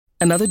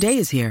Another day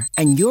is here,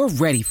 and you're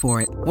ready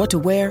for it. What to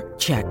wear?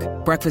 Check.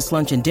 Breakfast,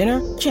 lunch, and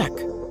dinner? Check.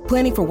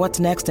 Planning for what's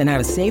next and how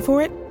to save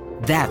for it?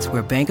 That's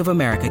where Bank of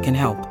America can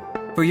help.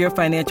 For your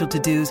financial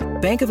to-dos,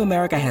 Bank of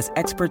America has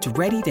experts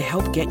ready to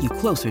help get you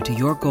closer to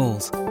your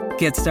goals.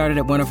 Get started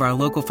at one of our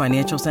local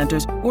financial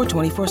centers or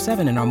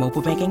 24/7 in our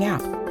mobile banking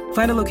app.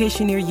 Find a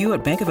location near you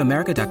at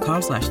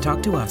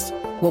bankofamerica.com/talktous.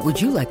 What would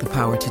you like the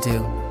power to do?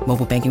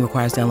 Mobile banking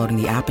requires downloading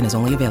the app and is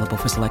only available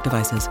for select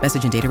devices.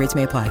 Message and data rates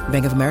may apply.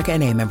 Bank of America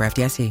NA, member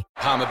FDIC.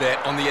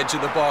 Palmerbet on the edge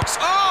of the box.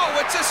 Oh,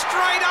 it's a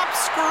straight-up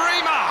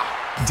screamer!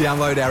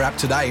 Download our app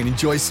today and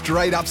enjoy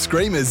straight-up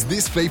screamers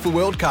this FIFA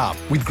World Cup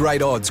with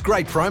great odds,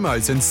 great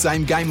promos and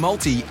same-game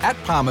multi at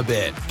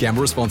Palmerbet.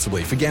 Gamble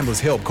responsibly. For Gamblers'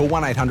 Help, call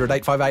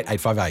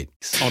 1-800-858-858.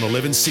 On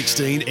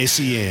 11:16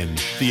 SEN,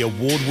 the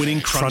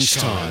award-winning Crunch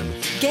Time.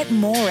 Get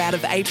more out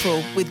of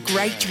April with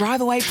great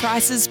drive-away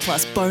prices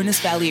plus bonus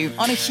value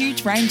on a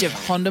huge range of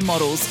Honda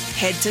models.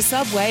 Head to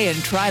Subway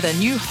and try the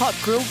new hot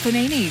grilled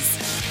paninis.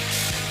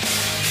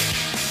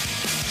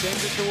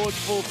 Sends it towards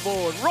full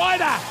forward.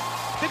 Ryder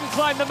didn't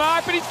claim the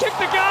mark, but he's kicked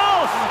the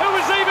goal. It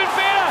was even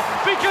better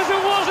because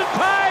it wasn't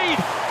paid.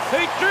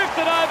 He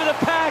drifted over the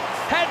pack,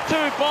 had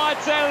 2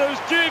 bites out of it. It was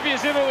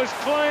dubious if it was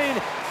clean,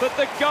 but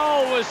the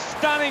goal was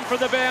stunning from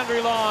the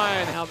boundary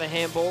line. Now the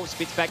handball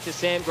spits back to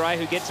Sam Gray,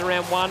 who gets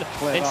around one,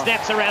 then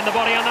snaps around the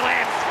body on the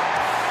left.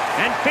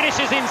 And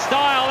finishes in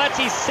style. That's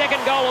his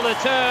second goal of the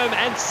term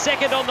and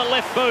second on the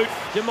left boot.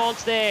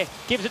 Dumont's there,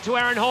 gives it to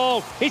Aaron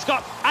Hall. He's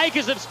got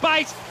acres of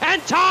space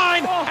and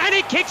time, and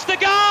he kicks the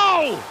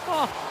goal.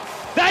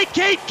 They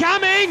keep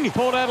coming.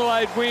 Port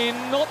Adelaide win,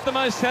 not the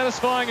most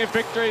satisfying of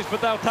victories,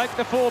 but they'll take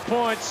the 4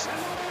 points.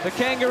 The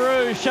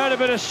Kangaroos showed a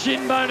bit of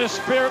shin bone of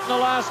spirit in the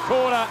last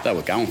quarter. They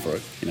were going for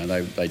it. You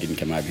know, they didn't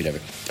come over here to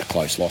have a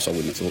close loss. I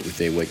wouldn't have thought with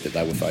their week that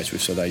they were faced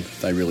with. So they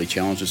really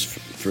challenged us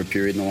for a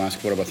period in the last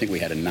quarter. But I think we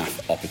had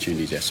enough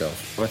opportunities ourselves.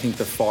 I think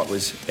the fight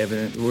was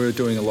evident. We were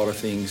doing a lot of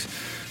things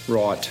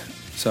right.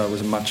 So it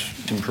was a much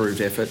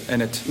improved effort.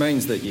 And it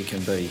means that you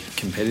can be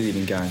competitive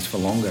in games for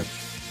longer.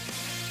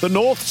 The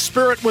North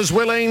spirit was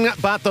willing,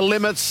 but the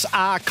limits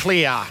are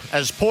clear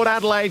as Port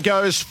Adelaide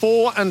goes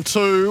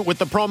 4-2 with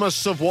the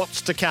promise of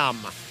what's to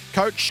come.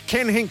 Coach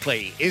Ken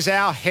Hinkley is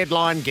our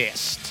headline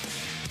guest.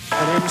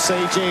 An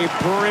MCG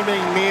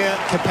brimming near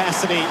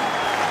capacity.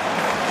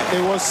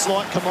 There was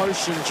slight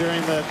commotion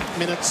during the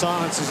minute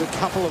silence as a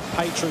couple of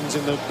patrons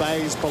in the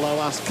bays below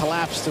us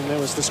collapsed and there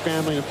was the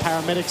scrambling of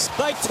paramedics.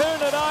 They turn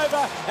it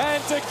over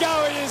and De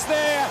Goey is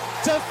there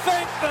to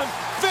thank them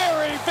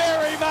very,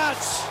 very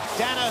much.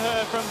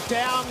 Danaher from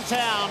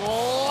downtown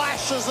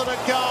lashes at a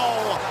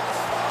goal.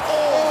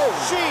 Oh,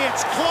 gee,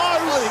 it's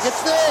close. I think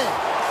it's there.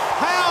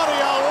 How do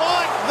you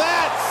like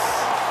that?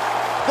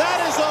 That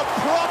is a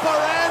proper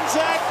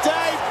Anzac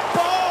Day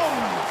bomb.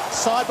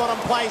 Sidebottom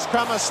plays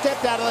Crummer,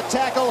 stepped out of the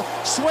tackle,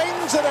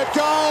 swings at a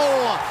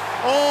goal.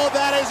 Oh,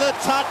 that is a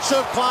touch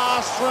of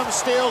class from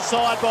Steele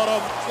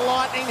Sidebottom.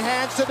 Lightning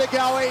hands to De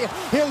Goey.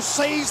 He'll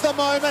seize the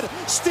moment,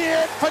 steer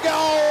it for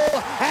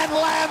goal and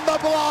land the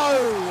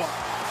blow.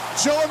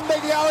 Jordan De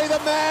Goey,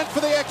 the man for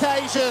the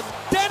occasion.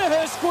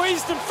 Danaher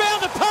squeezed and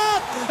found the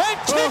path and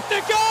kicked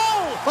the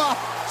goal.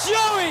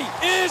 Joey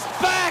is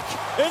back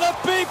in a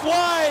big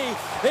way.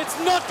 It's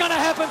not going to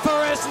happen for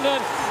Essendon.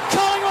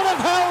 Collingwood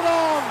have held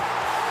on.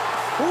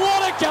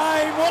 What a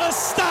game, what a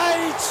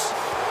stage.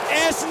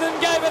 Essendon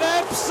gave it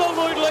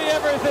absolutely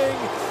everything,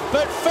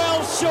 but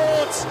fell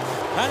short.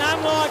 And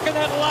unlike in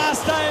that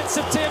last day in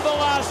September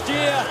last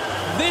year,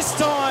 this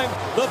time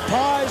the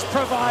Pies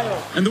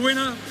prevail. And the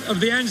winner of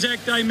the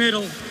Anzac Day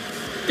medal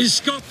is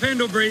Scott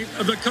Pendlebury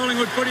of the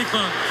Collingwood Footy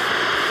Club.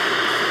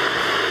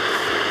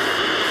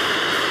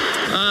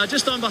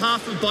 Just on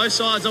behalf of both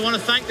sides, I want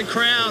to thank the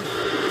crowd.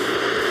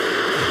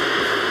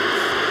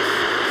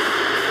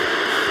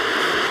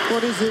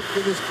 What is it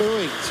with this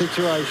booing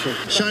situation?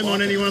 Shame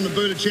on anyone that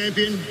booed a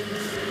champion.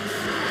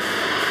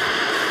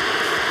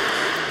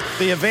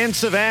 The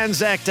events of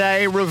Anzac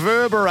Day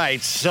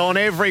reverberates on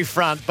every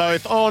front,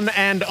 both on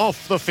and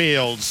off the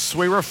fields.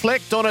 We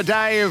reflect on a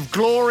day of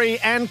glory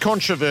and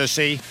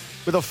controversy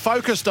with a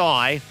focused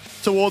eye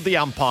toward the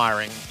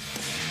umpiring.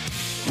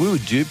 We were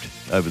duped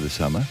over the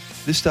summer.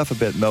 This stuff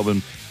about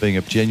Melbourne being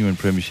a genuine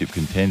premiership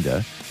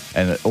contender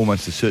and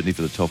almost a certainty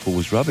for the top four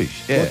was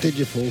rubbish. Yeah. What did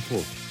you fall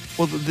for?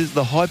 Well,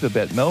 the hype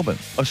about Melbourne.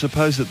 I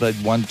suppose that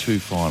they'd won 2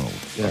 finals,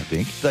 I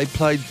think. They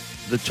played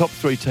the top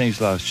 3 teams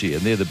last year,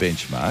 and they're the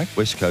benchmark,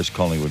 West Coast,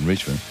 Collingwood and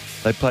Richmond.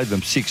 They played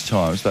them 6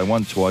 times. They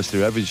won twice.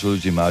 Their average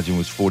losing margin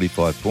was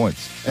 45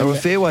 points. They were a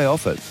fair way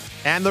off it.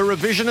 And the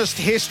revisionist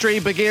history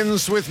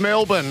begins with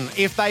Melbourne.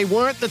 If they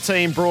weren't the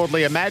team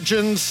broadly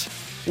imagined,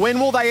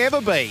 when will they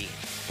ever be?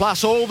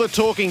 Plus all the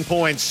talking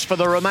points for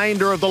the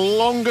remainder of the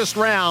longest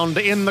round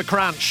in the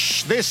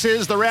Crunch. This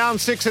is the Round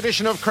 6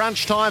 edition of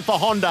Crunch Time for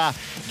Honda.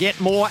 Get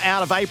more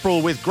out of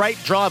April with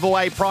great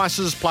drive-away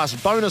prices plus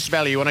bonus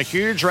value on a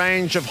huge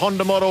range of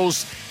Honda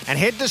models. And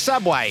head to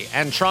Subway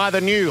and try the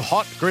new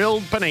hot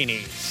grilled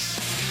paninis.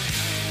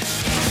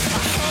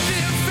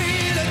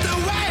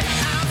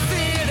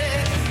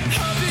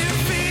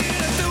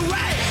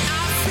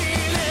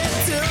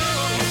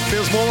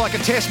 Feels more like a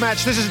test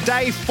match. This is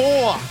day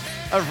 4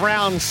 of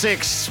round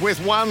 6 with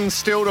one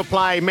still to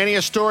play. Many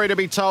a story to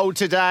be told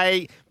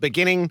today,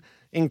 beginning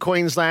in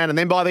Queensland. And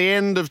then by the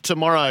end of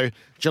tomorrow,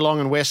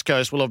 Geelong and West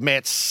Coast will have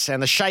met.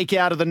 And the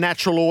shakeout of the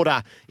natural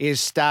order is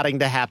starting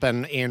to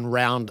happen in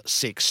round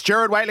 6.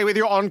 Gerard Whateley with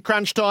you on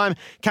Crunch Time.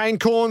 Kane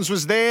Cornes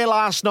was there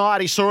last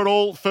night. He saw it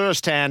all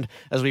firsthand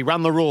as we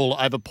run the rule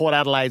over Port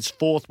Adelaide's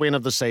 4th win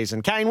of the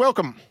season. Kane,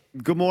 welcome.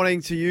 Good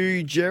morning to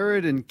you,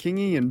 Gerard and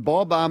Kingy and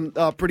Bob.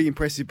 Pretty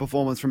impressive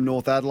performance from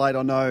North Adelaide.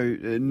 I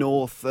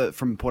know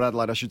from Port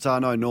Adelaide, I should say. I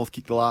know North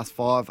kicked the last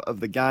 5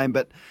 of the game,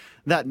 but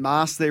that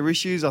masks their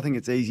issues. I think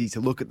it's easy to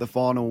look at the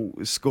final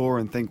score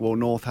and think, well,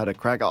 North had a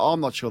crack.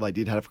 I'm not sure they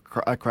did have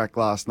a crack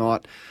last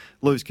night.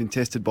 Lose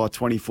contested by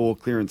 24,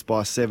 clearance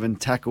by 7,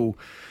 tackle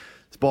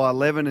by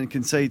 11 and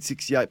concede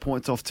 68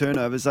 points off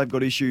turnovers. They've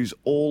got issues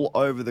all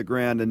over the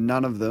ground and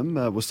none of them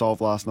were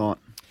solved last night.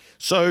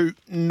 So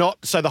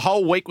the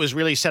whole week was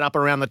really set up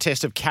around the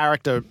test of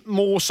character,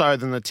 more so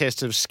than the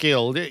test of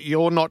skill.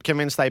 You're not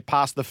convinced they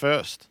passed the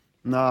first?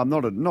 No,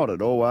 not at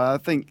all. I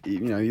think,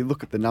 you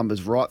look at the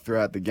numbers right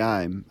throughout the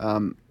game.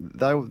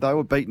 They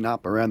were beaten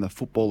up around the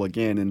football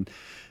again, and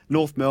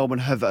North Melbourne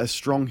have a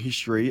strong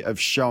history of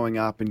showing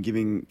up and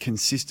giving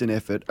consistent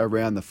effort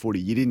around the footy.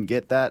 You didn't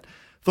get that.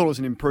 Thought it was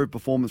an improved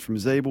performance from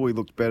Zeeble. He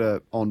looked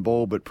better on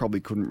ball, but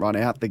probably couldn't run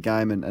out the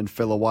game and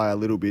fell away a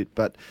little bit.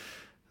 But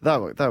They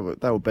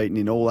were beaten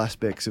in all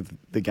aspects of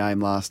the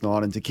game last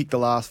night, and to kick the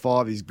last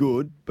 5 is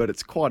good, but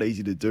it's quite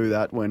easy to do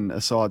that when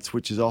a side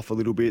switches off a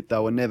little bit. They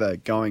were never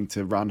going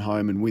to run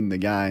home and win the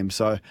game,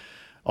 so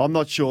I'm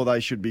not sure they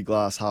should be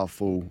glass half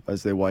full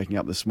as they're waking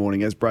up this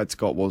morning, as Brad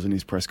Scott was in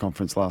his press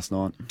conference last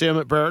night.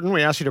 Dermot Brereton,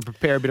 we asked you to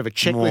prepare a bit of a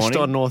checklist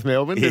on North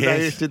Melbourne.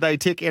 Did they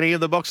tick any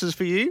of the boxes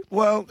for you?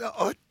 Well,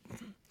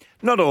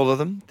 not all of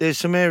them. There's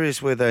some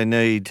areas where they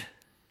need...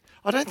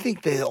 I don't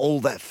think they're all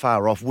that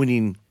far off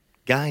winning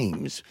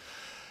games.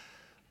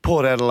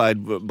 Port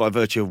Adelaide, by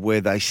virtue of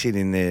where they sit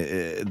in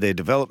their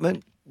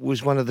development,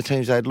 was one of the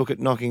teams they'd look at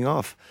knocking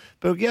off.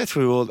 But we'll go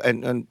through all,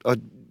 and I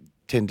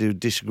tend to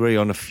disagree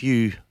on a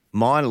few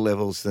minor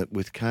levels that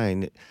with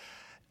Kane.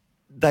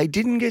 They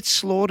didn't get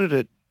slaughtered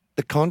at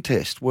the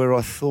contest where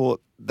I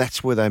thought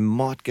that's where they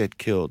might get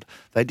killed.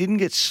 They didn't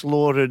get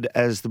slaughtered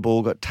as the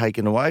ball got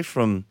taken away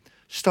from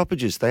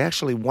stoppages. They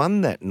actually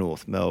won that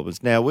North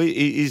Melbourne's. Now,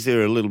 is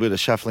there a little bit of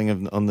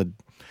shuffling on the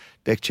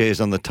deck chairs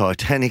on the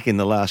Titanic in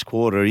the last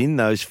quarter in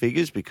those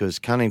figures because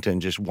Cunnington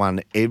just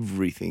won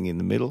everything in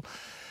the middle?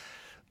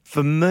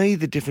 For me,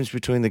 the difference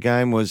between the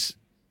game was,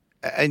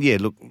 and yeah,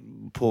 look,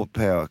 Port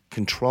Power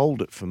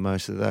controlled it for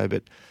most of the day,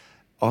 but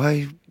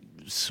I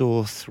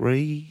saw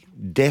 3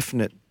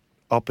 definite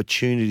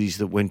opportunities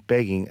that went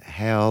begging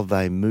how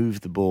they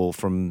moved the ball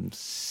from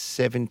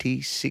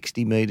 70,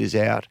 60 metres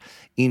out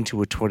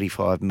into a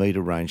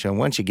 25-metre range. And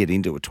once you get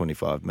into a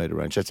 25-metre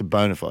range, that's a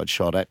bona fide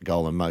shot at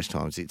goal, and most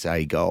times it's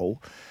a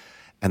goal.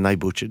 And they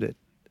butchered it.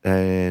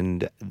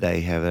 And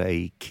they have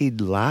a kid,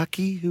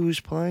 Larkey, who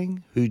was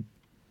playing, who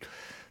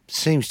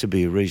seems to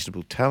be a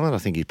reasonable talent. I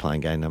think he's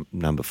playing game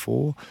number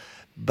 4.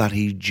 But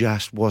he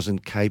just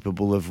wasn't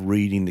capable of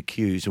reading the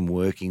cues and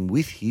working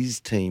with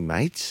his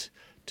teammates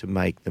to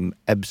make them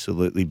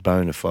absolutely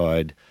bona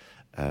fide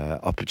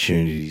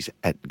opportunities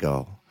at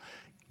goal.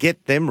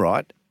 Get them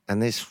right,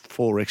 and there's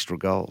 4 extra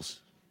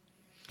goals.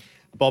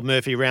 Bob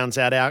Murphy rounds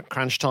out our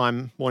Crunch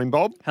Time. Morning,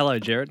 Bob. Hello,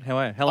 Gerard. How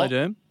are you? Hello,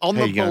 Derm. On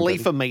the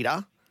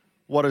believer-meter,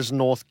 what does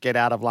North get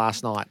out of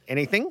last night?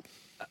 Anything?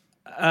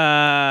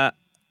 I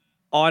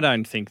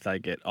don't think they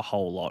get a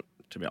whole lot.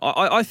 To me,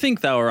 I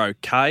think they were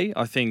okay.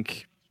 I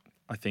think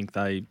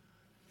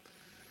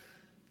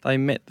they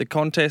met the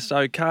contest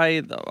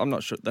okay. I'm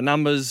not sure the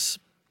numbers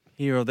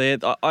here or there.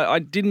 I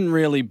didn't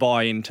really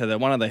buy into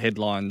one of the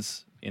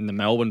headlines in the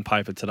Melbourne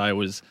paper today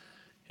was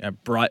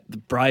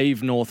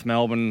brave North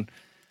Melbourne,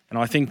 and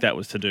I think that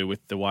was to do with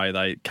the way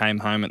they came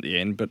home at the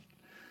end. But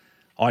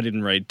I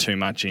didn't read too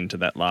much into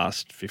that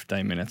last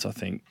 15 minutes. I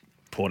think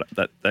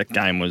that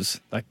game was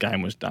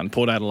done.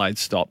 Port Adelaide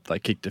stopped. They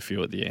kicked a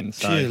few at the end.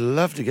 So. Gee, I'd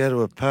love to go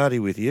to a party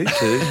with you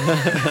two.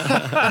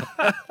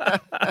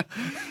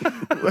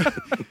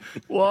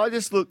 Well, I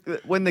just look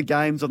when the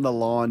game's on the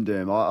line,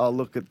 Derm. I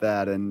look at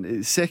that,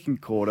 and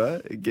second quarter,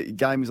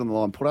 game is on the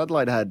line. Port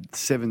Adelaide had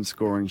 7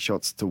 scoring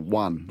shots to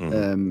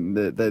 1.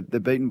 They're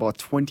beaten by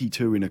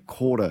 22 in a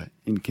quarter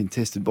in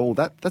contested ball.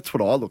 That's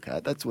what I look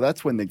at.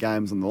 That's when the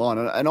game's on the line,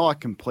 and I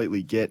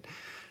completely get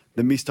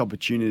the missed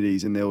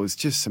opportunities, and there was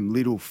just some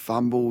little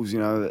fumbles.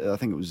 I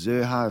think it was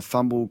Zerha,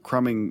 fumble.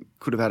 Crumming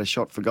could have had a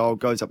shot for goal,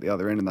 goes up the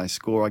other end, and they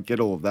score. I get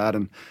all of that,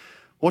 and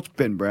watched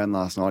Ben Brown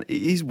last night.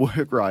 His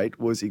work rate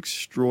was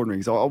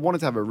extraordinary. So I wanted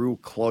to have a real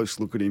close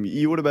look at him.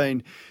 You would have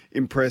been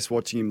impressed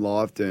watching him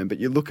live, Derm, but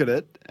you look at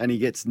it and he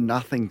gets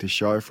nothing to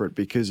show for it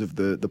because of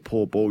the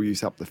poor ball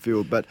use up the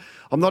field. But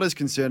I'm not as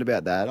concerned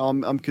about that.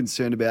 I'm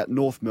concerned about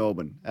North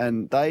Melbourne,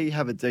 and they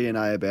have a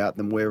DNA about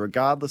them where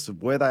regardless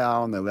of where they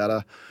are on the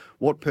ladder,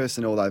 what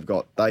personnel they've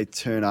got, they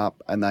turn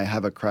up and they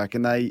have a crack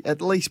and they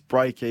at least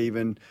break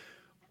even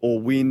or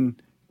win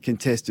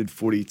contested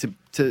footy.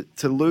 To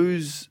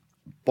lose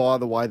by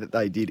the way that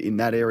they did in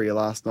that area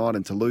last night,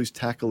 and to lose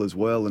tackle as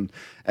well, and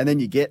then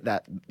you get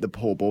the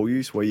poor ball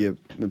use where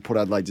Port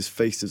Adelaide just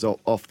feasted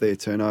off their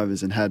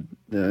turnovers and had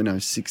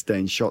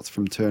 16 shots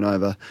from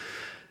turnover.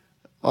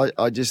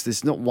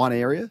 There's not one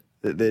area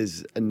that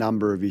there's a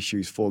number of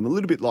issues for them. A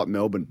little bit like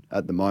Melbourne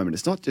at the moment.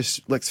 It's not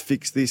just let's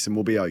fix this and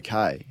we'll be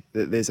okay.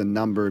 There's a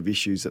number of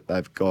issues that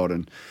they've got,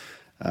 and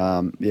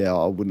I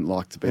wouldn't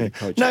like to be a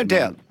coach. No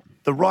doubt,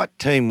 the right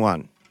team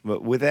won,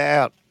 but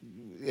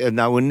and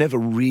they were never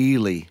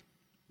really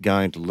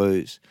going to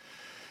lose.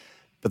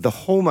 But the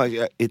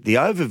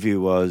overview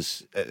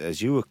was,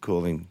 as you were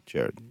calling,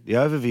 Jared, the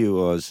overview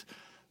was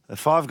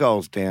 5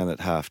 goals down at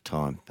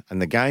half-time and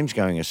the game's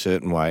going a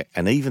certain way,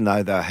 and even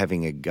though they were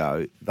having a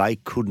go, they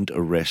couldn't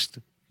arrest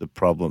the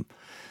problem.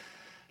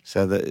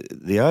 So the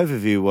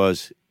overview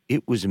was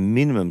it was a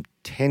minimum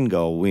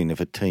 10-goal win.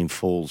 If a team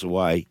falls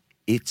away,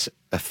 it's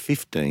a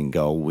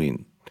 15-goal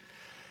win.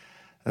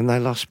 And they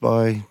lost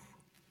by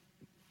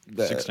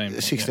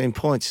 16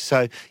 points.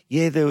 So,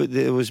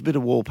 there was a bit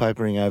of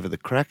wallpapering over the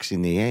cracks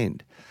in the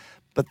end.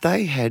 But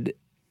they had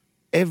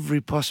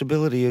every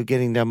possibility of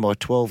getting done by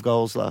 12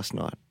 goals last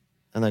night.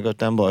 And they got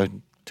done by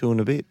 2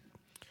 and a bit.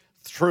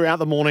 Throughout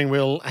the morning,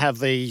 we'll have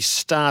the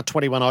Star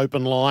 21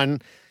 open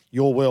line.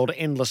 Your world,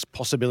 endless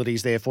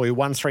possibilities there for you.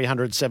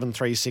 1300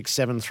 736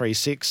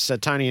 736.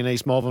 Tony in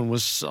East Melbourne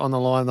was on the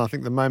line, I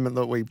think, the moment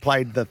that we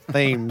played the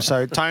theme.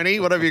 So,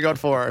 Tony, what have you got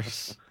for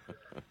us?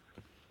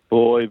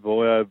 Boy,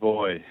 oh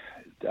boy,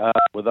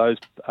 with those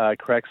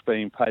cracks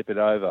being papered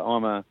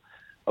over,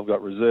 I've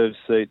got reserve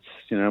seats.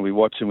 We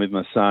watch them with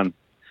my son.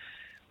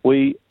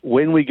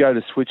 When we go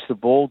to switch the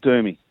ball,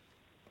 Dermy,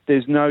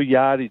 there's no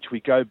yardage.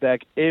 We go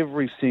back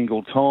every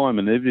single time,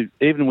 and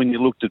even when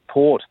you looked at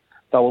Port,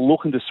 they were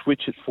looking to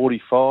switch at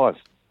 45.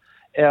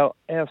 Our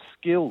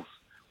skills,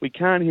 we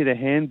can't hit a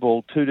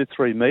handball 2 to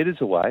 3 metres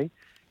away.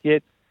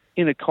 Yet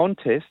in a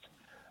contest,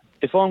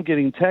 if I'm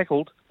getting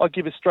tackled, I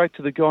give it straight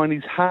to the guy and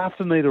he's half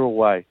a metre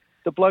away.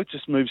 The bloke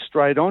just moves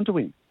straight onto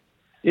him.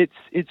 It's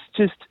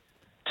just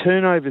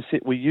turnover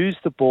set. We use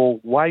the ball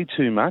way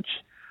too much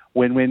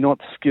when we're not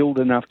skilled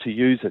enough to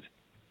use it.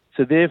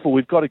 So therefore,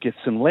 we've got to get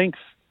some length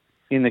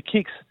in the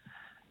kicks.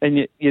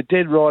 And you're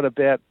dead right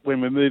about when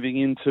we're moving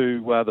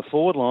into the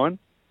forward line.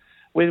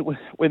 When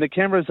the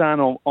cameras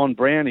aren't on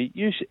Brownie,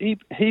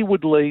 he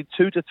would lead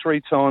 2 to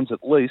 3 times at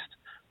least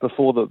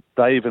before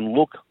they even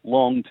look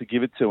long to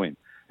give it to him.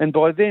 And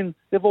by then,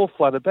 they've all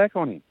flooded back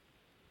on him.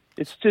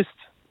 It's just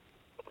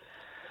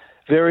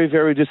very,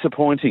 very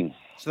disappointing,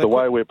 the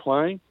way we're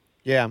playing.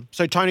 Yeah.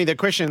 So, Tony, the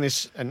question in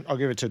this, and I'll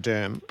give it to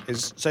Derm,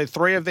 is so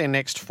 3 of their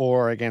next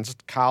 4 are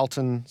against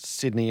Carlton,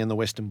 Sydney and the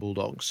Western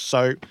Bulldogs.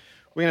 So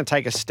we're going to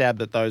take a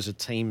stab at those are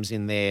teams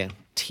in their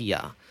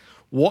tier.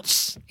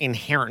 What's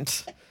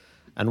inherent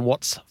and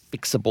what's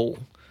fixable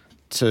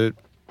to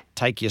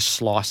take your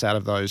slice out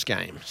of those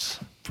games?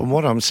 From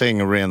what I'm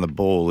seeing around the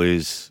ball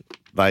is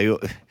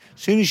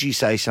as soon as you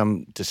say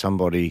to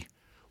somebody,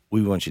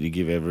 we want you to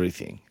give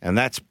everything, and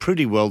that's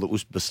pretty well that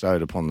was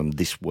bestowed upon them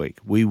this week.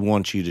 We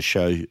want you to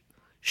show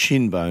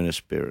shin bone of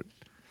spirit.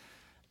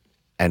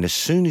 And as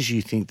soon as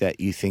you think that,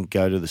 you think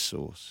go to the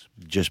source.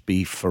 Just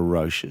be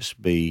ferocious.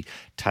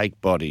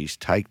 Take bodies,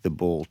 take the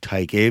ball,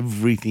 take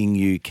everything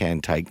you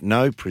can. Take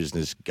no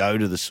prisoners. Go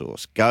to the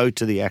source. Go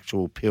to the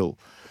actual pill.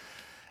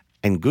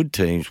 And good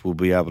teams will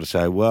be able to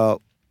say,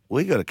 well,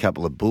 we got a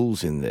couple of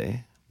bulls in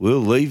there. We'll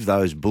leave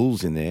those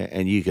bulls in there,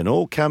 and you can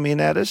all come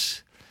in at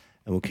us,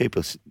 and we'll keep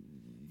us,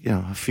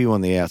 a few on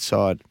the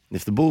outside.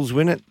 If the Bulls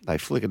win it, they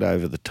flick it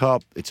over the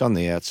top. It's on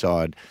the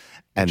outside,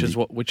 and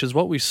which is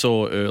what we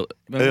saw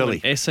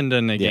early.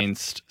 Essendon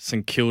against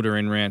St Kilda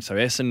in round. So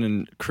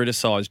Essendon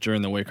criticised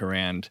during the week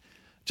around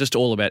just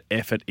all about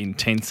effort,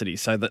 intensity,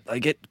 so that they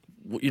get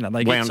wound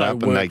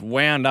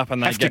up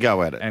and they have to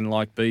go at it, and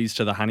like bees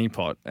to the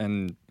honeypot,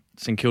 and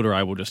St Kilda are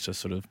able just to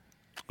sort of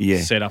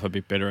set up a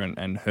bit better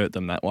and hurt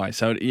them that way.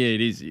 So, it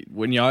is.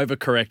 When you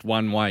overcorrect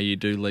one way, you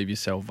do leave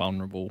yourself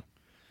vulnerable.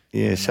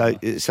 Yeah, so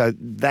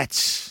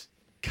that's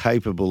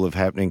capable of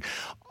happening.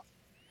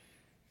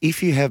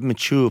 If you have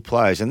mature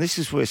players, and this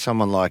is where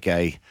someone like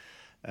a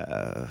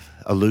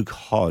Luke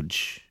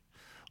Hodge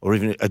or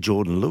even a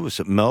Jordan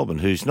Lewis at Melbourne,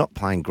 who's not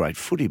playing great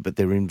footy, but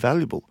they're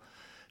invaluable.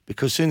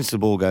 Because as soon as the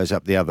ball goes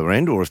up the other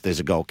end, or if there's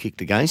a goal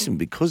kicked against them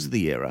because of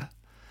the error,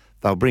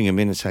 they'll bring them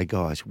in and say,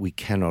 guys, we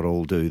cannot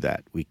all do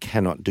that. We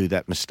cannot do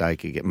that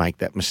mistake again, make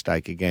that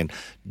mistake again.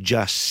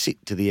 Just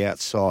sit to the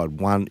outside.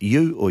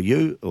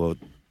 You or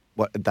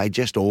what, they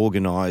just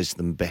organise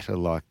them better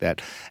like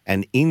that.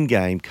 And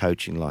in-game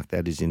coaching like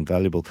that is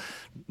invaluable.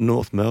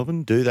 North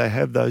Melbourne, do they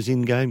have those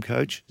in-game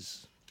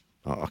coaches?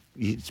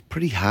 It's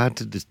pretty hard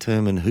to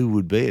determine who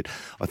would be it.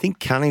 I think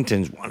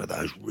Cunnington's one of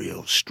those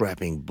real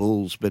strapping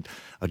bulls, but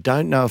I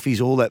don't know if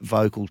he's all that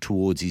vocal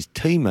towards his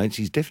teammates.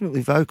 He's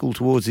definitely vocal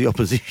towards the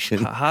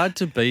opposition. Hard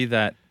to be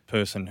that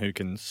person who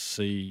can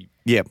see.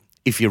 Yeah,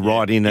 if you're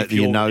right in it,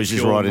 your nose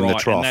is right in the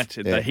trough.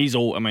 And he's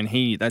all. I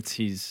mean, that's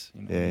his.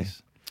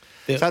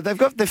 So they're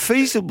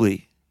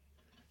feasibly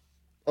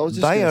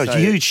They are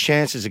huge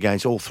chances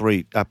against all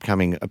three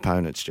upcoming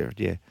opponents, Jared.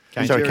 Yeah.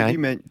 Okay, Sorry, Jared,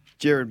 Kane.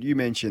 Jared, you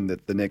mentioned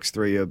that the next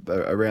three are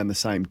around the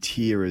same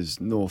tier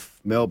as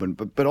North Melbourne,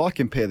 but I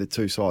compare the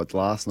two sides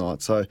last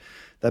night. So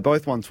they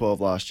both won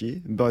 12 last year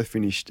and both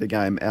finished a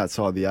game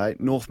outside the 8.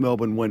 North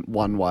Melbourne went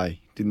one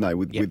way, didn't they,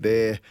 with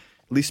their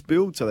list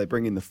build? So they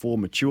bring in the 4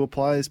 mature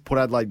players. Port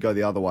Adelaide go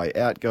the other way.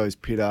 Out goes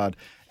Pittard,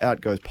 out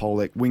goes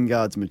Polek.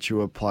 Wingard's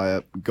mature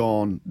player,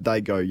 gone.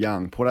 They go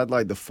young. Port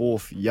Adelaide, the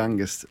 4th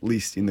youngest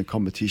list in the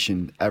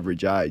competition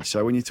average age.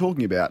 So when you're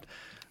talking about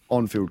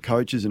on-field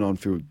coaches and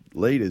on-field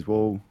leaders,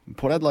 well,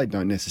 Port Adelaide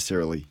don't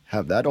necessarily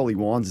have that. Ollie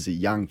Wines is a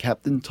young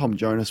captain. Tom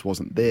Jonas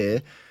wasn't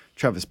there.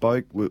 Travis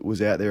Boak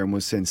was out there and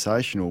was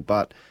sensational.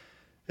 But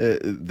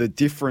the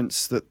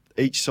difference that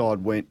each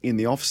side went in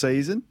the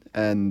off-season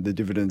and the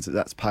dividends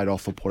that's paid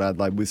off for Port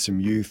Adelaide with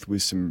some youth,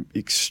 with some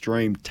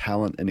extreme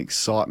talent and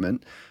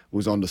excitement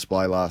was on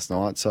display last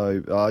night.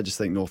 So I just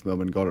think North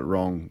Melbourne got it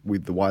wrong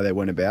with the way they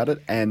went about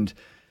it and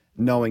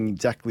knowing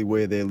exactly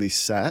where their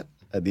list sat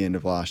at the end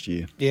of last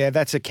year. Yeah,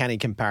 that's a canny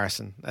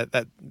comparison.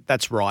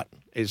 That's right.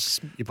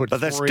 You put but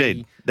that's 3,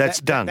 dead.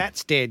 That's done.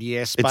 That's dead,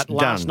 yes. It's but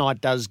last done.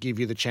 night does give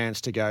you the chance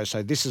to go,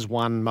 so this is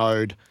one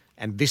mode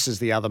and this is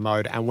the other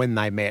mode. And when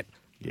they met,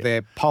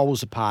 they're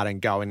poles apart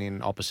and going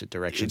in opposite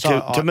directions.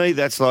 To me,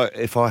 that's like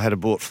if I had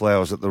bought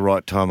flowers at the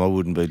right time, I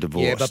wouldn't be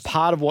divorced. Yeah, but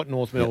part of what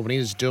North Melbourne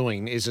is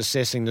doing is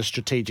assessing the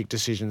strategic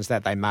decisions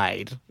that they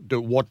made.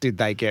 What did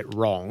they get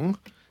wrong?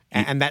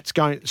 And that's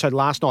going. So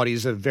last night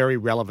is a very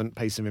relevant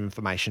piece of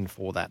information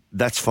for that.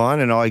 That's fine,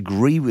 and I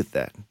agree with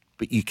that.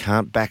 But you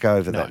can't back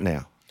over that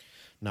now.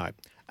 No.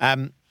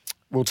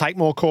 We'll take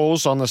more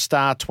calls on the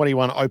Star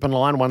 21 open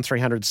line,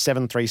 1300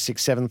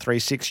 736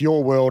 736.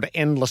 Your world,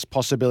 endless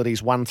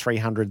possibilities,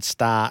 1300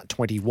 Star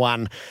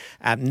 21.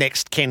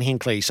 Next, Ken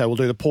Hinkley. So we'll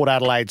do the Port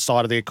Adelaide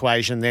side of the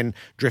equation, then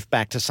drift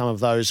back to some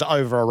of those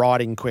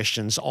overriding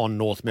questions on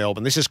North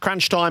Melbourne. This is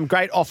Crunch Time.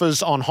 Great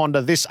offers on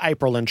Honda this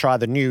April and try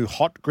the new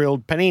hot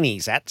grilled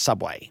paninis at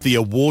Subway. The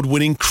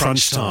award-winning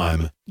Crunch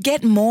Time.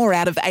 Get more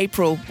out of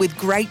April with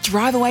great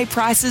drive-away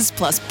prices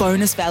plus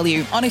bonus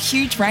value on a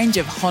huge range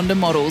of Honda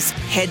models.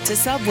 Head to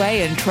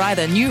Subway and try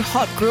the new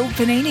hot grilled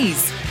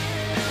paninis.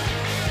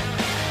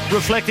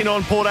 Reflecting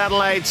on Port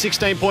Adelaide,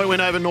 16-point win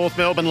over North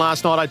Melbourne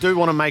last night, I do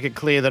want to make it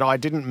clear that I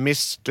didn't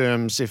miss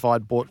Derms. If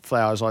I'd bought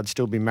flowers, I'd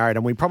still be married.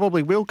 And we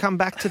probably will come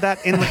back to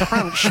that in the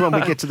crunch when we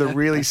get to the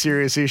really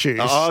serious issues.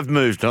 I've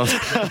moved on.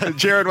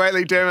 Jared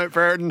Waitley, Dermot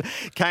Brereton,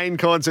 Kane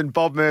Corns and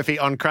Bob Murphy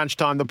on Crunch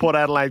Time. The Port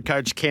Adelaide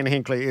coach, Ken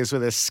Hinkley, is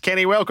with us.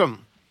 Kenny,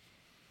 welcome.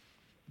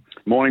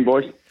 Morning,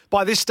 boys.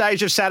 By this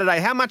stage of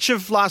Saturday, how much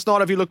of last night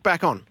have you looked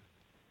back on?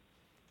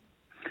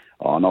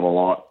 Oh, not a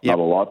lot. Not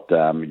a lot.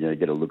 You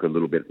get a look a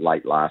little bit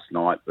late last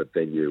night, but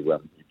then you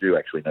do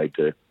actually need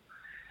to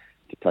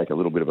take a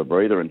little bit of a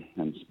breather and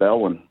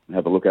spell and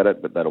have a look at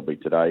it. But that'll be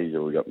today.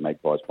 We've got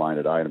Magpies playing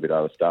today and a bit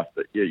of other stuff.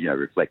 But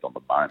reflect on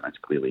the moments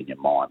clearly in your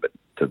mind. But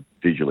to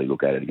visually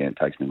look at it again, it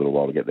takes me a little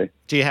while to get there.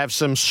 Do you have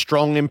some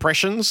strong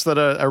impressions that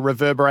are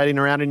reverberating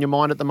around in your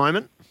mind at the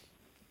moment?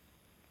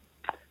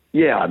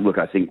 Yeah, look,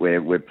 I think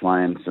we're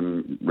playing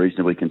some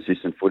reasonably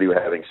consistent footy.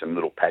 We're having some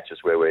little patches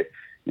where we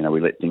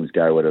let things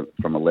go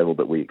from a level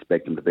that we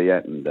expect them to be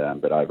at, and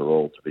but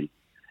overall to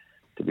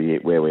be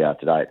where we are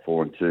today at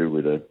 4-2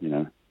 with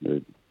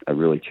a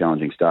really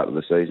challenging start to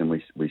the season,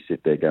 we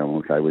sit there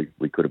going, okay,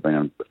 we could have been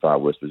in a far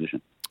worse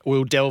position.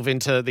 We'll delve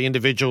into the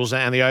individuals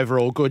and the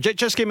overall good.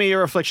 Just give me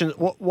your reflections.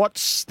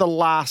 What's the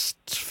last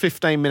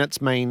 15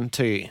 minutes mean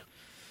to you?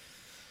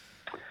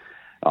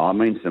 I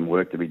mean, some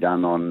work to be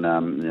done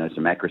on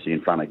some accuracy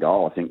in front of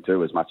goal, I think,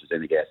 too, as much as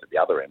anything else at the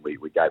other end. We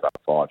gave up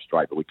 5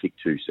 straight, but we kicked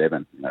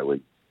 2-7.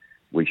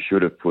 We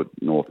should have put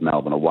North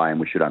Melbourne away, and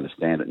we should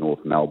understand that North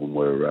Melbourne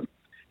were,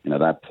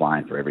 they're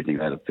playing for everything.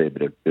 They had a fair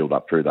bit of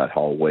build-up through that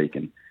whole week,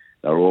 and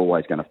they were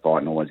always going to fight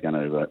and always going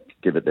to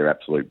give it their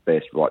absolute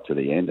best right to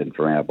the end. And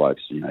for our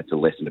blokes, it's a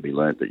lesson to be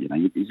learnt that,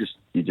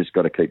 you just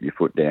got to keep your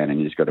foot down and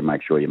you just got to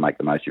make sure you make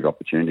the most of your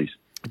opportunities.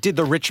 Did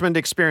the Richmond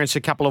experience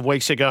a couple of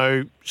weeks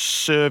ago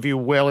serve you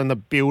well in the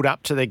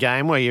build-up to the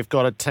game where you've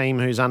got a team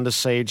who's under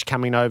siege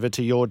coming over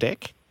to your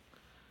deck?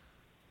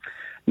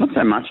 Not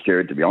so much,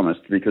 Jared, to be honest,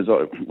 because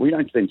we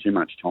don't spend too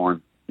much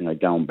time,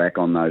 going back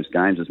on those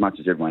games as much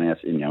as everyone else,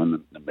 in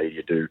the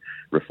media do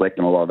reflect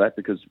on a lot of that.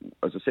 Because,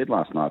 as I said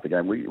last night, the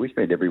game we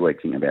spend every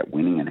week thinking about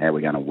winning and how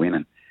we're going to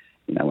win,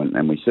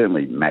 and we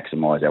certainly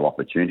maximise our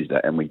opportunities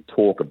there, and we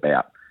talk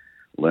about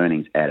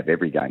learnings out of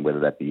every game,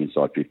 whether that be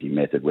inside 50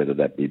 method, whether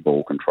that be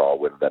ball control,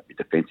 whether that be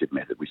defensive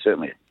method. We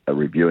certainly are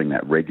reviewing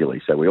that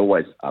regularly. So we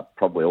always are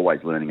probably always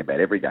learning about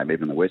every game,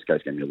 even the West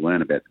Coast game. You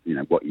learn about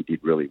what you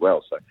did really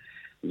well. So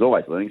there's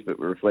always learnings, but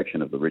the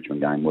reflection of the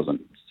Richmond game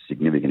wasn't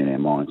significant in our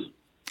minds.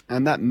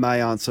 And that may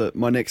answer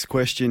my next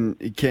question,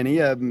 Kenny.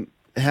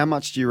 How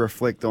much do you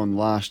reflect on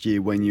last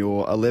year when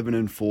you're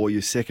 11-4,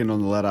 you're second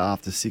on the ladder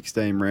after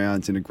 16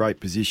 rounds, in a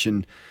great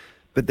position,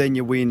 but then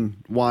you win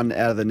 1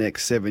 out of the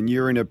next 7?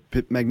 You're in a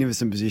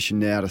magnificent position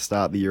now to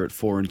start the year at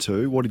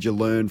 4-2. What did you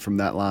learn from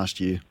that last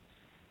year?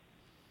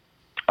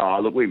 Oh,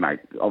 look, we've made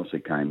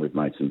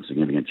some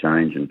significant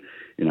change, and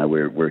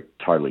we're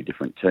a totally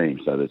different team.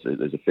 So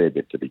there's a fair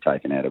bit to be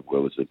taken out of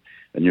Will. It's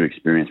a new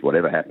experience.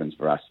 Whatever happens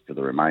for us for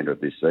the remainder of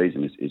this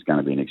season is going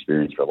to be an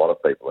experience for a lot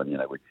of people. And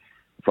we're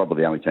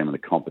probably the only team in the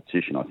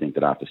competition, I think,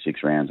 that after 6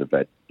 rounds have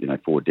had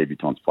 4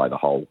 debutants play a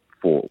whole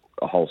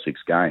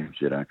 6 games.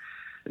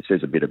 It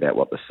says a bit about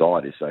what the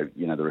side is. So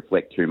to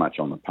reflect too much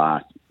on the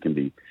past can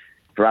be.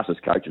 For us as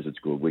coaches, it's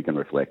good. We can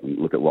reflect and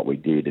look at what we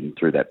did and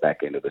through that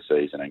back end of the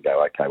season and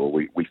go, okay, well,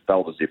 we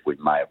felt as if we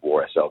may have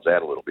wore ourselves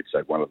out a little bit.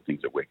 So one of the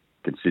things that we're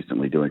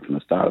consistently doing from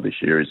the start of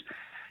this year is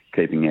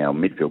keeping our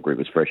midfield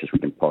group as fresh as we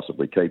can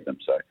possibly keep them.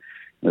 So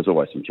there's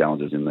always some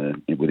challenges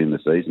within the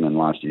season, and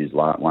last year's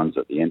ones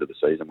at the end of the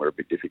season were a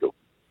bit difficult.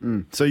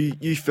 So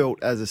you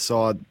felt as a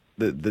side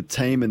that the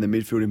team and the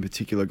midfield in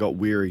particular got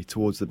weary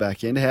towards the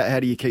back end. How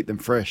do you keep them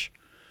fresh?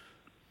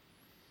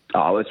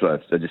 Oh, that's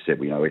what I just said.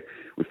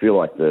 We feel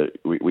like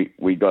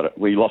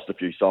we lost a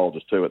few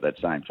soldiers too at that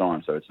same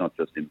time. So it's not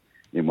just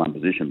in one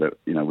position, but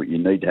you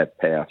need to have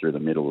power through the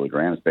middle of the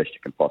ground as best you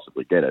can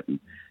possibly get it.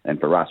 And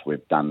for us,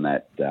 we've done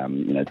that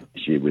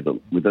this year with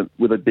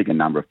a bigger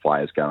number of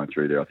players going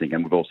through there, I think.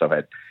 And we've also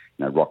had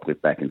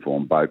Rockcliffe back in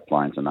form, Boak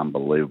playing some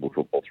unbelievable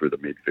football through the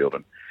midfield,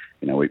 and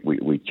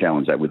we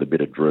challenge that with a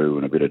bit of Drew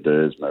and a bit of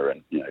Dersma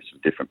and some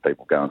different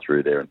people going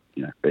through there.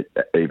 And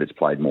Evert's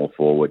played more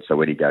forward, so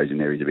when he goes in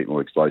there, he's a bit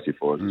more explosive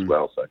for us as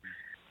well. So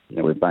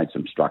we've made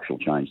some structural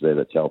change there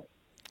that's helped.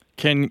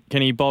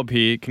 Kenny, Bob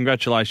here.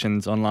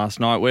 Congratulations on last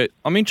night.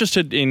 I'm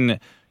interested in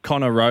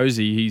Connor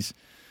Rozee.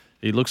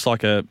 He looks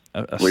like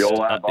we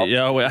all are, Bob.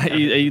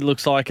 He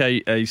looks like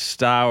a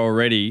star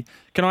already.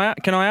 Can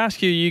I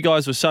ask you? You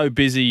guys were so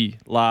busy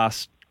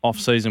last off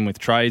season with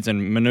trades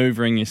and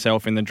manoeuvring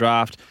yourself in the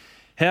draft.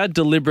 How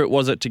deliberate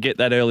was it to get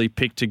that early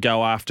pick to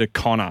go after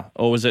Connor,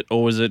 or was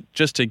it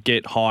just to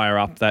get higher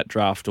up that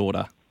draft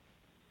order?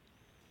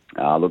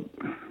 Look,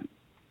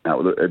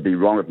 it'd be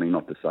wrong of me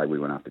not to say we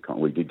went after Connor.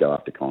 We did go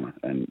after Connor,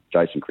 and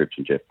Jason Cripps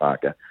and Jeff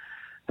Parker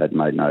had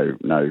made no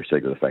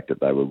secret of the fact that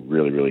they were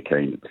really, really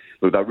keen.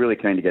 Look, they were really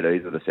keen to get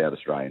either of the South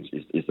Australians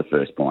is the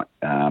first point.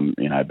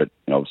 But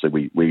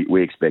obviously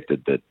we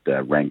expected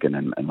that Rankin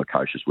and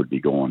Lukosius would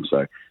be gone,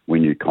 so we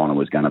knew Connor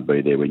was going to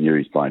be there. We knew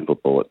he's playing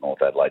football at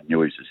North Adelaide.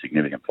 Knew he was a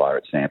significant player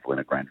at Sample in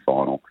a grand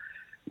final.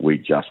 We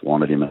just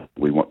wanted him.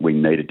 We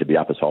needed to be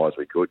up as high as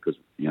we could because,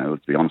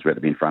 let's be honest, we had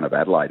to be in front of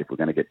Adelaide. If we're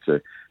going to get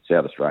to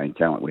South Australian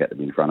talent, we had to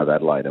be in front of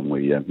Adelaide, and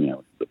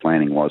the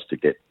planning was to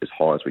get as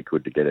high as we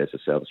could to get as a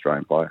South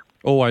Australian player.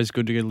 Always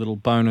good to get a little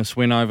bonus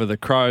win over the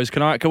Crows.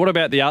 What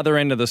about the other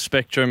end of the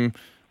spectrum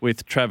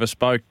with Travis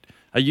Boak?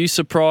 Are you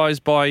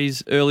surprised by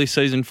his early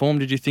season form?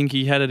 Did you think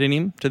he had it in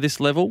him to this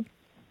level?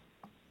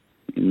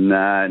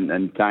 No,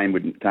 and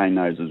Kane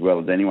knows as well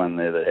as anyone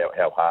there that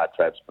how hard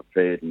Trav's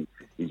prepared, and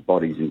his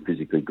body's in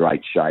physically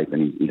great shape,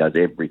 and he does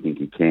everything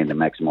he can to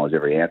maximise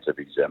every ounce of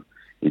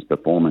his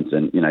performance.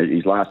 And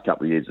his last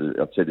couple of years,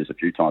 I've said this a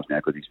few times now,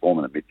 because his form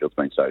in the midfield's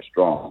been so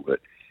strong, but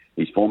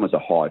his form as a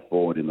high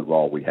forward in the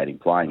role we had him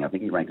playing, I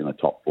think he ranked in the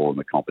top 4 in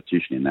the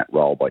competition in that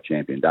role by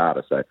Champion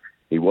Data. So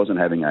he wasn't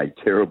having a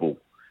terrible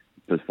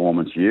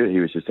performance year. He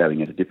was just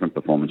having a different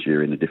performance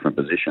year in a different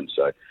position.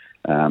 So,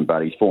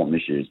 but his form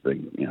this year has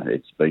been,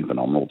 it's been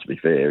phenomenal. To be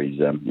fair,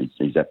 he's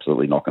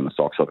absolutely knocking the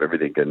socks off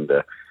everything, and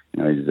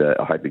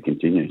I hope he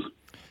continues.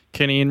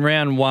 Kenny, in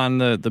round 1,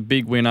 the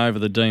big win over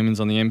the Demons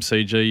on the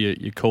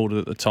MCG, you called it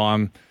at the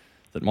time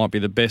that might be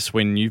the best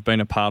win you've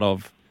been a part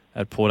of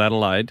at Port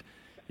Adelaide.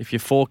 If you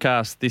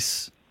forecast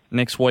this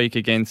next week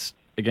against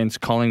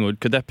Collingwood,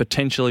 could that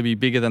potentially be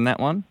bigger than that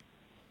one?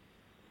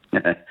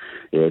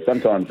 Yeah,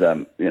 sometimes,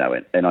 and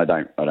I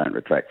don't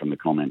retract from the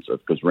comments,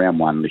 because round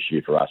 1 this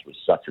year for us was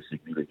such a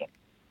significant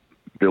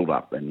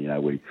build-up, and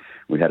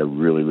we had a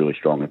really, really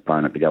strong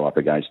opponent to go up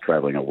against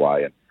travelling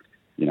away, and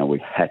we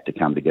had to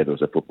come together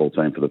as a football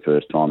team for the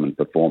first time and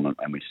perform,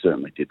 and we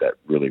certainly did that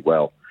really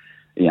well.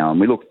 And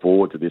we look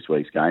forward to this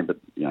week's game, but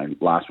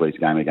last week's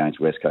game against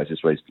West Coast,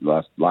 this week's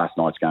last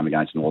night's game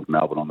against North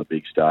Melbourne on the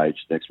big stage,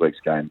 next week's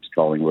game is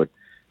Collingwood.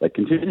 They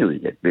continually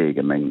get big.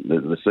 I mean,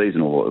 the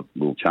season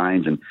will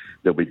change, and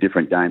there'll be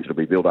different games that'll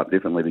be built up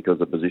differently because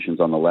of positions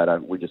on the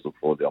ladder. We just look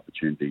forward to the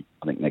opportunity,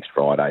 I think, next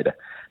Friday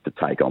to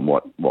take on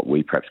what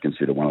we perhaps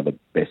consider one of the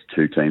best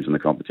 2 teams in the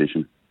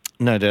competition.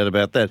 No doubt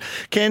about that.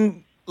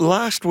 Ken,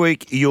 last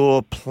week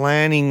your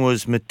planning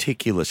was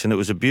meticulous, and it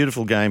was a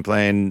beautiful game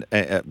plan.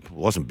 It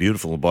wasn't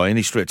beautiful by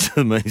any stretch of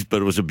the means,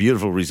 but it was a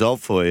beautiful result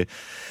for you.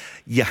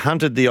 You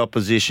hunted the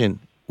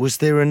opposition. Was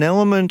there an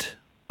element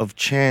of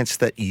chance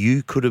that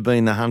you could have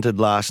been the hunted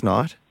last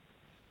night?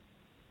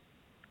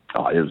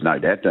 Oh, there was no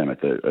doubt,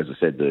 Dermot. As I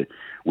said,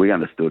 we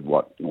understood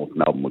what North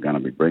Melbourne were going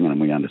to be bringing,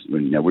 and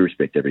we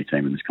respect every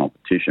team in this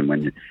competition.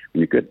 When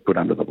you get put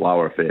under the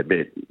blower a fair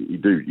bit, you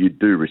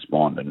do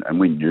respond, and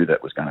we knew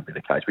that was going to be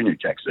the case. We knew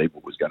Jack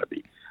Siebel was going to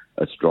be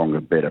a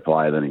stronger, better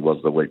player than he was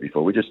the week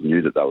before. We just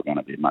knew that they were going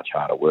to be much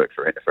harder work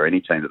for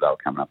any team that they were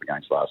coming up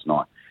against last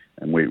night,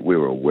 and we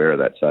were aware of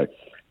that. So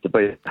to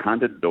be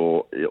hunted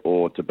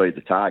or to be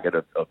the target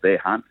of their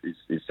hunt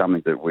is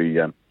something that we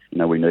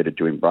we needed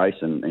to embrace.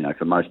 And,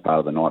 for most part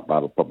of the night,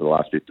 probably the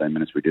last 15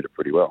 minutes, we did it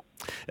pretty well.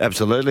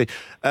 Absolutely.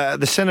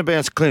 The centre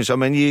bounce clearance, I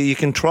mean, you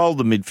controlled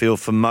the midfield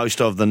for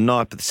most of the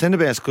night, but the centre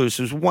bounce clearance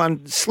was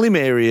one slim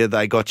area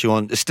they got you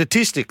on,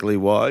 statistically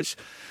wise.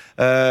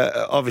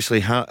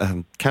 Obviously,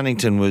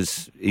 Cunnington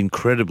was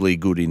incredibly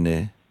good in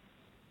there.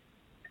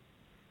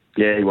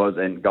 Yeah, he was.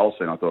 And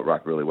Golson, I thought,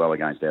 rucked really well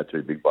against our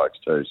two big blokes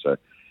too. So,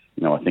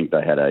 I think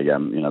they had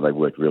they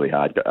worked really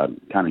hard. Ben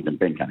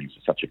Cunnington's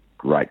such a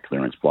great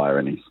clearance player,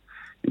 and he's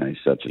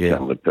such a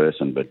talented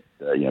person. But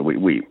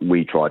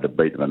we tried to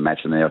beat them and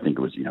match them there. I think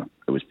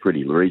it was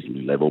pretty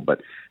reasonably level.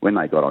 But when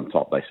they got on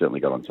top, they certainly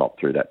got on top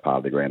through that part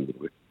of the ground a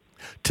little bit.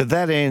 To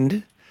that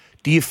end,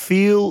 do you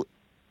feel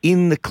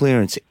in the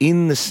clearance,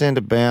 in the centre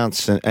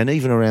bounce, and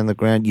even around the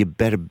ground, you're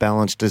better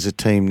balanced as a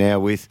team now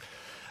with?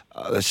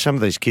 Some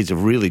of these kids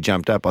have really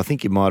jumped up. I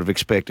think you might have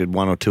expected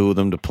one or two of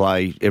them to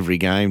play every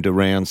game to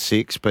round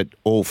 6, but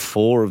all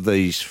 4 of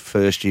these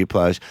first-year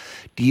players.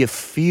 Do you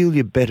feel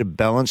you're better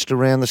balanced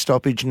around the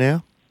stoppage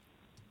now?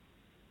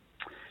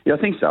 Yeah, I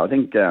think so. I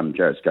think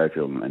Jared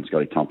Schofield and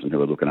Scotty Thompson,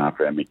 who are looking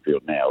after our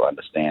midfield now,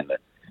 understand that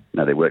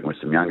they're working with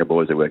some younger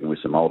boys, they're working with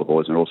some older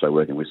boys, and also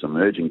working with some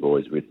emerging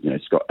boys with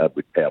Scott,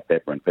 with Powell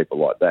Pepper and people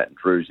like that. And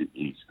Drew's in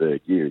his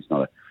 3rd year. He's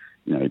not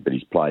but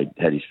he's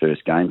had his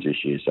first games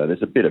this year, so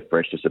there's a bit of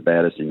freshness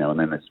about us, and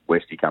then as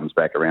Westy comes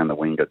back around the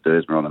wing, got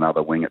Dersma on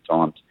another wing at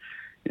times.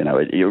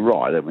 You're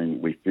right. I mean,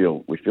 we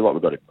feel like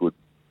we've got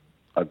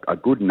a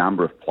good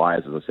number of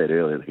players, as I said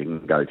earlier, that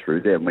can go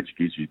through there, which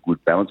gives you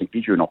good balance and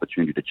gives you an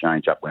opportunity to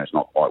change up when it's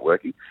not quite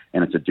working,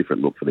 and it's a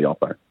different look for the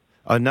oppo.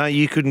 I know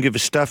you couldn't give a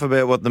stuff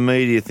about what the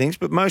media thinks,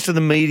 but most of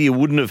the media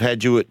wouldn't have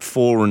had you at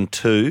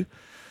 4-2.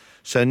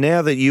 So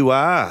now that you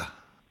are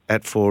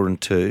at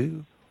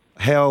 4-2,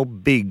 how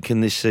big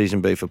can this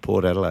season be for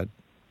Port Adelaide?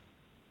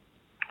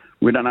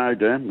 We don't know,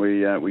 Dern.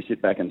 We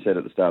sit back and said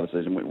at the start of the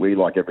season, we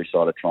like every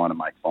side are trying to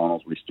make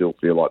finals. We still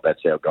feel like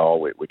that's our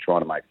goal. We're trying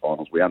to make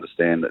finals. We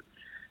understand that,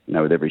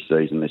 with every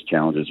season there's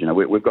challenges.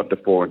 We've got to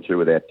 4-2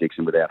 without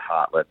Dixon, without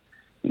Hartlett,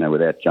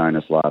 without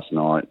Jonas last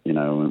night,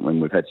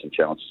 and we've had some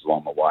challenges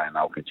along the way, and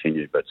they'll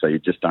continue. But so you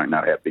just don't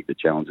know how big the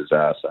challenges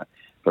are. So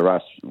for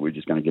us, we're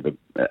just going to give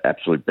an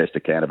absolute best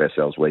account of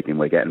ourselves week in,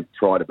 week out, and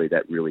try to be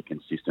that really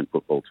consistent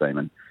football team.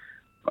 And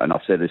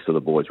I've said this to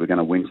the boys, we're going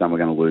to win some, we're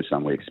going to lose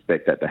some. We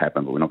expect that to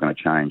happen, but we're not going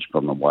to change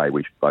from the way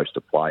we're supposed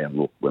to play and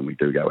look when we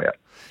do go out.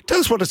 Tell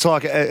us what it's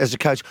like as a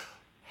coach.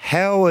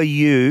 How are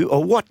you,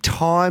 or what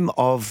time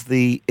of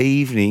the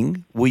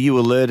evening were you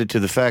alerted to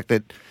the fact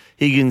that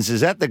Higgins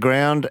is at the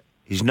ground,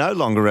 he's no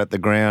longer at the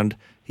ground,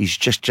 he's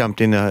just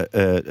jumped in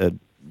an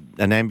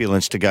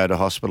ambulance to go to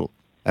hospital?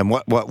 And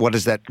what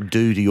does that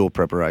do to your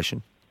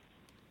preparation?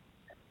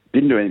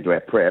 Didn't do anything to our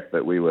prep,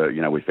 but we were,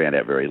 we found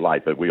out very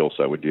late. But we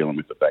also were dealing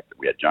with the fact that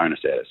we had Jonas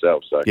out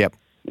ourselves. So, yep.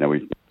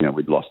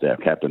 We'd lost our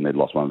captain. They'd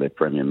lost one of their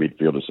premier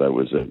midfielders. So it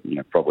was,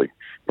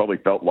 probably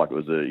felt like it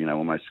was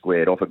almost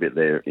squared off a bit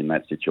there in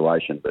that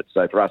situation. But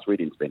so for us, we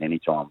didn't spend any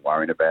time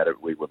worrying about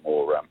it. We were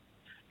more,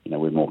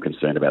 more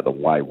concerned about the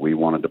way we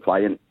wanted to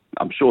play. And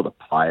I'm sure the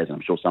players,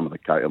 I'm sure some of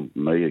the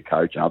media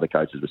coach and other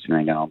coaches were sitting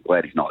there going, I'm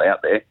glad he's not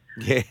out there.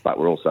 Yeah. But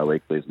we're also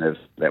equally as nervous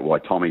about why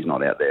Tommy's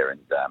not out there. And,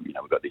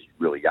 we've got this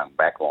really young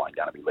back line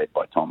going to be led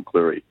by Tom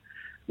Cleary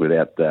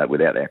without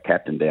our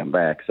captain down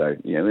back. So,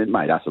 it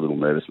made us a little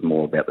nervous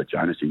more about the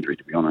Jonas injury,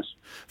 to be honest.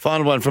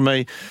 Final one from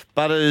me.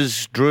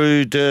 Butters,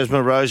 Drew,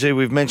 Dersma, Rosie,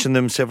 we've mentioned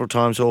them several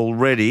times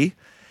already.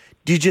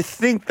 Did you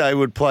think they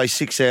would play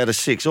 6 out of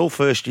 6, all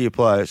first-year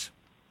players?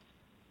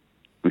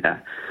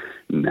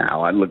 No,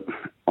 I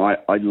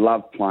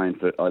love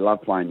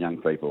playing young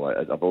people.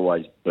 I've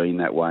always been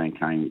that way, and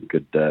Kane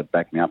could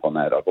back me up on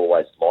that. I've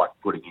always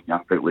liked putting in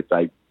young people if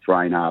they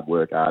train hard,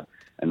 work hard,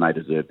 and they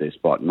deserve their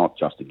spot, not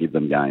just to give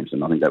them games.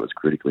 And I think that was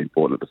critically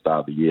important at the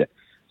start of the year.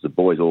 The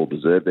boys all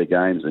deserve their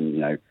games,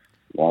 and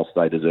whilst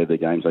they deserve their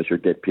games, they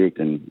should get picked.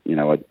 And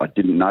I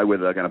didn't know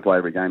whether they're going to play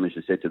every game, as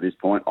you said, to this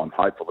point. I'm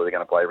hopeful that they're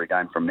going to play every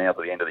game from now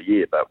to the end of the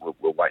year, but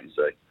we'll wait and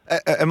see.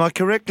 Am I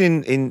correct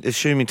in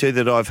assuming too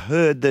that I've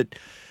heard that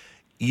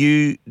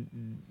you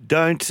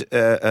don't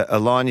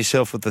align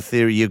yourself with the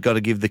theory you've got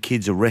to give the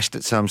kids a rest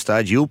at some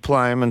stage? You'll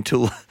play them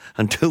until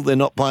they're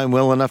not playing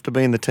well enough to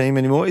be in the team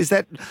anymore. Is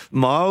that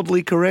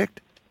mildly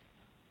correct?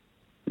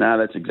 No,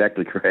 that's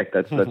exactly correct.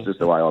 That's just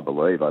the way I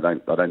believe. I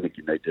don't think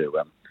you need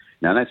to.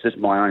 Now that's just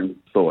my own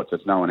thoughts.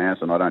 It's no one else,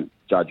 and I don't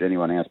judge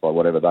anyone else by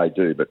whatever they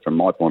do. But from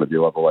my point of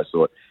view, I've always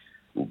thought,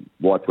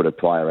 why put a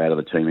player out of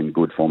the team in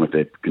good form if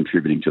they're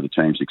contributing to the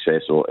team's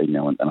success,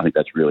 and I think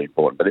that's really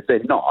important. But if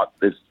they're not,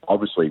 there's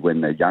obviously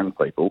when they're young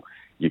people,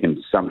 you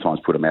can sometimes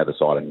put them out of the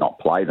side and not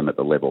play them at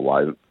the level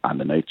low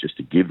underneath just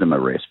to give them a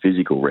rest,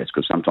 physical rest,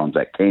 because sometimes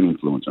that can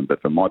influence them.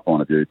 But from my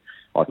point of view,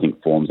 I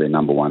think form's their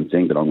number one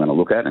thing that I'm going to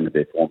look at, and if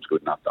their form's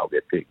good enough, they'll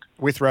get picked.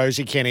 With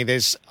Rosie, Kenny,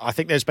 I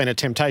think there's been a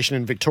temptation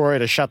in Victoria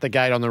to shut the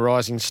gate on the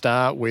rising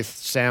star with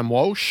Sam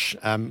Walsh,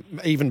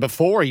 even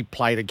before he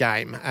played a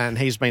game, and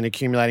he's been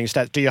accumulating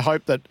stats. Do you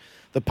hope that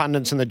the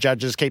pundits and the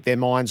judges keep their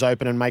minds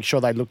open and make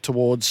sure they look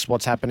towards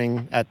what's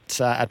happening at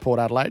Port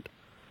Adelaide?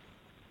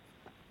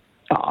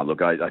 Oh,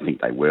 look, I think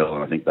they will,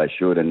 and I think they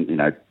should. And,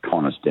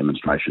 Connor's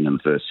demonstration in the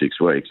first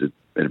 6 weeks,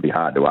 it'd be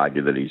hard to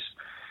argue that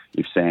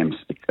if Sam's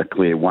a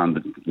clear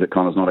one, that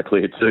Connor's not a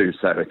clear two.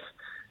 So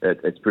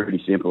it's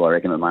pretty simple, I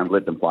reckon, at the moment.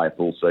 Let them play a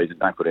full season.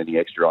 Don't put any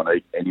extra on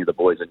any of the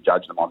boys and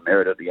judge them on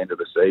merit at the end of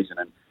the season.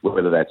 And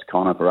whether that's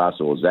Connor for us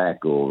or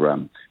Zach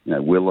or,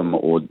 Willem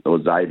or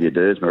Xavier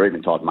Dersma or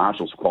even Todd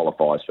Marshall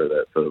qualifies for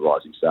the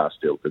Rising Stars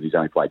still because he's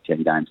only played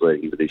 10 games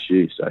leading into this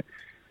year. So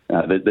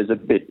there's a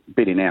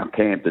bit in our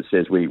camp that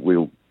says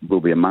we'll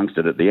be amongst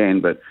it at the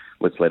end, but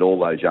let's let all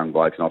those young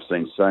blokes, and I've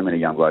seen so many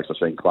young blokes. I've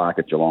seen Clark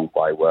at Geelong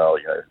play well.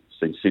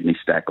 Seen Sydney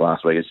stack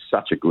last week. It's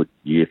such a good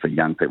year for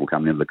young people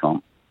coming into the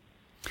comp.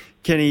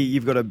 Kenny,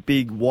 you've got a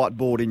big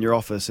whiteboard in your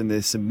office and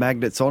there's some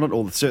magnets on it,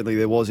 or certainly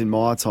there was in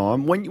my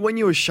time. When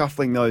you were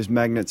shuffling those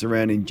magnets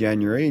around in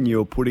January and you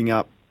were putting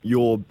up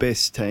your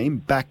best team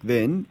back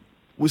then,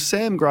 was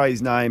Sam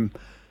Gray's name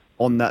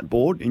on that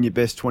board in your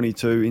best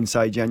 22 in,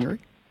 say, January?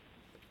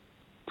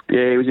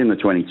 Yeah, he was in the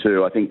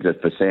 22. I think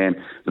that for Sam,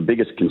 the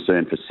biggest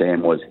concern for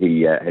Sam was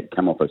he had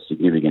come off a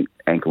significant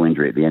ankle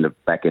injury at the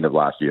back end of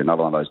last year.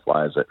 Another one of those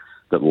players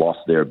that lost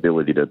their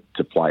ability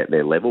to play at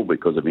their level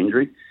because of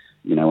injury.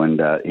 And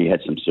he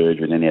had some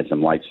surgery, and then he had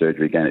some late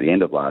surgery again at the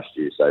end of last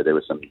year. So there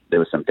was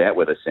some doubt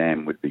whether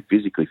Sam would be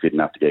physically fit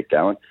enough to get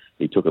going.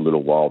 He took a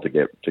little while to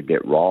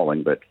get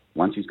rolling, but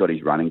once he's got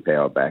his running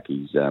power back,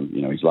 he's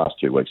his last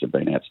 2 weeks have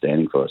been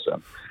outstanding for us,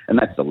 and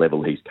that's the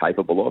level he's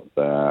capable of.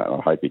 I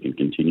hope he can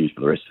continue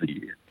for the rest of the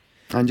year.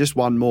 And just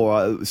one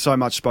more, so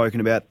much spoken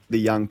about the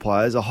young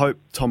players. I hope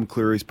Tom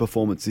Cleary's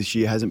performance this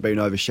year hasn't been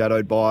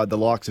overshadowed by the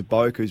likes of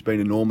Boak, who's been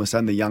enormous,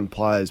 and the young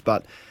players,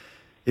 but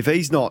if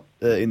he's not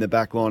in the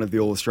back line of the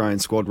All-Australian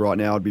squad right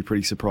now, I'd be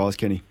pretty surprised,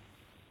 Kenny.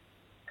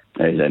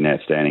 He's an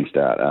outstanding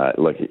start.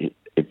 Look,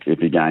 if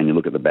you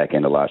look at the back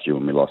end of last year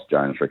when we lost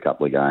Jones for a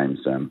couple of games,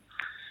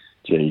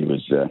 he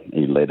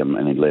led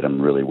them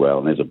really well.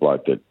 And there's a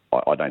bloke that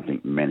I don't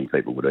think many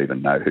people would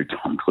even know who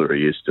Tom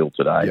Cleary is still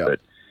today, but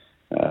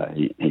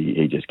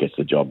he just gets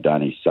the job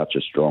done. He's such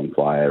a strong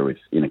player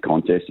in a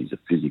contest. He's a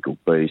physical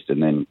beast,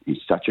 and then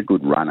he's such a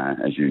good runner,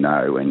 as you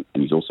know, and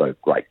he's also a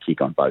great kick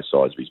on both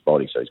sides of his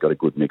body. So he's got a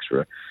good mix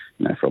for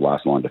a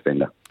last line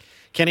defender.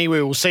 Kenny,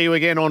 we will see you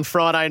again on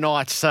Friday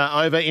night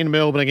over in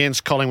Melbourne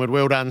against Collingwood.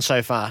 Well done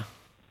so far.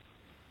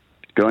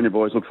 Good on you,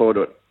 boys. Look forward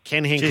to it.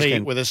 Ken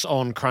Hinkley with us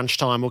on Crunch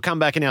Time. We'll come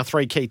back in our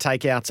 3 key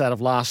takeouts out of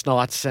last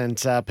night and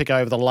pick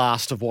over the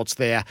last of what's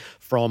there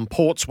from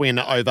Port's win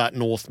over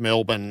North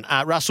Melbourne.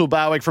 Russell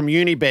Barwick from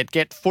Unibet.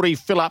 Get footy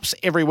fill-ups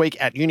every week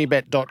at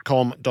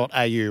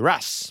unibet.com.au.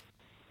 Russ.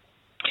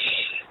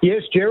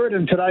 Yes, Jared,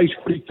 and today's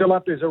footy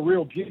fill-up is a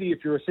real beauty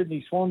if you're a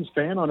Sydney Swans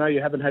fan. I know you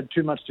haven't had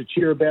too much to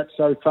cheer about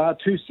so far.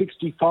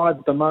 $2.65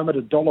 at the moment,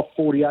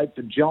 $1.48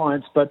 for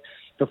Giants, but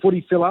the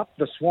footy fill-up,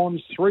 the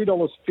Swans,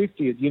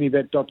 $3.50 at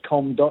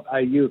unibet.com.au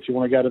if you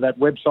want to go to that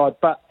website.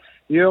 But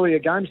the earlier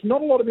games,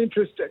 not a lot of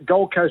interest at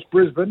Gold Coast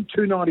Brisbane,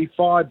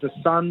 $2.95 the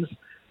Suns,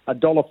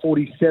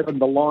 $1.47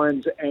 the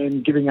Lions,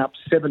 and giving up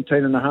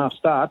 17.5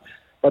 start.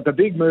 But the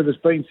big move has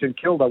been St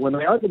Kilda. When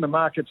they opened the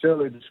markets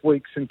earlier this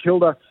week, St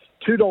Kilda,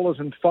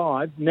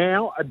 $2.05,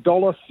 now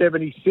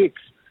 $1.76,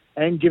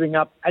 and giving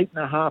up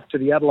 8.5 to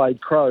the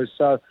Adelaide Crows.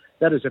 So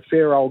that is a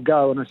fair old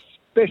go, and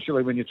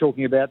especially when you're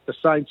talking about the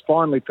Saints.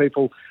 Finally,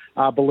 people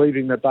are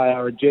believing that they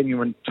are a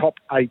genuine top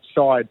 8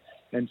 side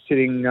and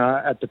sitting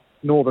at the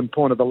northern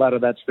point of the ladder,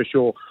 that's for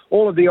sure.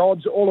 All of the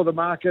odds, all of the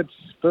markets,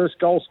 first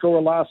goal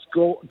scorer, last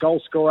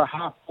goal scorer,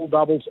 half full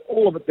doubles,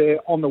 all of it there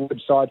on the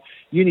website,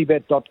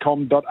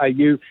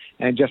 unibet.com.au.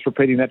 And just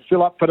repeating that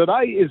fill-up for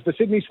today is the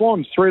Sydney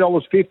Swans,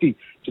 $3.50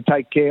 to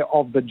take care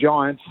of the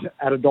Giants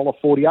at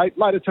 $1.48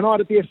 later tonight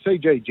at the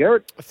SCG.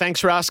 Jared?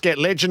 Thanks, Russ. Get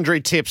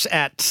legendary tips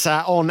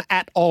on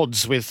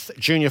Odds with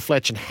Junior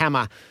Fletch and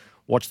Hammer.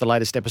 Watch the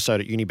latest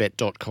episode at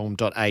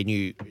unibet.com.au.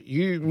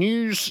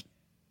 News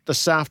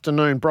this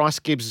afternoon, Bryce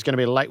Gibbs is going to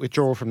be a late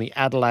withdrawal from the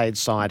Adelaide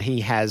side. He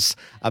has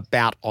a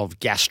bout of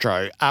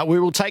gastro. We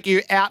will take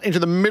you out into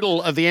the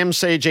middle of the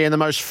MCG and the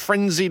most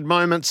frenzied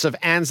moments of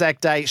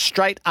Anzac Day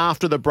straight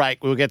after the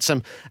break. We'll get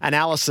some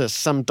analysis,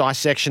 some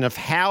dissection of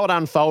how it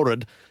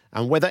unfolded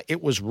and whether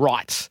it was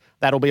right.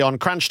 That'll be on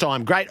Crunch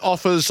Time. Great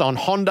offers on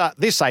Honda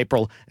this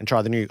April, and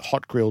try the new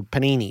hot grilled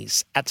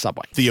paninis at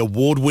Subway. The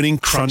award-winning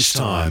Crunch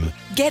Time.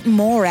 Get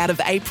more out of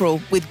April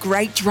with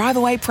great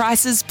drive-away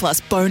prices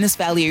plus bonus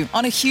value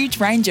on a huge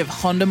range of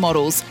Honda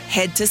models.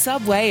 Head to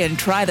Subway and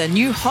try the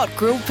new hot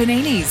grilled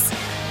paninis.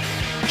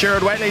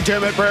 Gerard Whateley,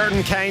 Dermot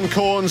Brereton, Kane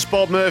Corns,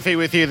 Bob Murphy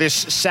with you this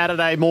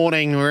Saturday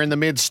morning. We're in the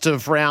midst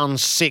of round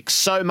 6.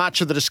 So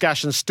much of the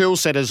discussion still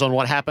centres on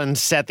what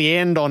happened at the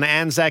end on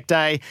Anzac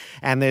Day,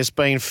 and there's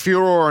been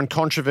furore and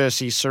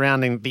controversy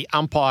surrounding the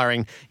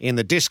umpiring in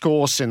the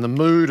discourse, in the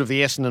mood of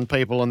the Essendon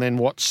people, and then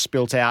what's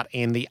spilt out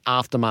in the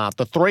aftermath.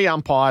 The 3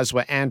 umpires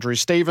were Andrew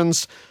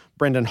Stevens,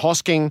 Brendan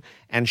Hosking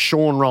and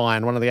Sean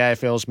Ryan, one of the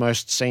AFL's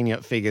most senior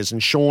figures.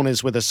 And Sean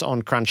is with us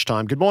on Crunch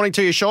Time. Good morning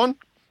to you, Sean.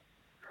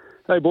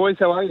 Hey, boys.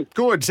 How are you?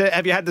 Good.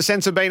 Have you had the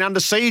sense of being under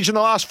siege in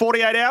the last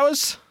 48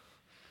 hours?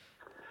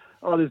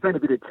 Oh, there's been a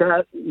bit of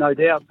chat, no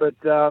doubt. But,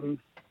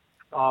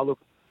 look,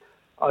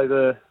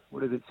 over,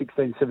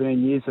 16,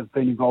 17 years I've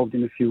been involved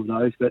in a few of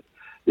those. But,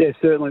 yeah,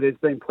 certainly there's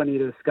been plenty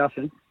of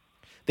discussion.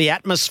 The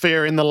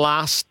atmosphere in the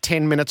last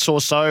 10 minutes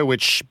or so,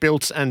 which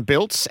built and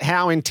built,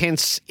 how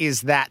intense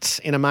is that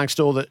in amongst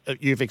all that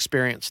you've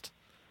experienced?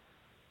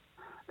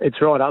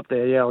 It's right up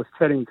there, yeah. I was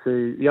chatting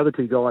to the other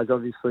two guys,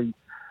 obviously.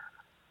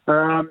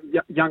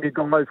 Younger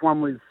guys,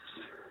 one was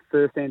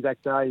first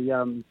Anzac Day,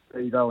 Evo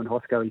and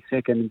Hosco is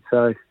second.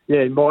 So,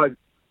 yeah, in my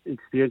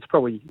experience,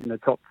 probably in the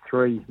top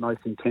 3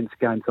 most intense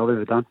games I've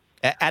ever done.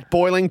 At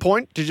boiling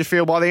point, did you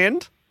feel by the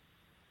end?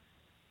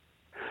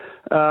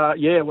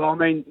 Yeah, well, I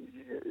mean,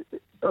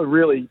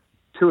 really,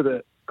 2 of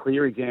the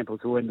clear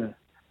examples were when the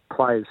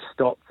players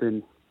stopped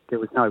and there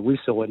was no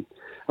whistle. And,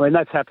 I mean,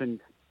 that's happened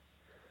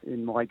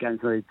in my games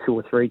maybe 2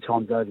 or 3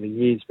 times over the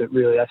years, but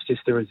really that's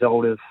just a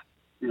result of,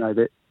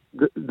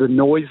 the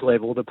noise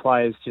level. The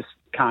players just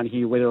can't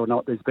hear whether or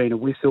not there's been a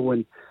whistle,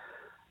 and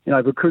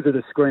because of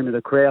the scream of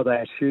the crowd, they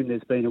assume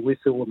there's been a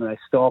whistle, and they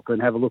stop and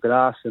have a look at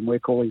us, and we're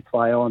calling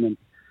play on. And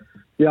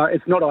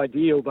it's not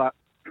ideal, but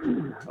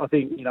I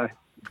think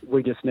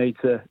we just need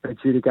to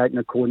adjudicate in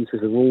accordance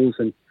with the rules,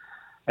 and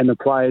the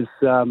players.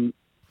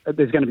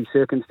 There's going to be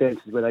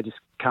circumstances where they just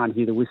can't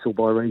hear the whistle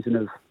by reason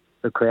of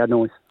the crowd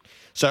noise.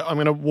 So I'm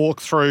going to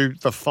walk through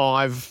the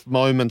 5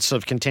 moments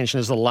of contention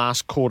as the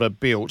last quarter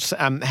built.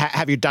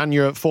 Have you done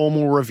your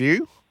formal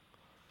review?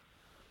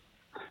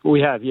 We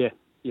have, yeah.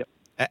 Yep.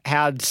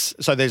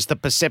 So there's the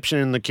perception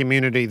in the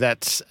community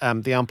that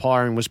the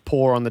umpiring was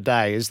poor on the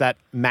day. Is that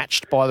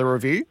matched by the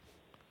review?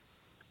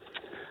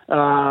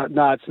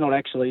 No, it's not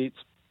actually.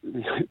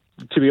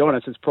 To be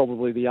honest, it's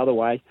probably the other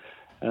way.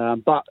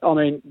 But, I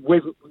mean,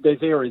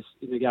 there's errors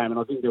in the game, and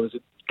I think there was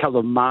a couple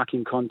of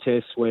marking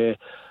contests where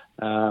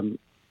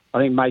I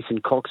think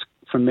Mason Cox,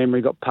 from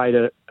memory, got paid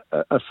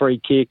a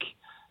free kick.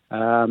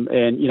 And,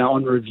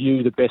 on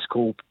review, the best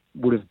call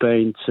would have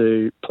been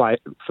to play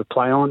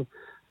on.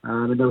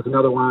 And there was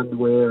another one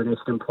where an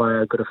Essendon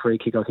player got a free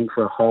kick, I think,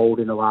 for a hold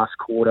in the last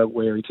quarter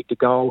where he kicked a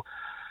goal.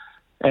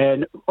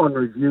 And on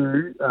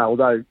review,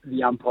 although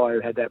the umpire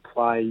who had that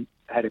play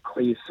had a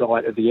clear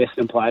sight of the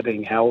Essendon player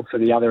being held,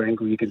 from the other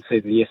angle you can see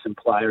the Essendon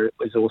player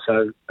was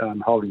also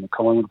holding the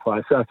Collingwood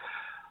player. So,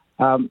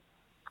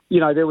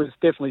 there was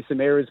definitely some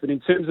errors, but in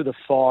terms of the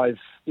 5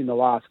 in the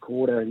last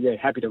quarter, yeah,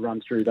 happy to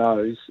run through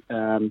those.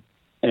 And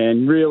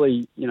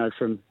really,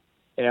 from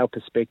our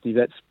perspective,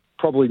 that's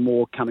probably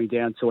more coming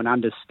down to an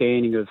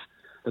understanding of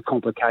the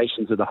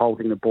complications of the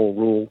holding the ball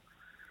rule,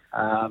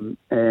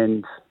 and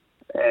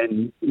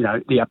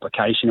the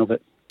application of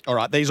it. All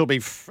right, these will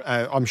be,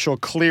 I'm sure,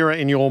 clearer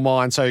in your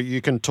mind, so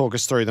you can talk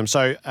us through them.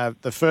 So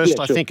the first,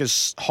 I think,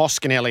 is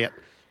Hoskin Elliott,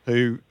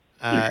 who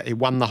he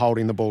won the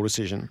holding the ball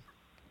decision.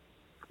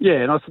 Yeah,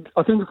 and I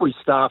think if we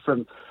start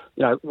from,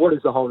 what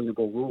is the holding the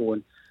ball rule?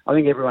 And I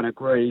think everyone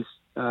agrees,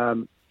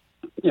 to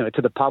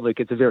the public,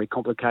 it's a very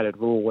complicated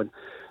rule. And,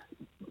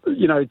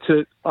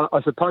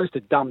 I suppose to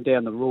dumb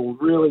down the rule,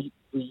 really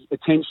the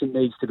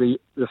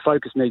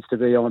focus needs to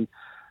be on,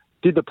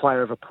 did the player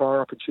have a prior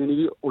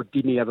opportunity or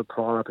didn't he have a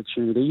prior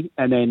opportunity?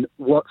 And then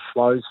what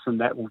flows from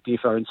that will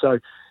differ. And so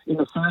in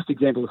the first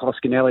example of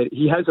Hoskin Elliott,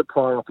 he has a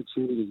prior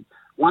opportunity.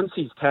 Once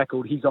he's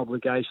tackled, his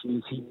obligation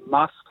is he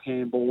must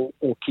handball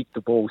or kick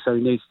the ball, so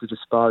he needs to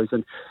dispose.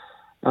 And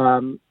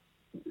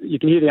you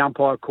can hear the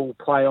umpire call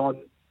play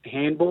on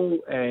handball,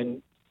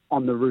 and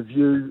on the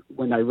review,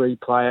 when they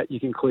replay it, you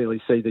can clearly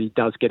see that he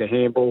does get a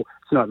handball.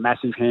 It's not a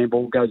massive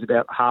handball, goes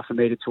about half a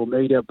metre to a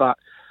metre, but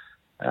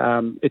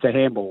it's a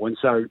handball. And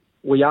so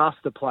we ask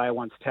the player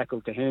once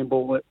tackled to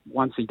handball it.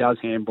 Once he does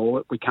handball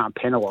it, we can't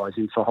penalise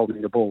him for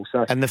holding the ball.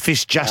 So, and the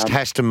fist just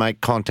has to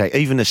make contact.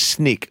 Even a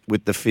snick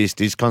with the fist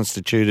is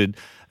constitutes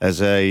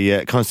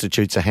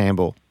a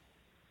handball.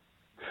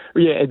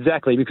 Yeah,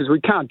 exactly, because we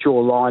can't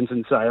draw lines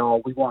and say,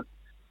 we want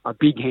a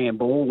big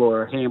handball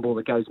or a handball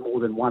that goes more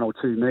than 1 or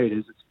 2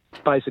 metres.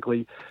 It's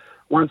basically,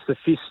 once the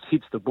fist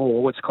hits the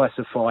ball, it's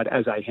classified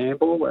as a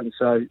handball, and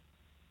so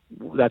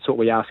that's what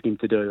we ask him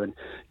to do. And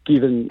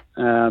given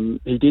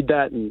he did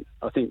that, and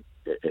I think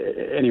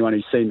anyone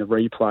who's seen the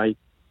replay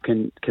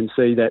can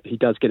see that he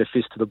does get a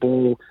fist to the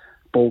ball.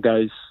 Ball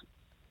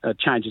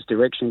changes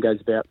direction,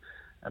 goes about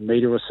a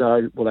metre or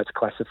so. Well, that's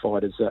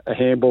classified as a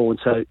handball, and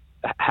so it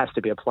has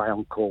to be a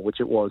play-on call,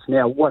 which it was.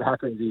 Now, what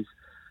happens is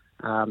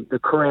the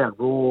crowd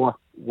roar,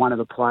 one of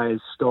the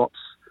players stops,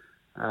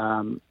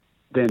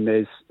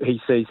 then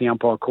he sees the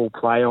umpire call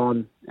play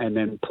on, and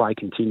then play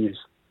continues.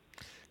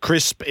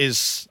 Crisp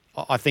is,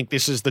 I think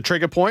this is the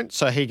trigger point,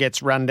 so he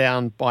gets run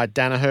down by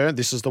Danaher.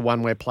 This is the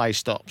one where play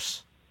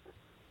stops.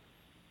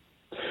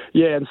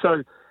 Yeah, and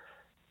so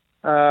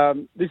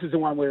this is the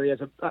one where he has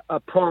a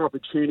prior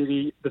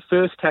opportunity. The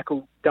first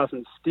tackle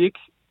doesn't stick,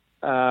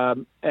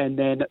 and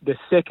then the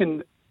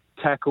second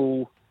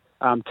tackle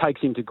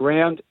takes him to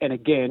ground. And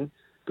again,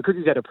 because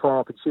he's had a prior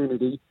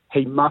opportunity,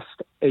 he must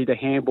either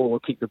handball or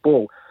kick the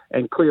ball.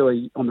 And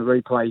clearly on the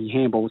replay, he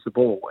handballs the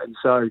ball. And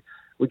so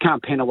we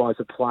can't penalise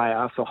a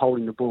player for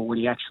holding the ball when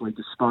he actually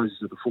disposes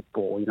of the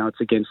football.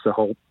 It's against the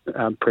whole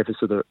preface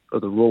of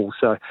the rule.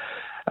 So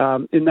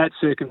in that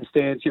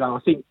circumstance, I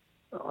think,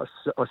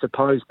 I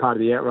suppose part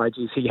of the outrage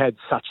is he had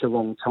such a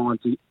long time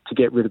to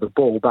get rid of the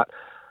ball. But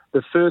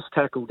the first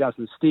tackle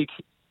doesn't stick.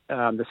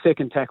 The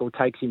second tackle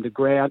takes him to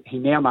ground. He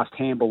now must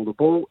handball the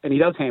ball, and he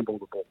does handball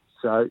the ball.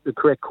 So the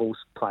correct course,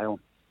 play on.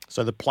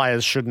 So the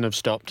players shouldn't have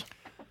stopped?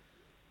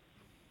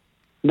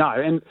 No,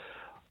 and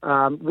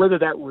whether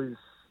that was...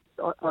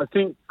 I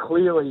think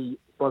clearly,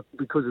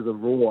 because of the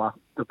roar,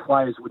 the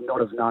players would not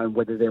have known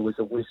whether there was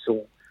a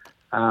whistle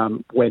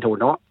went or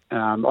not.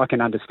 I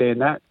can understand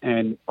that,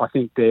 and I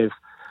think they've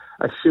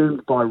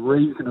assumed by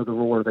reason of the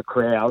roar of the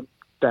crowd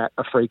that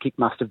a free kick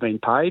must have been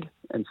paid,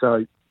 and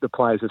so the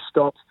players have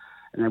stopped,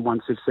 and then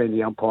once they've seen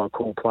the umpire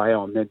call play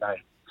on, then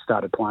they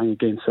started playing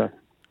again. So,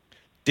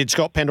 did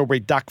Scott Pendlebury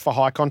duck for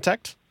high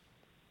contact?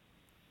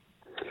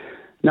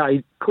 No,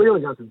 he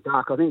clearly doesn't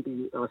duck. I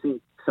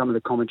think some of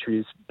the commentary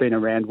has been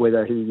around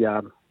whether he,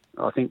 I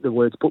think the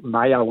words put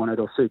mayo on it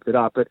or souped it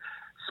up, but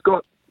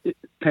Scott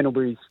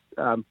Pendlebury's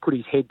put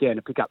his head down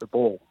to pick up the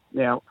ball.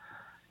 Now,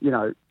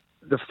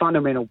 the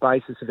fundamental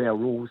basis of our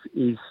rules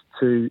is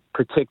to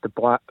protect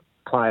the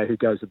player who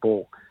goes the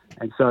ball.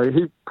 And so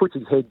he puts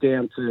his head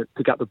down to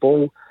pick up the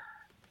ball,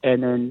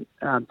 and then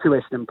two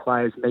Essendon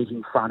players meet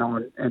him front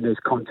on, and there's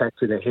contact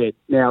to the head.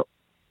 Now,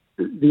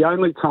 the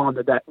only time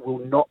that will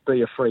not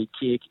be a free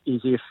kick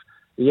is if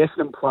the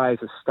Essendon players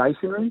are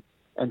stationary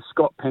and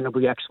Scott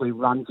Pendlebury actually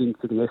runs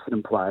into the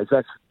Essendon players.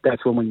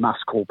 That's when we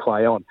must call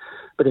play on.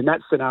 But in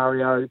that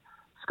scenario,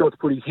 Scott's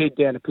put his head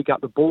down to pick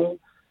up the ball.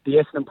 The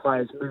Essendon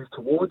players move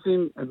towards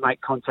him and make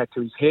contact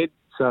to his head.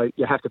 So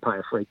you have to pay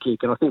a free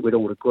kick. And I think we'd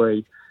all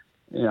agree,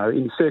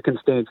 in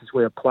circumstances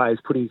where a player's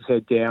putting his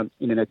head down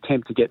in an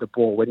attempt to get the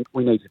ball,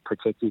 we need to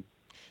protect him.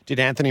 Did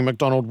Anthony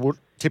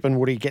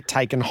McDonald-Tipungwuti get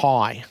taken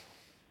high?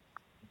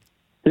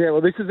 Yeah,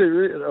 well, this is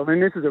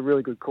a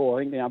really good call.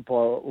 I think the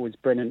umpire was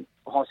Brendan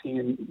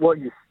Hosking, and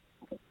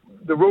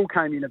the rule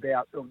came in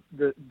about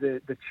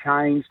the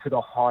change to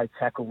the high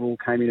tackle rule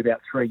came in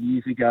about 3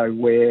 years ago,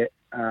 where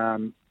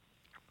the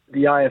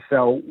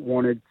AFL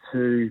wanted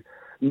to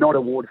not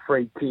award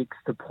free kicks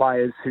to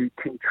players who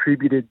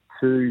contributed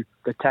to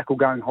the tackle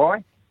going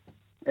high,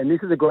 and this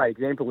is a great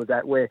example of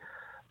that, where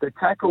the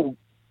tackle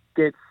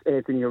gets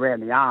Anthony around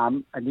the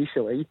arm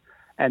initially.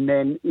 And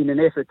then in an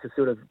effort to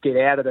sort of get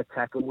out of the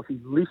tackle, he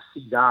lifts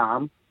his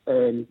arm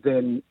and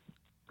then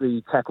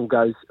the tackle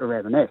goes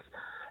around the neck.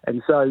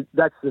 And so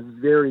that's the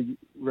very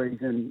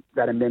reason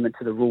that amendment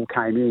to the rule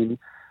came in,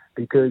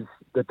 because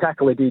the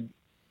tackler did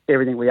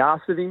everything we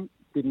asked of him,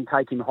 didn't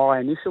take him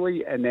high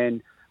initially, and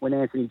then when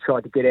Anthony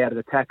tried to get out of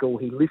the tackle,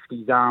 he lifted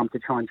his arm to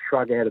try and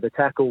shrug out of the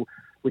tackle,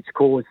 which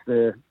caused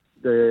the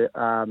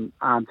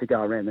arm to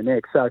go around the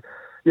neck. So,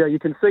 you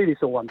can see this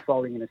all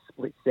unfolding in a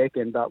split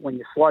second, but when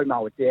you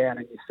slow-mo it down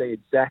and you see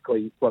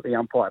exactly what the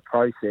umpire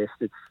processed,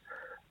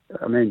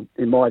 in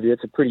my view,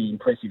 it's a pretty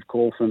impressive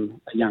call from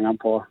a young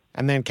umpire.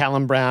 And then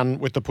Callum Brown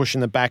with the push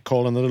in the back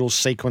call and the little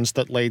sequence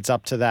that leads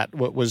up to that,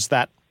 was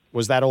that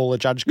all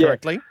adjudged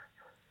correctly?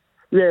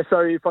 Yeah,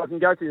 so if I can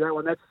go through that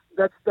one,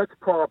 that's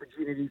prior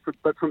opportunity,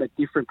 but from a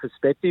different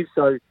perspective.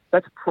 So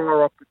that's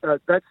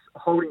that's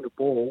holding the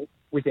ball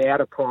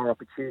without a prior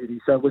opportunity.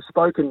 So we've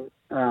spoken,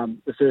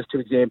 the first two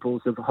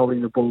examples of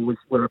holding the ball was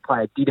where a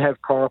player did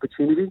have prior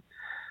opportunity.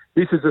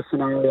 This is a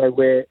scenario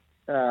where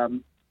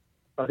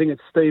I think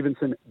it's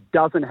Stevenson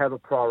doesn't have a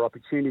prior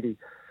opportunity.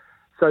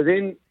 So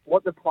then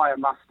what the player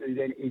must do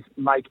then is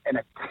make an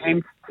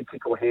attempt to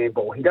kick or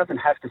handball. He doesn't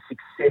have to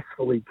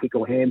successfully kick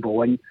or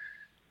handball. And,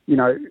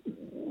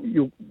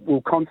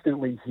 we'll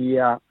constantly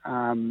hear,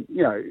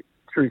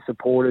 through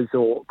supporters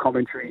or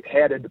commentary,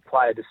 how did the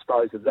player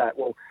dispose of that?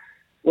 Well,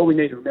 what we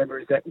need to remember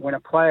is that when a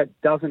player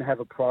doesn't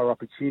have a prior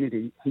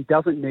opportunity, he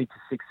doesn't need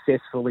to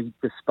successfully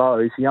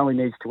dispose. He only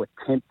needs to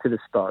attempt to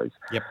dispose.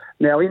 Yep.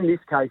 Now, in this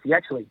case, he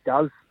actually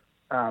does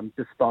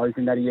dispose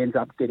in that he ends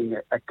up getting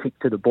a kick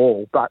to the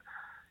ball. But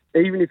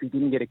even if he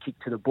didn't get a kick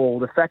to the ball,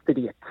 the fact that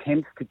he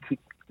attempts to kick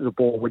the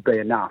ball would be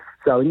enough.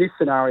 So in this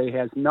scenario, he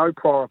has no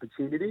prior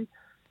opportunity.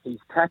 He's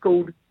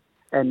tackled,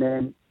 and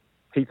then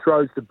he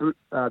throws the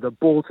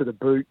ball to the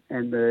boot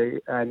and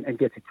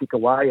gets a kick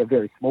away, a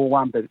very small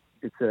one, but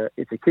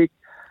it's a kick.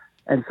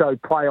 And so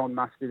play on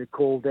must be the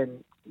call.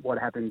 Then what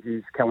happens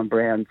is Callum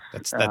Brown's...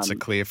 That's a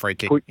clear free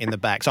kick in the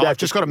back. So I've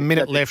just got a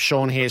minute left,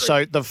 Sean, here.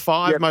 So the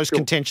five most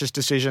contentious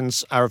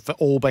decisions have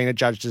all been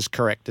adjudged as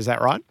correct. Is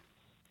that right?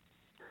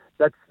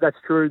 That's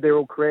true. They're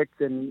all correct.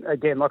 And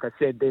again, like I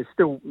said, there's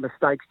still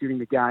mistakes during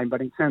the game.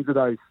 But in terms of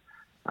those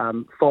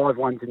 5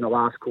 ones in the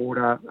last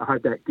quarter, I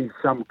hope that gives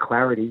some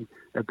clarity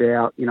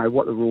about,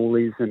 what the rule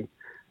is and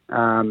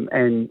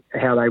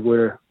how they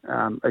were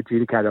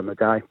adjudicated on the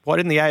day. Why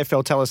didn't the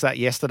AFL tell us that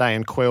yesterday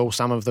and quell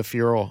some of the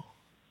furor?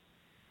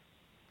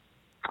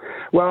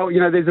 Well,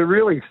 there's a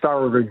really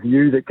thorough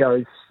review that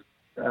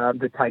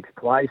takes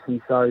place,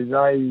 and so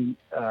they,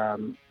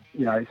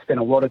 spend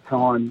a lot of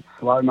time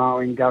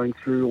slow-mowing, going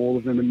through all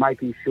of them and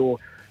making sure,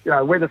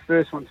 we're the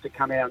first ones to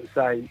come out and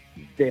say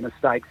they're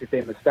mistakes if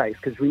they're mistakes,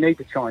 because we need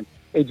to try and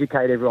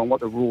educate everyone what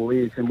the rule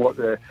is and what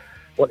the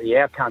what the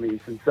outcome is.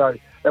 And so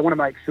they want to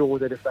make sure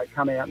that if they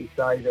come out and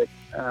say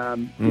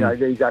that,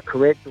 these are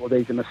correct or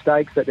these are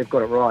mistakes, that they've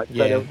got it right. So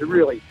Yeah. they're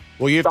really...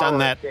 Well, you've done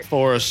that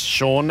for us,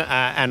 Sean,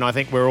 and I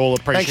think we're all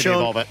appreciative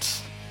Sean. of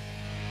it.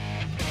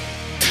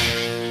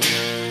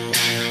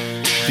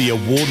 The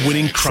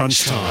award-winning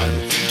Crunch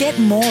Time. Get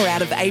more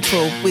out of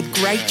April with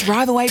great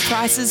drive-away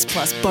prices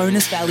plus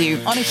bonus value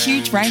on a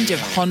huge range of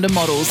Honda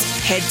models.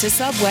 Head to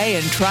Subway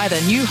and try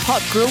the new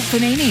hot grilled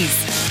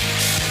paninis.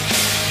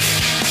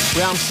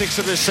 Round 6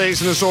 of this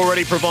season has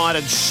already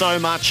provided so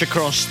much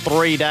across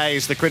 3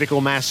 days. The critical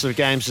mass of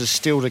games is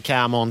still to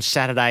come on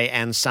Saturday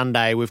and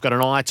Sunday. We've got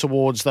an eye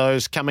towards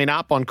those coming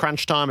up on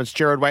Crunch Time. It's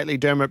Gerard Whateley,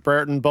 Dermot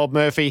Burton, Bob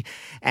Murphy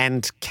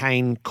and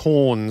Kane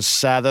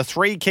Corns. The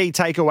 3 key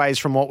takeaways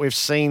from what we've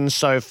seen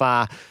so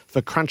far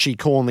for Crunchy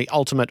Corn, the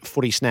ultimate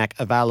footy snack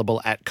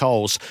available at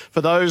Coles.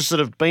 For those that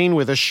have been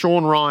with us,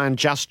 Sean Ryan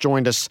just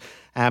joined us,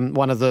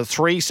 one of the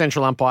 3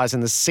 central umpires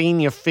and the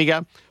senior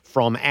figure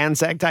from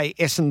Anzac Day,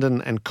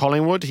 Essendon and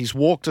Collingwood. He's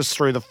walked us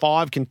through the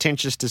 5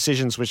 contentious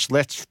decisions which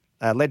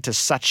led to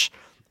such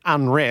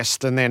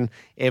unrest, and then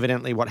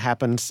evidently what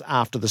happens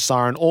after the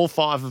siren. All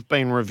 5 have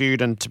been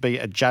reviewed and to be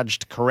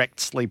adjudged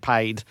correctly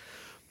paid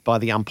by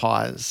the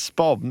umpires.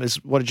 Bob,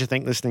 what did you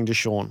think listening to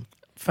Sean?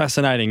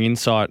 Fascinating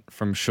insight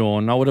from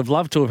Sean. I would have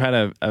loved to have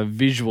had a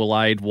visual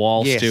aid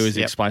whilst he was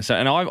explaining. So,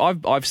 and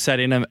I've sat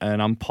in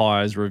an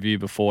umpire's review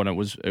before, and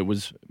it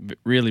was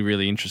really,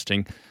 really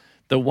interesting.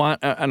 The one,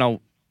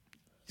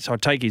 so I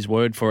take his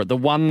word for it. The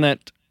one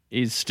that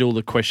is still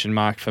the question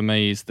mark for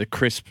me is the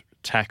crisp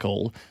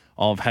tackle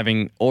of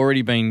having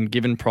already been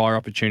given prior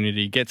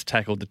opportunity, gets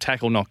tackled, the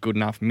tackle not good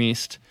enough,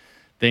 missed,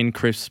 then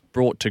crisp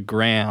brought to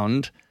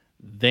ground,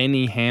 then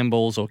he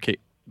handballs or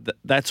kick.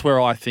 That's where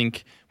I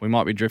think we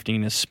might be drifting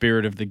in the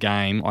spirit of the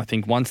game. I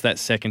think once that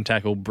second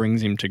tackle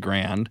brings him to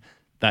ground,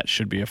 that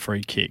should be a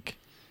free kick.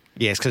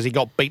 Yes, because he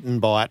got beaten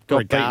by it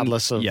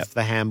regardless of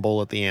the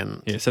handball at the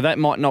end. Yeah, so that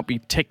might not be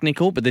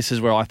technical, but this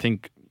is where I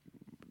think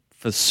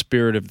for the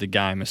spirit of the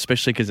game,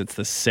 especially because it's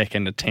the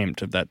second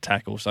attempt of that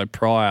tackle. So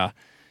prior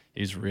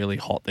is really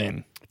hot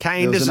then.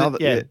 Kane,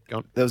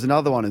 there was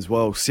another one as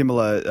well,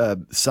 similar.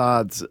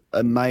 Sard's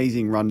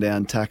amazing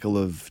rundown tackle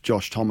of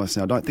Josh Thomas.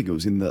 Now, I don't think it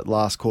was in the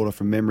last quarter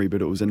from memory,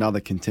 but it was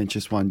another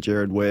contentious one,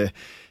 Gerard, where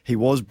he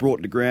was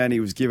brought to ground. He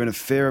was given a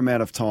fair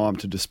amount of time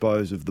to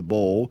dispose of the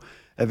ball.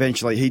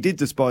 Eventually, he did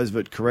dispose of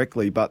it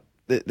correctly, but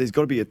there's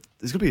got to be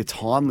a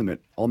time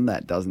limit on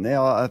that, doesn't there?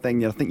 I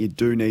think you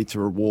do need to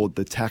reward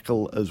the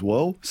tackle as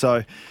well.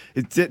 So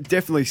it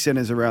definitely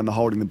centres around the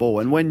holding the ball.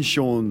 And when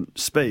Sean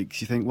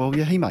speaks, you think, well,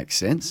 yeah, he makes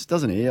sense,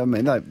 doesn't he? I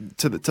mean,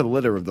 to the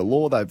letter of the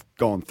law, they've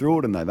gone through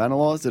it and they've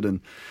analysed it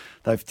and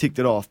they've ticked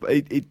it off. But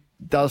it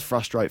does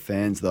frustrate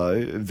fans,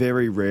 though.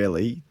 Very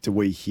rarely do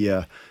we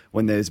hear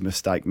when there's a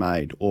mistake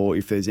made or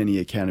if there's any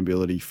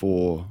accountability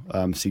for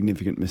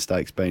significant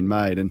mistakes being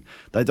made. And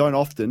they don't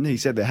often, he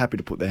said they're happy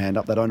to put their hand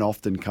up, they don't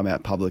often come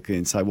out publicly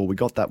and say, well, we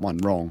got that one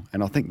wrong.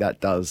 And I think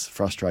that does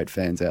frustrate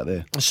fans out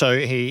there. So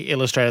he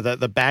illustrated that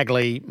the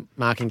Bagley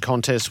marking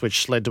contest,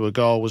 which led to a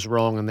goal, was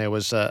wrong, and there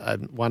was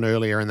one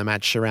earlier in the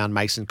match around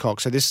Mason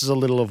Cox. So this is a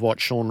little of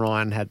what Sean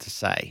Ryan had to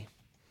say.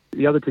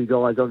 The other 2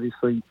 guys,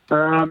 obviously,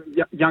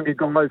 younger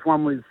guys.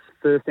 One was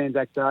first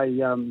Anzac Day,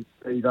 Evo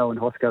and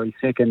Hosco is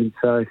second.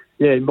 So,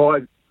 yeah, in my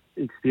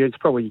experience,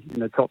 probably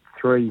in the top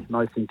 3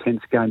 most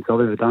intense games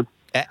I've ever done.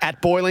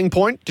 At boiling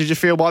point, did you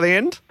feel by the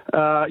end?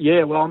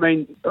 Yeah, well, I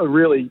mean,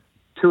 really,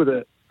 2 of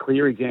the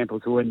clear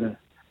examples were when the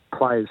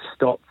players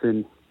stopped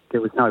and there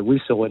was no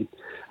whistle. And,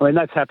 I mean,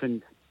 that's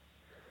happened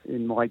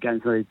in my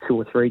games maybe 2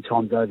 or 3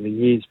 times over the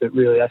years, but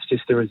really that's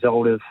just the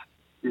result of,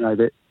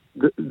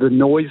 the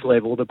noise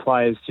level. The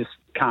players just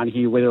can't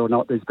hear whether or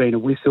not there's been a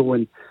whistle,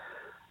 and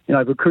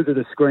because of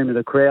the scream of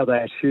the crowd, they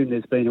assume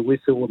there's been a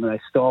whistle and they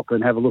stop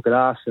and have a look at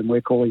us and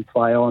we're calling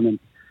play on. And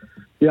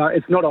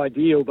it's not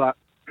ideal, but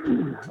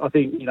I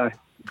think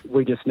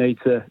we just need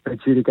to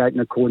adjudicate in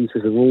accordance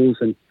with the rules,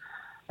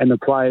 and the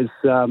players.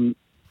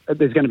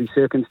 There's going to be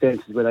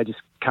circumstances where they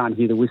just can't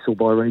hear the whistle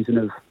by reason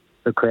of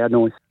the crowd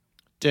noise.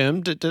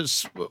 Derm,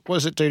 what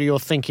does it do to your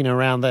thinking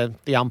around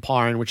the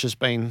umpiring, which has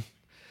been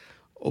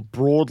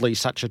broadly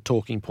such a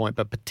talking point,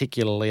 but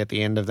particularly at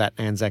the end of that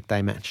Anzac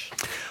Day match?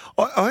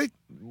 I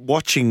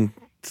watching,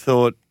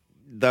 thought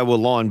they were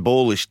line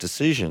ballish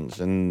decisions,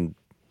 and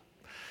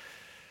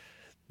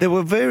there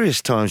were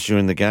various times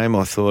during the game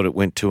I thought it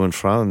went to and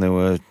fro, and there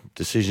were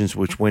decisions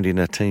which went in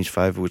a team's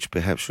favour, which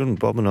perhaps shouldn't.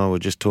 Bob and I were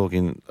just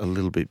talking a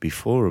little bit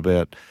before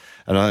about,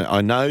 and I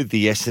know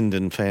the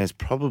Essendon fans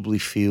probably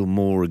feel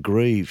more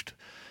aggrieved,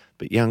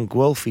 but young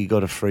Guelphy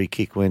got a free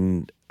kick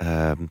when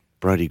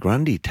Brodie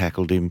Grundy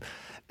tackled him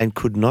and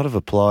could not have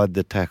applied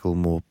the tackle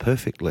more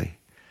perfectly.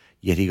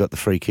 Yet he got the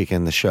free kick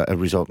and a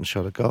resultant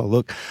shot at goal.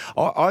 Look,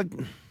 I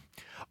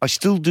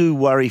still do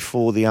worry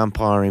for the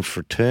umpiring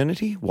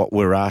fraternity, what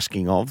we're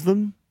asking of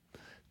them.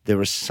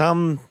 There are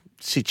some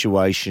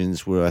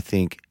situations where I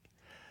think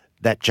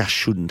that just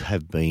shouldn't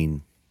have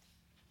been.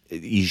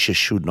 You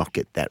just should not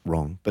get that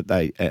wrong, but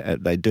they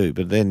do.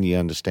 But then you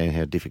understand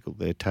how difficult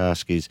their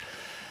task is.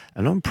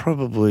 And I'm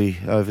probably,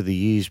 over the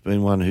years,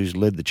 been one who's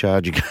led the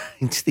charge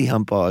against the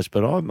umpires,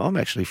 but I'm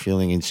actually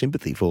feeling in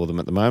sympathy for them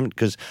at the moment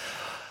because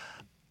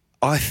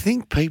I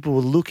think people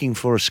were looking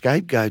for a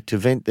scapegoat to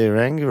vent their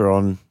anger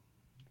on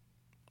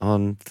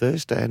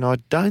Thursday, and I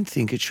don't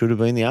think it should have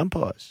been the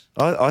umpires.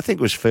 I think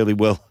it was fairly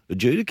well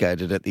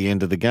adjudicated at the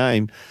end of the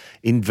game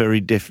in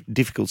very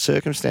difficult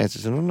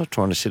circumstances, and I'm not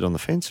trying to sit on the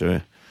fence,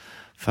 or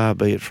far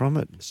be it from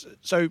it.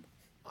 So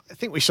I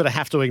think we sort of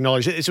have to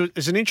acknowledge it.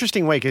 It's an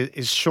interesting week.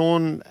 As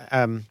Sean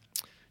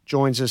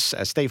joins us,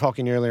 Steve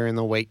Hocking earlier in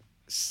the week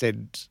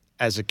said,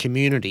 as a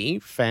community,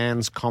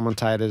 fans,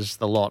 commentators,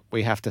 the lot,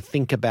 we have to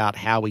think about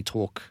how we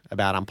talk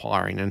about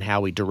umpiring and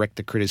how we direct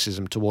the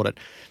criticism toward it.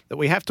 That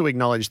we have to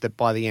acknowledge that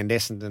by the end,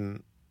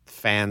 Essendon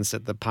fans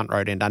at the Punt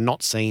Road end are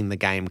not seeing the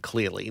game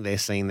clearly. They're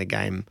seeing the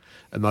game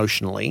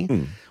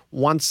emotionally.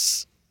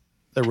 Once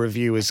the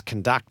review is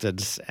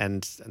conducted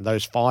and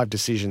those 5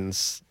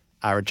 decisions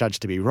are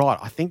adjudged to be right,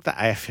 I think the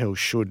AFL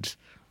should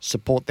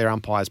support their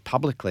umpires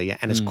publicly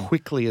and as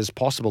quickly as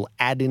possible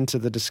add into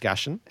the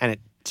discussion and it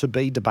to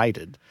be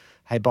debated.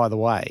 Hey, by the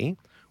way,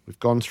 we've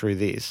gone through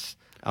this.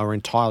 Are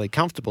entirely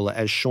comfortable,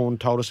 as Sean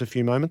told us a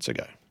few moments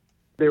ago.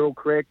 They're all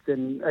correct.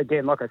 And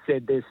again, like I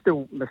said, there's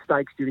still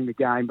mistakes during the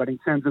game. But in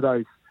terms of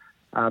those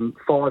 5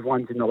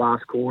 ones in the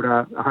last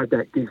quarter, I hope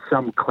that gives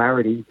some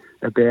clarity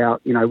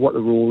about, what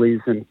the rule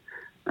is and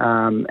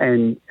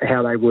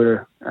how they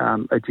were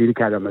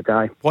adjudicated on the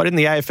day. Why didn't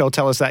the AFL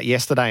tell us that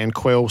yesterday and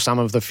quell some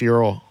of the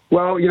furor?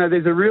 Well,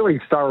 there's a really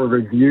thorough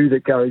review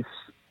that goes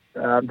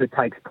that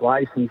takes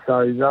place, and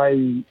so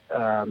they,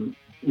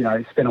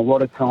 spend a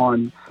lot of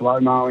time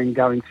slow-mowing,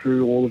 going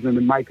through all of them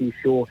and making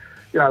sure,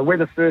 we're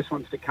the first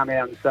ones to come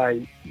out and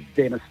say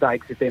they're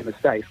mistakes if they're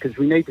mistakes, because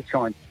we need to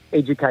try and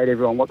educate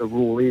everyone what the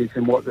rule is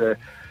and what the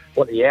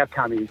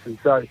outcome is. And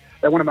so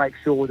they want to make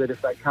sure that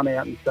if they come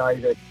out and say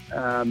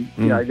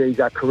that, these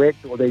are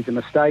correct or these are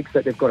mistakes,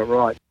 that they've got it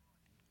right.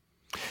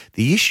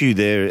 The issue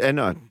there,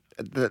 and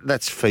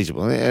that's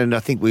feasible, and I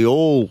think we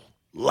all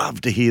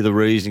love to hear the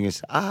reasoning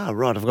is,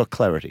 right, I've got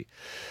clarity.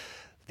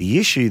 The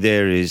issue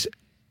there is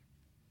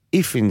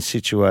if in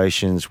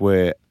situations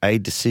where a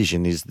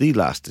decision is the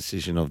last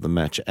decision of the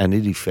match and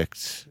it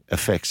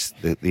affects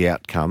the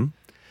outcome,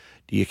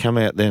 do you come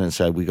out then and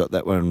say, we got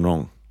that one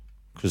wrong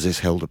because there's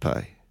hell to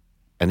pay?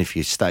 And if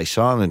you stay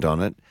silent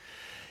on it,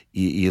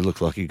 you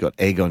look like you've got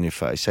egg on your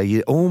face. So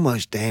you're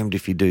almost damned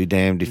if you do,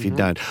 damned if you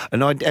don't.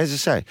 And as I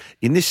say,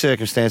 in this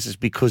circumstance, it's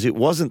because it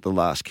wasn't the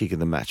last kick of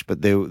the match, but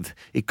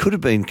it could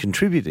have been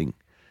contributing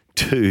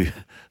to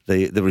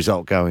the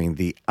result going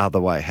the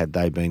other way had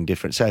they been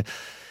different. So,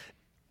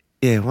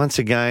 yeah, once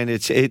again,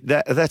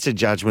 that's a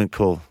judgment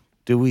call.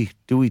 Do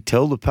we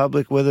tell the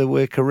public whether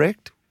we're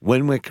correct,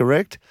 when we're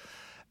correct?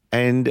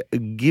 And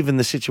given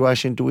the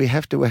situation, do we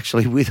have to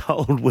actually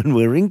withhold when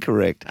we're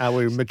incorrect? Are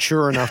we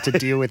mature enough to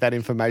deal with that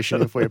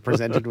information if we're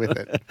presented with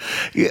it?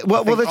 Yeah,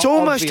 well, that's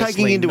almost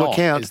taking into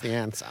account. Is the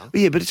answer.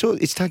 Yeah, but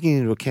it's taking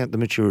into account the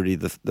maturity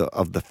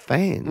of the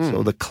fans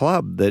or the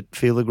club that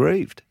feel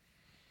aggrieved.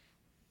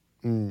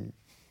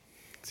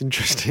 It's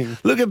interesting.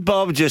 Look at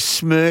Bob just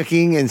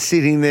smirking and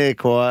sitting there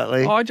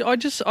quietly. I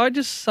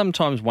just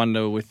sometimes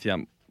wonder with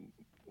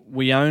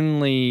we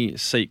only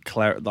seek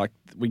clarity, like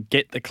we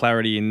get the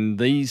clarity in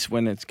these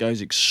when it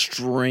goes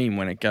extreme,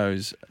 when it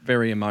goes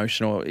very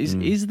emotional.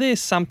 Is there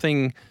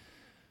something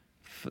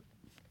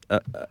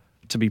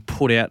to be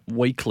put out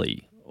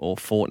weekly or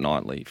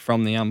fortnightly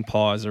from the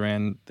umpires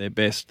around their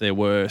best, their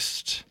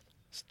worst?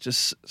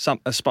 Just Sean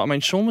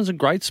was a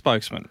great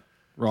spokesman.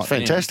 Right,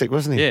 fantastic,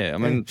 wasn't he? Yeah, I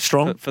mean,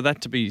 strong. For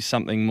that to be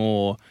something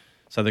more,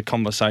 so the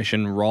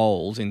conversation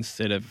rolls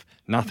instead of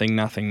nothing.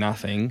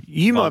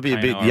 You might be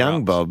a bit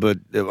young, Bob, but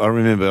I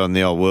remember on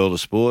the old World of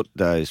Sport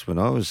days when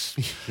I was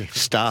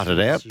started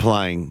out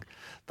playing,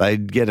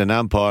 they'd get an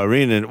umpire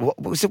in, and what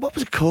was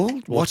it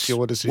called? What's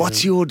your decision?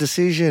 What's your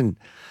decision?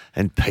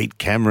 And Pete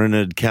Cameron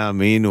had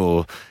come in,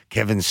 or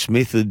Kevin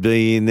Smith would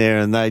be in there,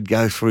 and they'd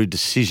go through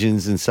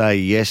decisions and say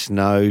yes,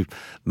 no,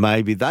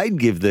 maybe. They'd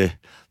give the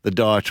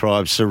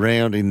diatribe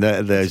surrounding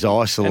those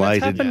isolated. And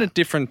it's happened at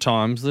different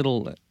times.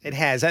 It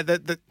has.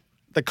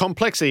 The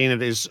complexity in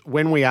it is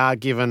when we are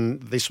given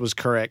this was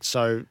correct,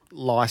 so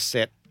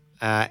Lysette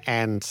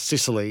and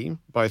Sicily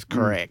both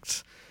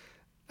correct,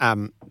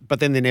 but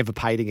then they're never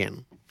paid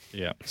again.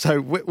 Yeah.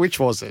 So which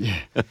was it?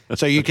 Yeah.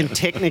 So you can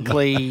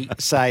technically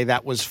say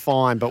that was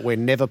fine, but we're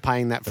never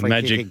paying that free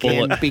kick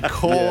again bullet.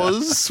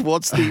 Because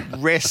what's the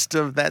rest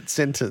of that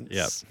sentence?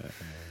 Yep.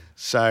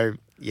 So,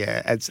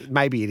 yeah,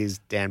 maybe it is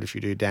damned if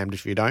you do, damned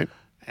if you don't.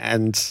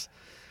 And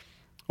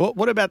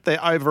what about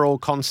the overall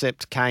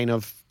concept, Kane,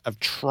 of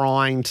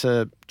trying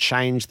to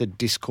change the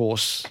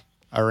discourse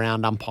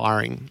around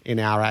umpiring in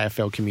our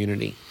AFL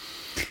community?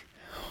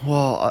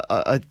 Well,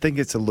 I think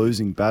it's a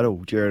losing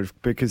battle, Jared,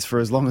 because for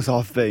as long as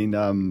I've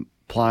been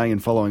playing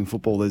and following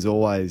football, there's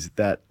always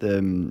that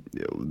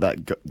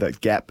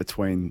gap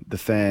between the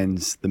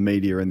fans, the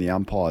media, and the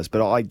umpires.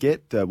 But I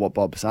get what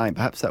Bob's saying.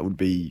 Perhaps that would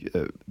be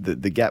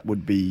the gap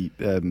would be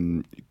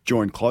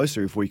joined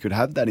closer if we could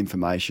have that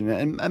information,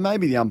 and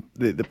maybe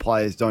the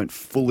players don't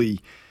fully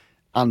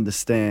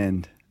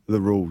understand the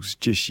rules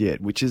just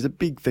yet, which is a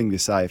big thing to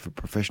say for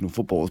professional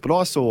footballers. But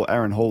I saw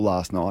Aaron Hall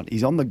last night.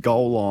 He's on the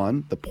goal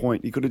line, the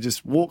point. He could have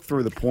just walked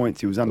through the points.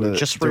 He was under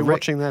just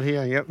rewatching that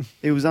here. Yep,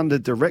 he was under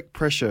direct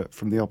pressure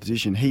from the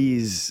opposition. He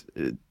is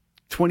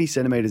 20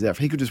 centimetres out.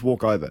 He could just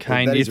walk over.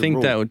 Kane, do you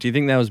think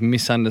that was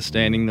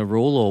misunderstanding the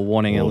rule or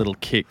wanting a little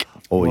kick?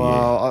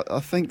 I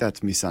think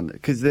that's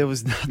misunderstood because there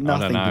was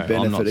nothing to benefit.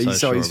 I'm not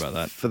so sure about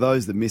that. For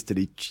those that missed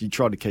it, he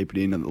tried to keep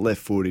it in on the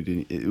left foot.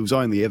 It was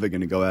only ever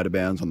going to go out of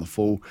bounds on the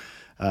full.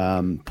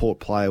 Port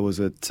player was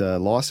it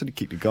Lycett who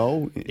kicked a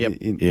goal.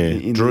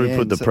 In Drew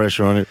put the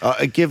pressure on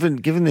it.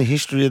 Given the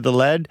history of the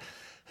lad,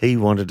 he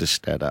wanted to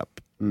stat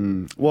up.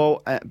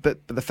 Well,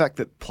 but the fact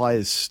that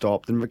players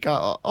stopped and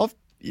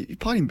you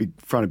played in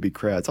front of big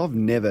crowds. I've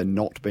never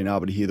not been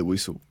able to hear the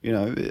whistle.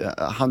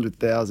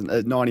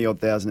 100,000, 90 odd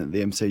thousand at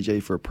the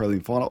MCG for a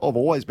prelim final. I've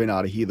always been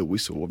able to hear the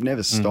whistle. I've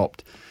never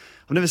stopped.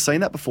 I've never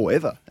seen that before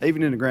ever,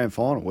 even in a grand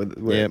final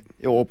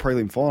or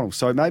prelim final.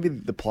 So maybe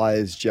the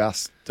players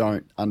just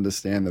don't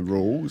understand the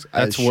rules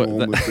as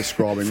Sean was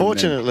describing.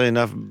 Fortunately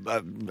enough,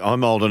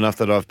 I'm old enough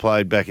that I've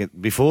played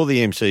before the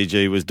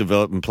MCG was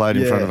developed and played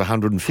in front of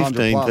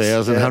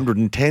 115,000,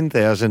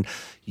 110,000.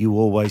 You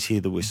always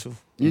hear the whistle.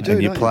 You do,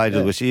 and you don't play you?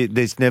 the whistle.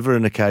 There's never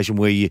an occasion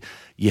where you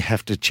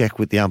have to check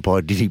with the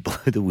umpire, did he blow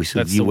the whistle?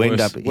 That's the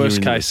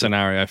worst case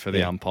scenario for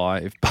the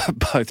umpire if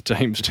both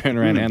teams turn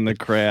around and the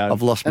crowd.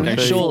 I've lost my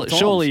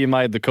surely you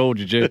made the call,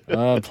 did you?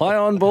 Play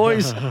on,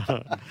 boys.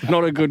 That's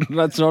not a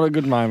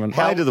good moment.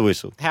 Play to the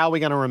whistle. How are we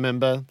going to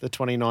remember the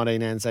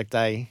 2019 Anzac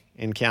Day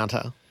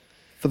encounter?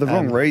 For the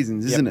wrong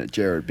reasons, isn't it,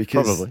 Jared?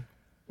 Because probably.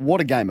 What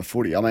a game of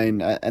footy. I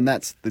mean, and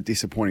that's the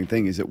disappointing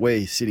thing is that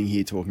we're sitting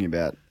here talking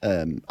about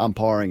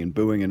umpiring and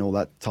booing and all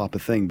that type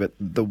of thing, but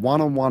the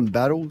one-on-one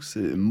battles,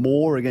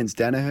 Moore against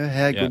Danaher,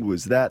 how good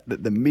was that?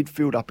 The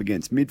midfield up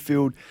against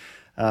midfield.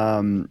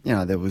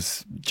 There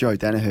was Joe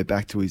Danaher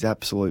back to his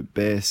absolute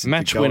best.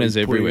 Match winners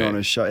everywhere. On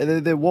a show.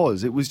 There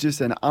was. It was just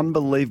an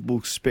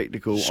unbelievable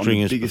spectacle on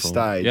the biggest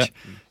stage. Yep.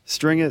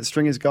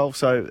 Stringer's goal.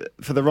 So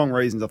for the wrong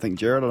reasons, I think,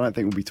 Jared, I don't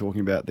think we'll be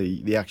talking about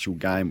the actual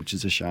game, which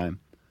is a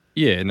shame.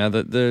 Yeah, no,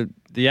 the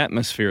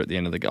atmosphere at the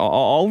end of the game.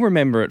 I'll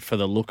remember it for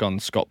the look on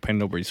Scott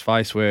Pendlebury's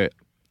face where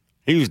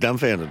he was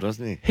dumbfounded,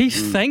 wasn't he? He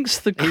thanks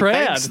the crowd.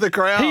 He thanks the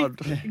crowd.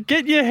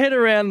 Get your head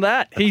around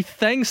that. He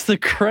thanks the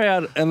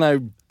crowd and they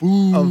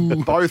boo.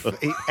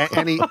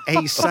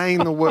 He's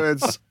saying the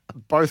words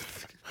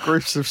both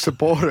groups of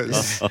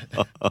supporters.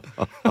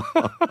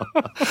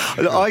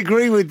 I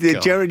agree with you,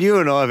 Jared. You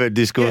and I have had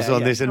discourse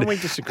on this, and we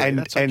disagree.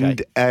 That's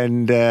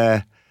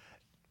okay.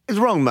 It's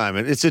the wrong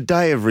moment. It's a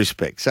day of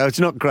respect, so it's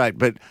not great.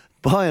 But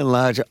by and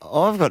large,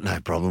 I've got no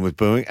problem with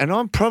booing, and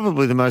I'm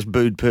probably the most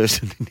booed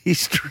person in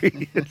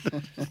history.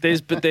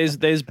 There's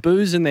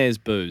boos and there's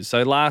boos.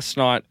 So last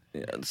night,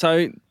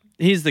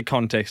 here's the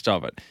context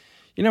of it.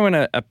 You know when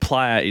a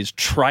player is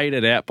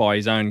traded out by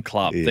his own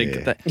club, and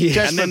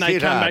then they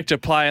come back to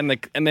play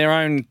and their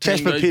own team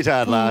Jasper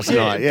Pittard last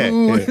night,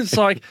 It's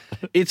like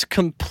it's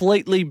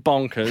completely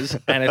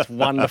bonkers and it's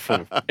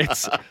wonderful.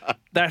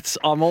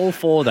 I'm all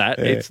for that.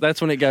 Yeah. That's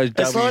when it goes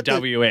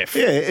WWF.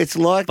 It's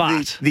like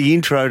the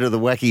intro to the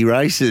Wacky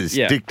Races.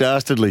 Yeah. Dick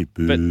Dastardly.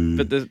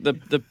 But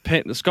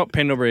the Scott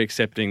Pendlebury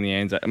accepting the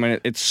Anzac. I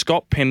mean, it's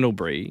Scott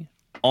Pendlebury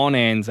on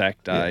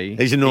Anzac Day. Yeah.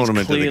 He's an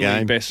ornament clearly to the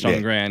game. Best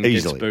on ground.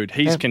 Easily. Gets booed.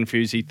 He's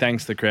confused. He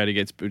thanks the crowd. He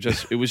gets booed.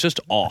 It was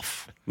just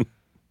off.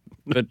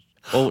 But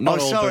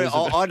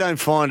I don't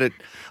find it.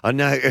 I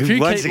know. If you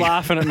keep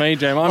laughing at me,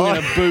 Jam, I'm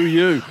going to boo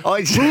you.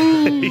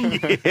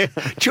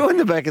 Join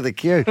the back of the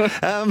queue.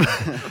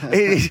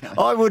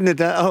 I wouldn't have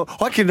done.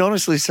 I can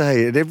honestly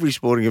say at every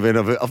sporting event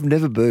I've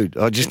never booed.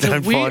 I just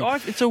don't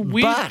find. It's a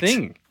weird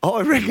thing.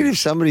 I reckon if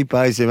somebody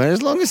pays them, and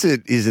as long as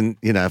it isn't,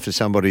 for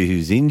somebody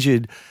who's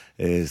injured,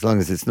 as long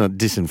as it's not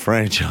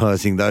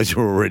disenfranchising those who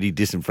are already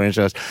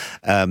disenfranchised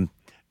and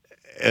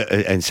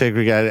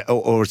segregated,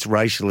 or it's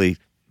racially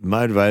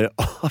motivated,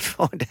 I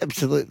find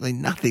absolutely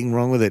nothing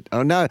wrong with it.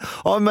 I know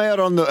I'm out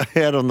on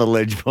the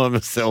ledge by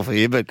myself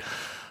here, but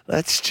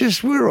that's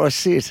just where I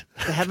sit.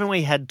 Haven't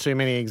we had too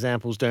many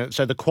examples?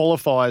 So the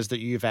qualifiers that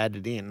you've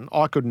added in,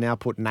 I could now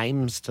put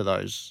names to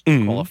those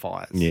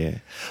qualifiers. Yeah,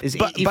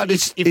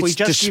 if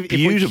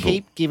we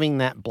keep giving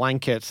that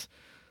blanket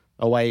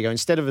away, you go,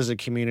 instead of as a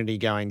community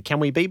going, can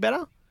we be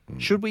better?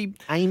 Should we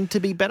aim to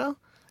be better?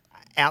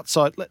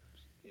 Outside,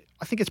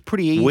 I think it's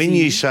pretty easy. When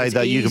you say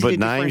that you can put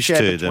names to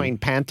them, between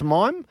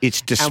pantomime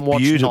it's disputable.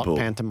 And what's not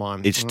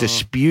pantomime. It's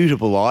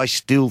disputable. I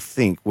still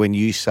think when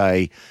you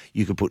say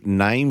you can put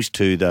names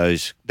to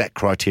that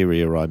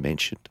criteria I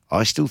mentioned,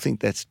 I still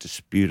think that's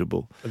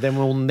disputable. But then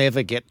we'll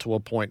never get to a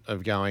point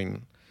of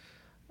going,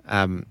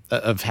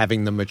 of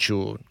having the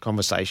mature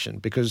conversation,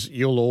 because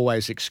you'll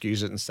always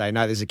excuse it and say,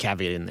 no, there's a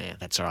caveat in there.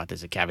 That's all right,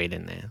 there's a caveat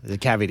in there. There's a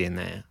caveat in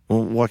there.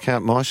 Well, why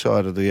can't my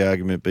side of the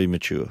argument be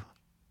mature?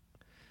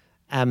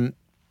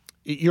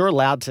 You're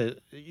allowed to.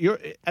 You're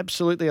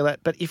absolutely allowed.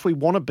 But if we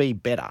want to be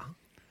better,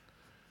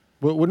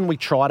 wouldn't we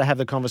try to have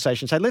the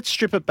conversation? Say, let's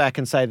strip it back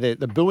and say that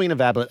the booing of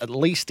Ablett, at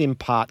least in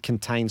part,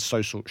 contains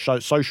social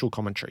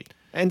commentary.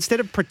 Instead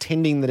of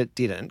pretending that it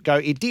didn't, go,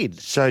 it did.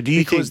 So do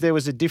you because there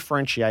was a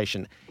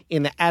differentiation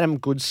in the Adam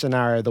Goodes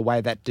scenario, the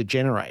way that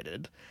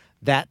degenerated,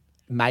 that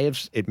may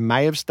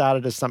have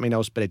started as something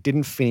else, but it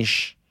didn't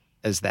finish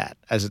as that,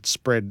 as it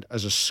spread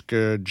as a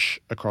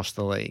scourge across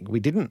the league. We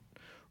didn't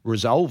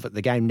resolve it.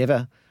 The game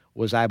never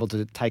was able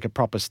to take a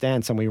proper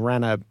stance, and we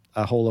ran a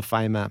Hall of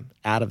Famer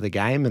out of the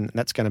game, and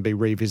that's going to be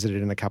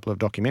revisited in a couple of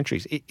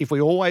documentaries. If we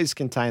always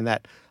contain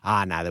that,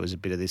 no, there was a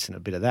bit of this and a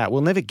bit of that,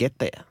 we'll never get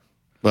there.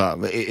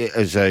 Well,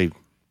 as a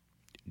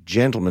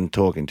gentleman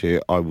talking to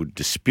you, I would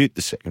dispute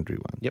the secondary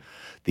one. Yep.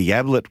 The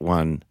Ablett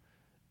one,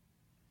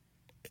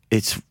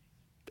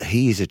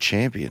 he is a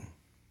champion.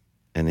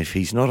 And if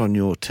he's not on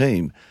your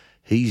team,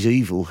 he's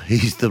evil.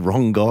 He's the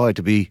wrong guy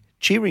to be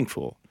cheering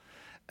for.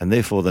 And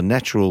therefore the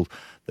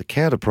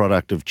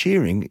counterproduct of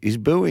cheering is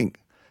booing.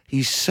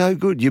 He's so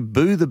good. You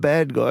boo the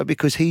bad guy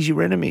because he's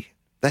your enemy.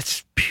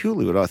 That's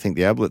purely what I think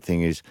the Ablett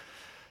thing is.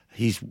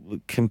 He's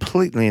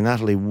completely and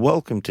utterly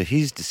welcome to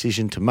his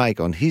decision to make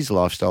on his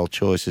lifestyle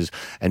choices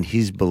and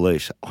his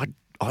beliefs.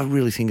 I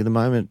really think at the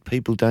moment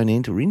people don't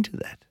enter into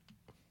that.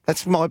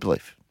 That's my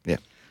belief, yeah.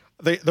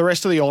 The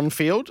rest of the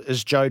on-field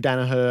is Joe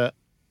Daniher.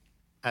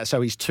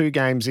 So he's 2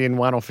 games in,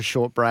 one off a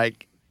short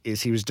break.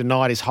 He was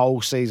denied his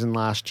whole season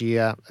last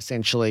year.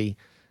 Essentially,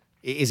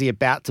 is he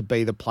about to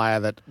be the player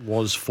that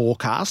was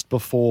forecast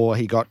before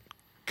he got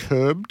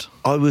curbed?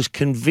 I was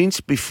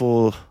convinced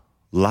before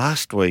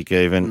last week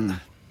even,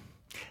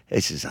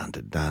 this is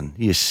underdone.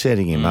 You're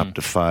setting him up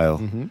to fail.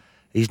 Mm-hmm.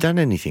 He's done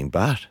anything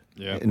but.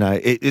 Yeah. You know,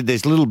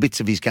 there's little bits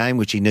of his game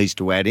which he needs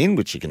to add in,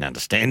 which you can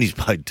understand. He's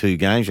played 2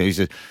 games.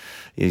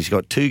 He's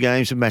got 2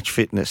 games of match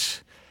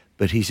fitness.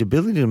 But his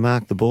ability to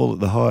mark the ball at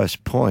the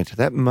highest point,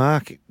 that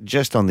mark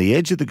just on the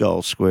edge of the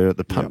goal square at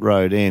the punt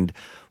road end,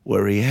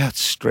 where he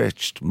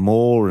outstretched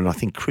Moore and I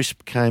think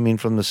Crisp came in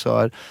from the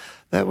side,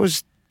 that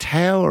was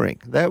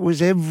towering. That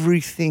was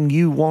everything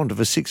you want of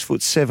a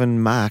 6'7"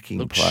 marking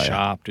Looked player.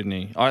 Sharp, didn't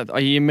he?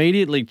 He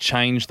immediately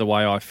changed the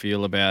way I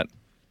feel about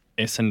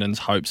Essendon's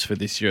hopes for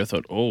this year. I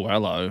thought, oh,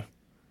 hello.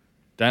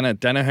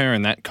 Daniher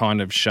in that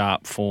kind of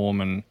sharp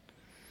form and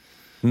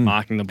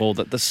marking the ball.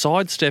 That the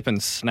sidestep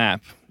and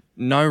snap,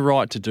 no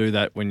right to do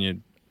that when you're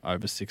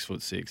over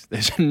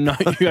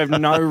 6'6". You have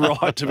no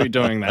right to be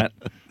doing that.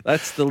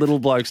 That's the little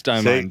bloke's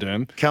domain,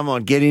 Derm. Come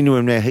on, get into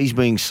him now. He's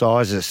being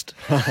sizest.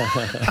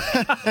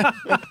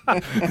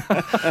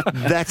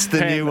 That's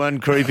the new one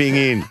creeping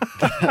in.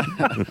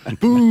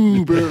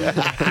 Boo, boo.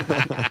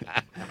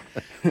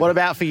 What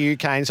about for you,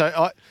 Kane?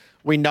 So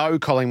we know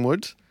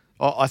Collingwood.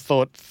 I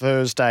thought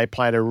Thursday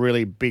played a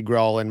really big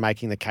role in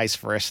making the case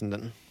for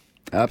Essendon.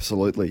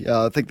 Absolutely.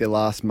 I think their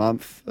last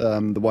month,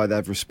 the way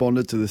they've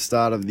responded to the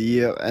start of the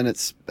year, and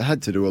it's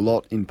had to do a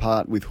lot in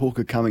part with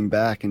Hooker coming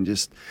back and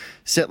just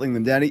settling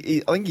them down.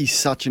 I think he's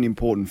such an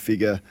important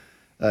figure,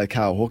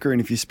 Carl Hooker,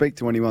 and if you speak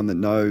to anyone that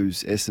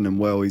knows Essendon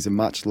well, he's a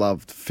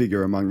much-loved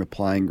figure among the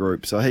playing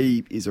group. So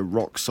he is a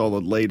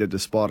rock-solid leader,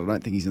 despite I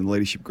don't think he's in the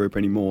leadership group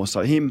anymore.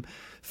 So him,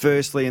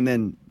 firstly, and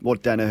then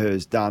what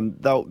Daniher's done,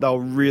 they'll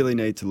really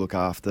need to look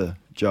after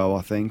Joe,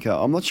 I think.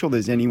 I'm not sure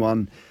there's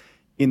anyone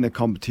in the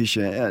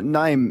competition.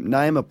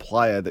 Name a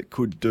player that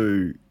could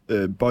do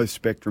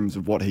both spectrums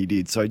of what he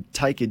did. So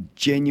take a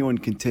genuine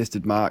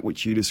contested mark,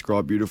 which you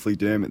described beautifully,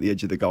 Derm, at the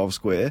edge of the goal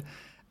square,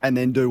 and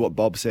then do what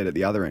Bob said at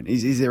the other end.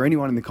 Is there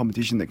anyone in the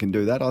competition that can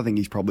do that? I think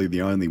he's probably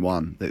the only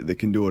one that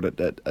can do it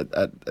at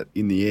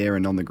in the air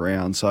and on the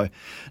ground. So,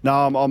 no,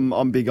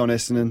 I'm big on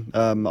Essendon.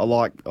 I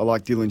like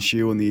Dylan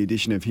Shiel and the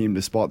addition of him,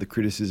 despite the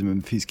criticism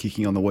of his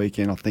kicking on the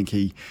weekend. I think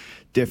he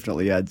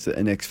definitely adds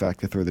an X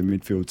factor through the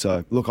midfield.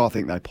 So, look, I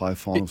think they play a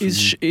final.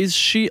 Is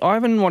she? I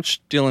haven't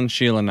watched Dylan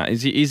Shiel enough.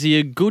 Is he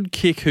a good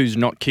kick who's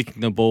not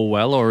kicking the ball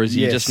well, or is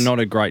he just not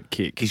a great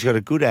kick? He's got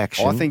a good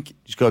action. I think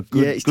he's got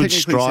good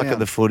strike sound at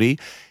the footy.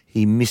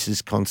 He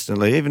misses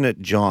constantly. Even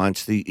at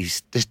Giants,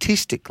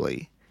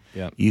 statistically,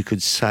 you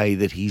could say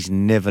that he's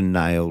never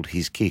nailed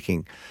his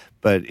kicking.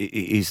 But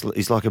he's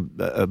like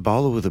a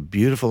bowler with a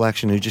beautiful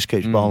action who just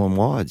keeps bowling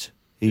wides.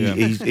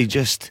 He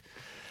just...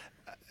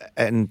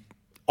 And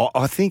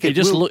I think he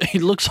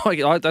looks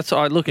like... That's what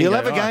I look at. He'll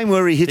have a game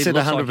where he hits it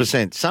 100%.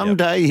 Like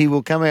Someday he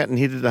will come out and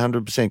hit it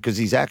 100% because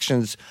his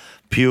action's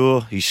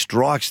pure. He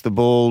strikes the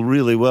ball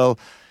really well.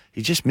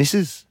 He just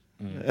misses.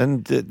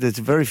 And there's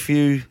very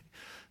few...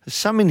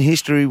 Some in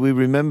history we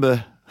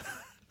remember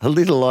a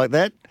little like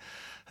that.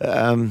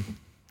 I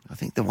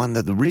think the one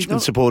that the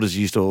Richmond supporters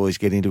used to always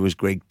get into was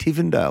Greg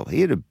Tivendale.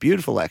 He had a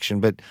beautiful action,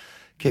 but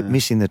kept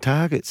missing the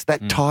targets.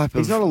 That type of...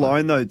 He's not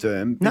alone, though,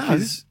 Derm.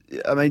 Because,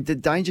 I mean,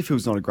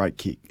 Dangerfield's not a great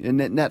kick. And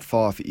Nat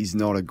Fyfe is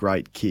not a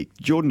great kick.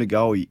 Jordan De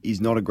Goey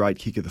is not a great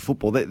kick of the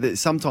football.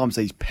 Sometimes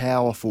these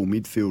powerful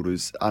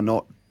midfielders are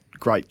not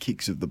great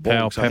kicks of the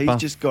ball. So he's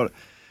just got...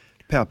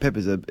 Powell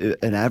Pepper's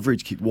an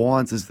average kick.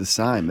 Wines is the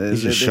same.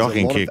 He's a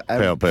shocking kick,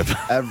 Powell Pepper.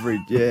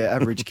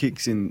 Average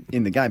kicks in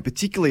the game.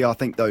 Particularly, I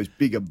think, those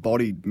bigger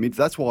bodied mid.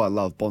 That's why I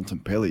love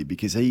Bontempelli,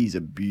 because he's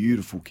a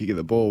beautiful kick of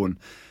the ball. And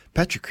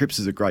Patrick Cripps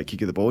is a great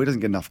kick of the ball. He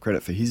doesn't get enough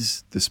credit for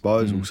his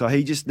disposal. So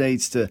he just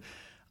needs to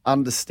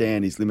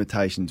understand his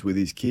limitations with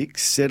his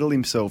kicks, settle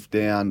himself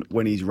down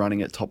when he's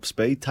running at top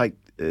speed, take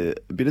a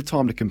bit of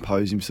time to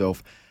compose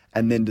himself,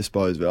 and then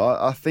dispose of it.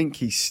 I think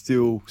he's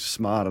still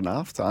smart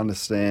enough to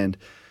understand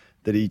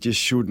that he just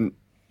shouldn't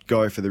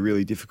go for the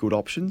really difficult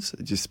options,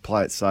 just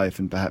play it safe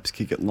and perhaps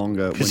kick it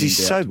longer. Because he's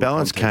so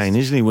balanced, Kane,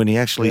 isn't he, when he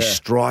actually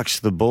strikes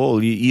the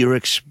ball? You're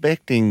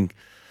expecting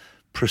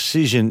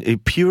precision,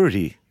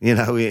 purity,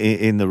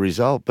 in the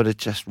result, but it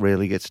just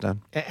rarely gets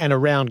done. And a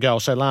round goal.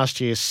 So last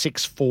year,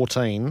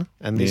 6-14,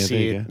 and this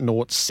year,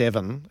 0-7,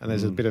 and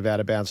there's a bit of out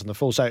of bounds on the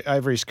full. So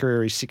over his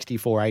career, he's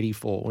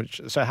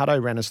 64-84. So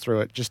Hutto ran us through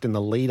it just in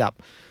the lead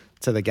up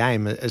to the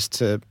game as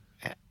to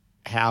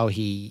how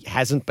he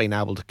hasn't been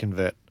able to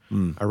convert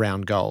a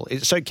round goal.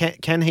 So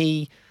can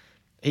he...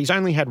 He's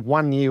only had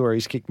 1 year where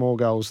he's kicked more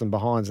goals than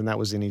behinds, and that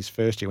was in his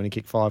first year when he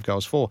kicked 5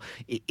 goals for.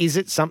 Is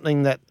it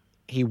something that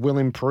he will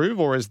improve,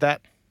 or is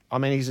that... I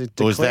mean, he's a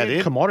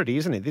declared commodity,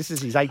 isn't it? This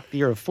is his 8th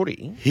year of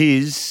footy.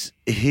 His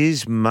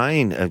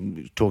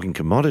main, talking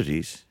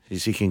commodities,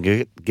 is he can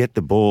get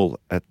the ball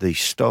at the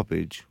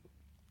stoppage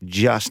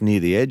just near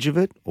the edge of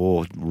it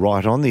or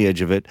right on the edge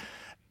of it,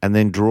 and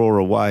then draw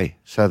away.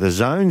 So the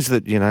zones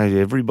that,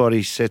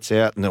 everybody sets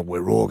out and that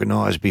we're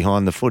organised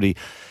behind the footy,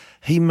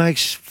 he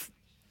makes...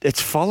 It's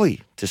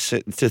folly to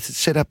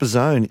set up a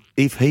zone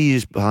if he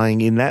is playing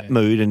in that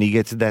mood and he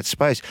gets to that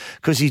space,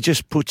 because he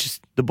just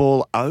puts the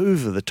ball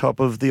over the top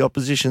of the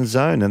opposition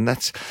zone,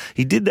 and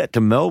he did that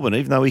to Melbourne,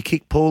 even though he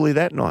kicked poorly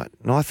that night.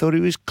 And I thought he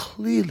was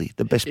clearly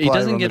the best player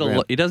on the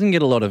ground. He doesn't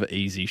get a lot of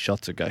easy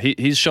shots to go.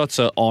 His shots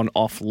are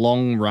off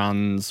long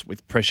runs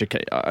with pressure.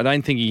 I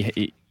don't think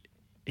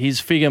his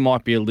figure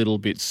might be a little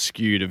bit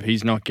skewed if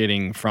he's not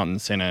getting front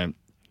and centre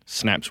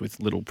snaps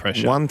with little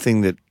pressure. One thing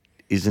that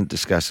isn't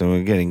discussed, and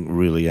we're getting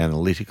really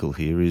analytical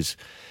here, is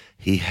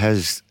he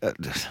has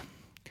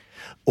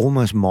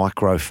almost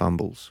micro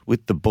fumbles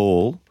with the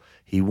ball.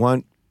 He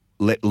won't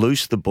let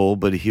loose the ball,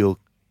 but he'll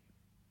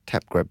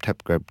tap, grab,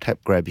 tap, grab, tap,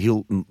 grab.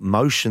 He'll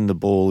motion the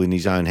ball in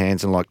his own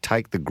hands and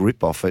take the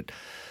grip off it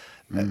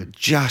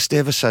just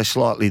ever so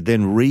slightly,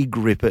 then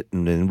re-grip it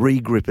and then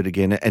re-grip it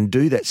again, and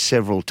do that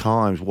several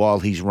times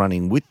while he's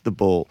running with the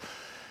ball.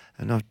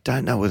 And I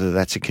don't know whether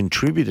that's a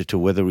contributor to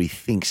whether he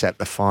thinks at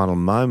the final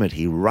moment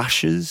he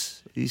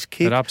rushes his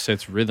kick. It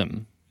upsets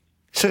rhythm.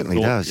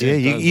 Certainly does, yeah.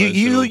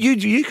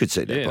 You could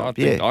see that, Bob.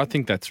 I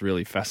think that's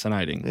really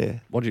fascinating. Yeah.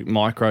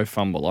 Micro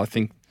fumble. I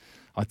think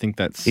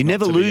that's... He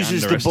never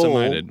loses the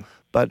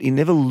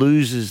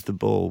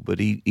ball, but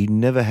he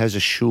never has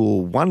a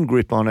sure one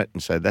grip on it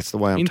and say, that's the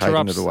way I'm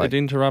taking it away. It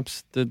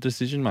interrupts the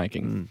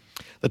decision-making.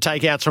 The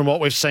takeouts from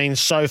what we've seen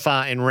so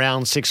far in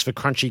round 6 for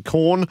Crunchy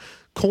Corn.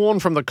 Corn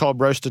from the cob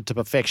roasted to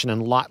perfection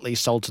and lightly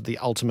salted, the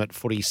ultimate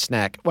footy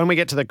snack. When we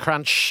get to the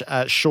crunch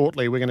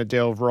shortly, we're going to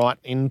delve right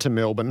into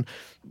Melbourne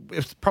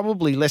with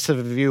probably less of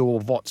a view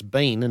of what's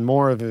been and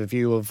more of a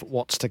view of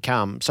what's to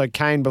come. So,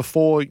 Kane,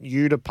 before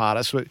you depart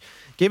us,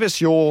 give us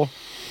your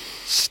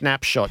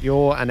snapshot,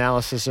 your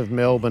analysis of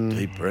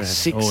Melbourne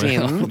 6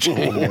 in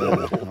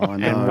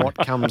and what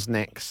comes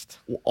next.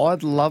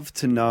 I'd love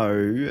to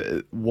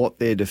know what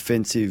their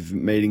defensive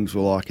meetings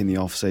were like in the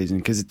off-season,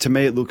 because to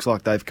me it looks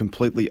like they've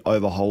completely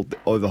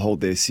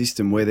overhauled their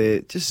system where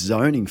they're just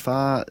zoning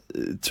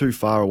too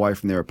far away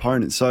from their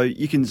opponents. So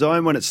you can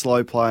zone when it's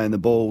slow play and the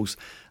ball's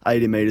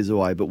 80 metres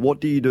away, but what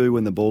do you do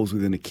when the ball's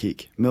within a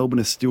kick? Melbourne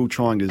are still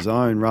trying to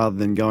zone rather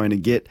than going to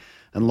get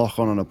and lock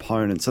on an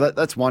opponent. So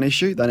that's one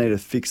issue. They need to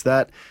fix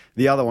that.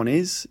 The other one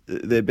is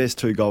their best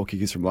 2 goal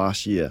kickers from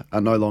last year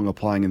are no longer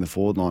playing in the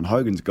forward line.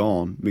 Hogan's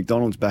gone.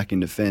 McDonald's back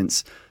in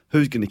defence.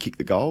 Who's going to kick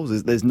the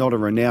goals? There's not a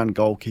renowned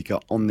goal kicker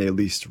on their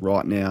list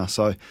right now.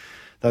 So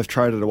they've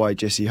traded away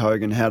Jesse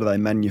Hogan. How do they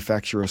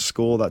manufacture a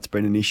score? That's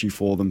been an issue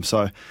for them.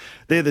 So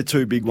they're the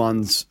 2 big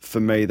ones for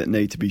me that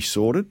need to be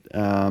sorted,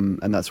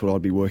 and that's what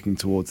I'd be working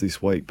towards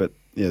this week. But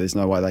yeah, there's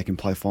no way they can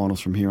play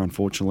finals from here,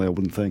 unfortunately, I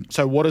wouldn't think.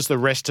 So what does the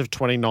rest of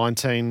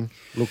 2019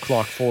 look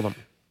like for them?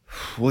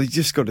 Well, you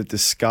just got to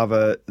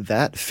discover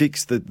that,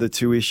 fix the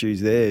 2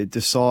 issues there,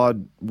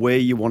 decide where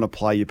you want to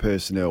play your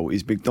personnel.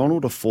 Is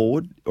McDonald a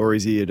forward or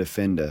is he a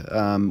defender?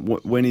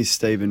 When is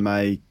Stephen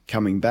May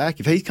coming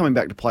back? If he's coming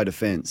back to play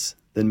defence,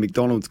 then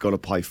McDonald's got to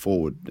play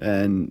forward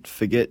and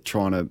forget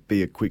trying to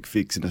be a quick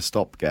fix and a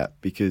stopgap,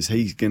 because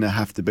he's going to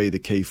have to be the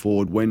key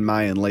forward when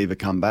May and Lever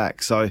come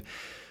back. So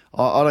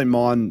I don't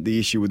mind the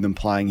issue with them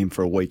playing him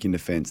for a week in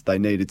defence. They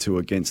needed to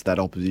against that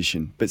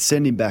opposition. But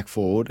send him back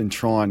forward and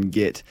try and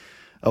get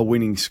a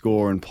winning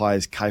score and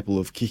players capable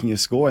of kicking a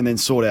score, and then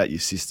sort out your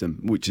system,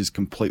 which is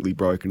completely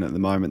broken at the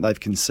moment. They've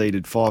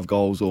conceded 5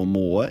 goals or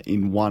more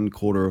in one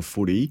quarter of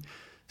footy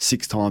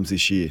 6 times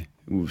this year.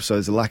 So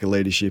there's a lack of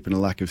leadership and a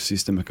lack of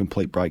system, a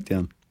complete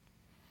breakdown.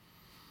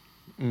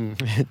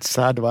 It's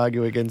hard to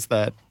argue against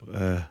that.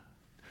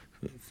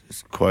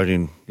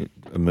 Quoting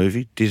a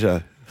movie,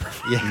 ditto.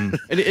 Yeah,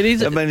 it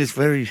is. I mean, it's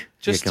very...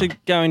 Just to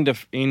go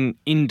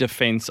in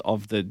defence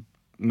of the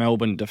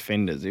Melbourne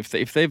defenders,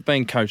 if they've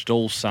been coached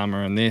all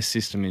summer and their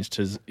system is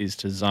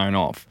to zone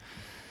off,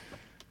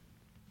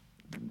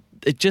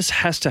 it just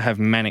has to have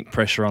manic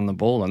pressure on the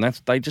ball, and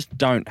they just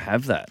don't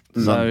have that.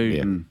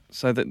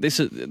 So that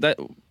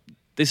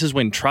this is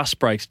when trust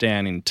breaks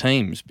down in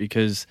teams,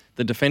 because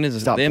the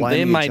defenders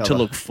they're made to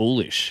look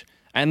foolish,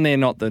 and they're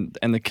not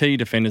the key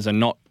defenders are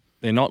not.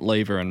 They're not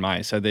Lever and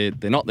May, so they're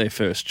not their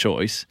first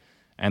choice,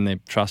 and their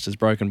trust is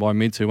broken by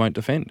mids who won't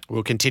defend.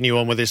 We'll continue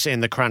on with this in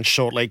the crunch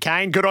shortly.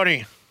 Kane, good on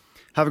you.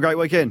 Have a great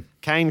weekend.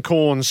 Kane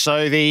Corns.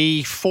 So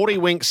the 40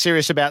 Winks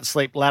Serious About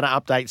Sleep ladder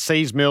update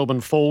sees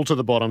Melbourne fall to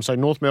the bottom. So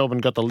North Melbourne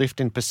got the lift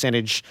in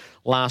percentage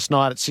last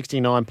night at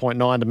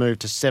 69.9 to move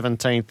to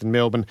 17th, and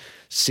Melbourne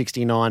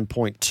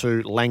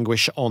 69.2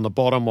 languish on the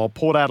bottom, while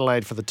Port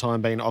Adelaide for the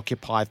time being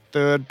occupy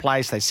 3rd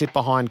place. They sit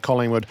behind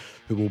Collingwood,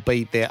 who will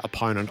beat their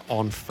opponent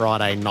on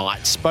Friday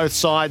nights. Both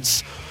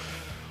sides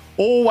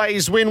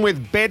always win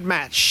with Bed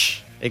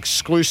Match,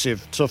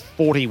 exclusive to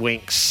 40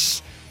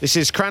 Winks. This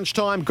is Crunch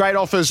Time. Great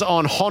offers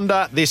on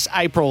Honda this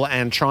April,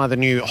 and try the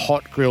new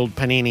hot grilled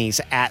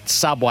paninis at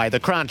Subway. The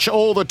Crunch,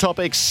 all the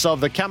topics of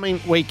the coming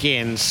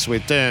weekends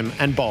with Derm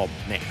and Bob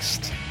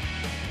next.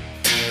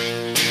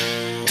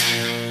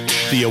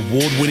 The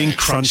award-winning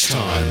Crunch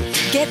Time.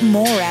 Get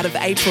more out of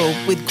April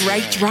with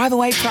great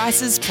drive-away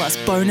prices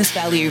plus bonus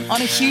value on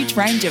a huge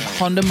range of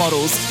Honda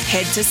models.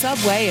 Head to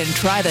Subway and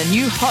try the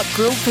new hot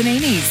grilled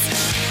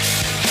paninis.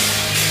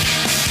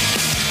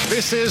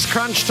 This is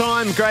Crunch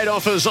Time. Great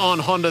offers on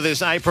Honda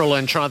this April,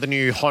 and try the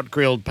new hot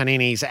grilled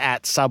paninis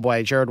at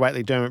Subway. Jared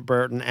Waitley, Dermot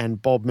Burton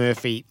and Bob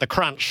Murphy. The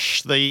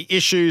Crunch, the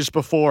issues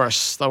before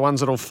us, the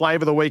ones that will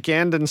flavour the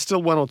weekend, and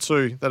still one or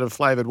two that have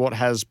flavoured what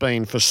has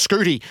been for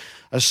Scooty,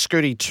 a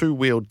Scooty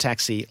 2-wheeled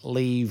taxi.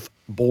 Leave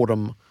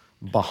boredom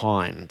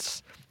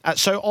behind.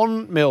 So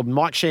on Melbourne,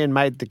 Mike Sheehan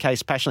made the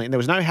case passionately, and there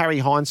was no Harry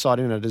hindsight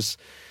in it, as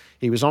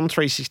he was on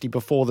 360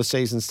 before the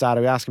season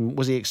started. We asked him,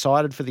 was he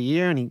excited for the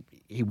year? And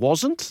he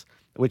wasn't,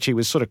 which he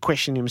was sort of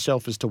questioning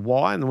himself as to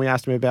why. And then we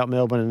asked him about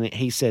Melbourne, and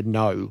he said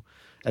no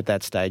at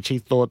that stage. He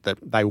thought that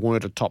they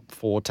weren't a top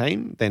 4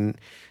 team. Then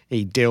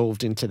he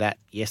delved into that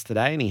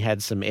yesterday, and he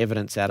had some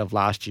evidence out of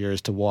last year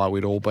as to why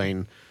we'd all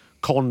been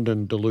conned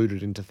and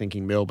deluded into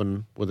thinking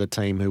Melbourne were the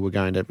team who were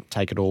going to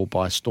take it all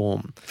by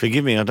storm.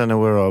 Forgive me, I don't know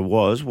where I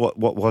was. What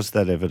was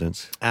that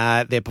evidence?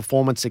 Their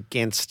performance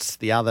against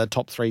the other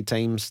top 3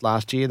 teams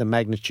last year, the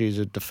magnitudes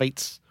of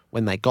defeats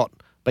when they got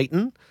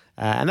beaten.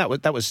 And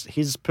that was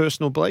his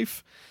personal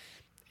belief.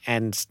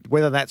 And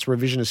whether that's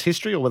revisionist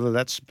history or whether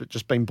that's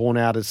just been borne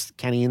out as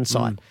canny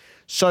insight.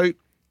 So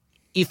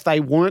if they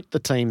weren't the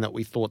team that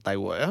we thought they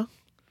were,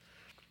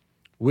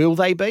 will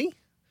they be?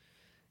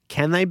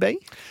 Can they be?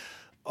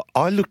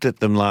 I looked at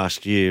them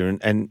last year,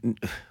 and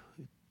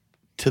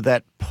to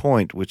that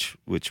point, which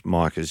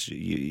Mike is,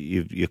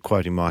 you're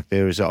quoting Mike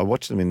there, is I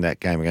watched them in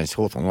that game against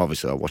Hawthorn.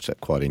 Obviously, I watched that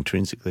quite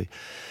intrinsically.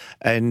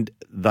 And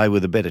they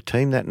were the better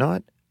team that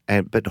night.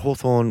 But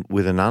Hawthorn,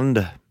 with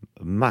an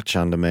much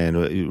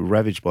undermanned,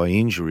 ravaged by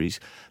injuries,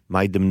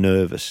 made them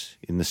nervous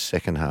in the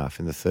second half,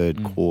 in the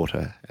third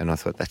quarter. And I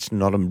thought, that's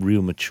not a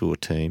real mature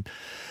team.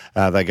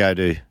 They go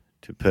to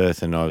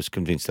Perth, and I was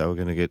convinced they were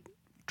going to get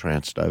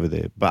trounced over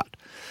there. But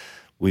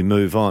we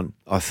move on.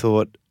 I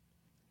thought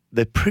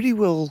they're pretty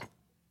well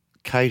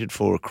catered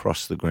for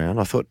across the ground.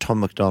 I thought Tom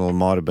McDonald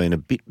might have been a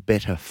bit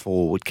better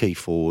key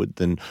forward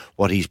than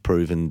what he's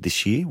proven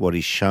this year, what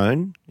he's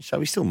shown. So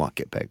he still might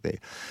get back there.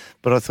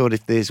 But I thought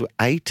if there's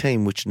a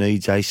team which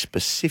needs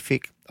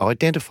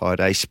identified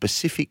a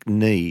specific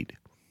need,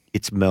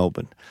 it's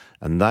Melbourne.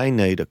 And they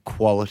need a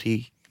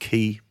quality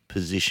key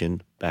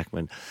position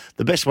backman.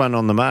 The best one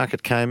on the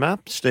market came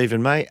up,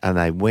 Stephen May, and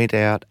they went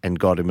out and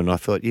got him. And I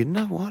thought, you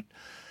know what?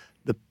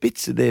 The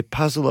bits of their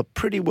puzzle are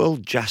pretty well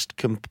just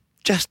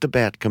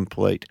about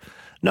complete.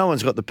 No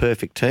one's got the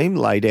perfect team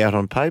laid out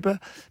on paper,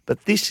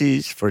 but this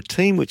is, for a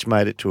team which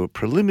made it to a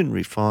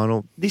preliminary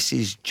final, this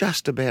is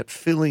just about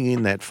filling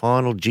in that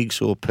final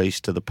jigsaw piece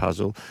to the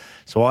puzzle.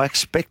 So I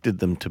expected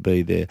them to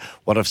be there.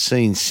 What I've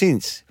seen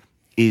since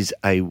is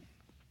a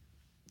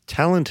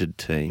talented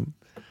team,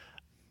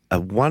 a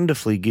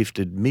wonderfully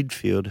gifted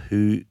midfield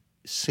who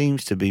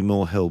seems to be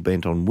more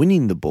hell-bent on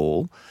winning the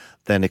ball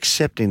than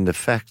accepting the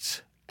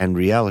facts and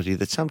reality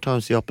that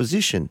sometimes the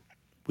opposition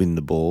win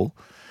the ball.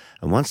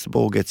 And once the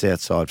ball gets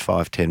outside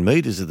 5-10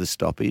 metres of the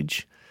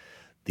stoppage,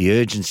 the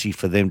urgency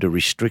for them to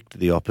restrict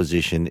the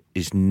opposition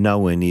is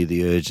nowhere near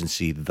the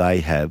urgency they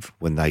have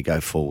when they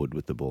go forward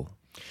with the ball.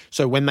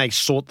 So when they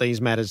sort these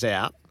matters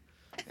out,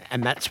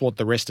 and that's what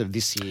the rest of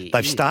this year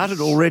They've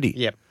started already.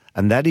 Yep.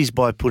 And that is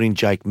by putting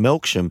Jake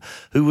Melksham,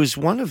 who was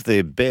one of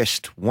their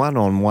best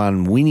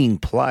one-on-one winning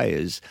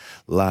players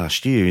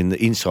last year in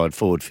the inside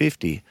forward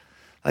 50.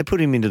 They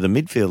put him into the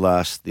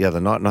midfield the other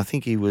night, and I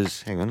think he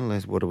was, hang on,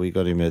 what have we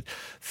got him at?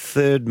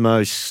 Third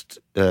most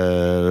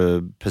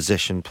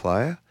possession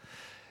player.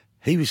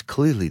 He was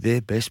clearly their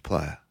best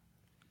player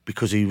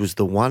because he was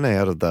the one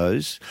out of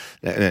those.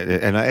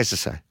 And as I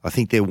say, I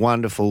think they're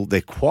wonderful.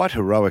 They're quite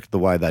heroic the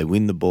way they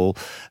win the ball.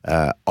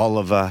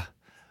 Oliver,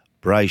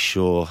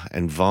 Brayshaw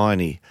and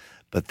Viney,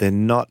 but they're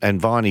not,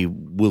 and Viney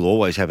will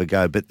always have a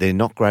go, but they're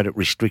not great at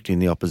restricting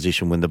the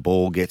opposition when the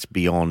ball gets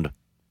beyond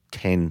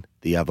 10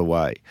 the other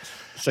way.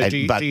 So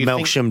But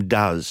Melksham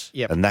does,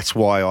 and that's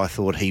why I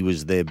thought he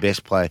was their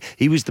best player.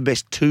 He was the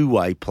best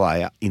two-way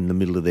player in the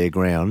middle of their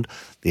ground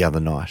the other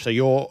night. So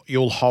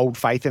you'll hold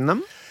faith in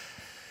them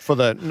for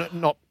the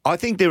not. I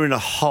think they're in a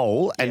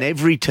hole, and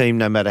every team,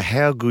 no matter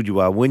how good you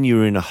are, when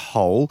you're in a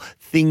hole,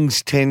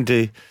 things tend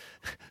to.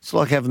 It's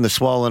like having the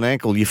swollen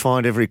ankle. You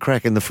find every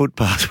crack in the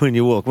footpath when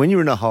you walk. When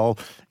you're in a hole,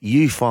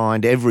 you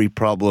find every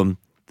problem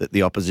that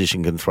the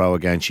opposition can throw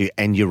against you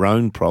and your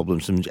own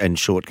problems and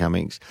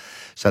shortcomings.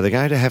 So they're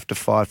going to have to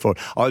fight for it.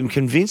 I'm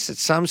convinced at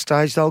some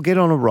stage they'll get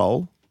on a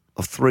roll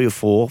of 3 or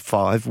 4,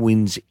 5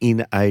 wins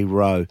in a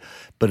row,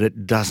 but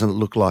it doesn't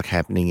look like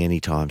happening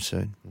anytime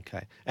soon.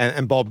 Okay.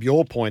 And Bob,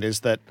 your point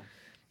is that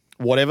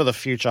whatever the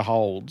future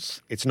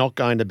holds, it's not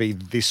going to be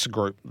this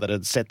group that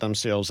had set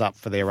themselves up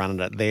for their run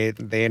at it.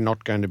 They're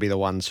not going to be the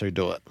ones who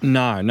do it.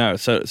 No.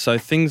 So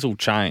things will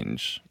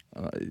change.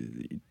 I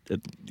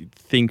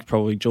think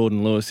probably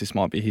Jordan Lewis, this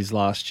might be his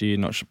last year.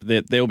 Not sure.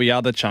 There'll be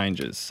other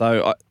changes.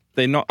 So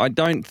they're not. I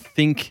don't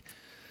think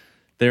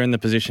they're in the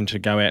position to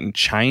go out and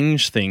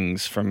change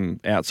things from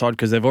outside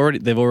because they've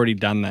already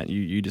done that.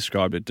 You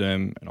described it,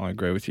 Derm, and I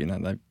agree with you.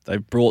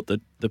 They've brought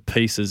the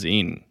pieces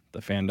in,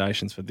 the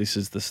foundations for this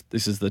is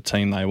the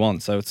team they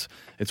want. So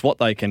it's what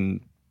they can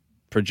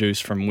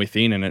produce from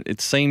within, and it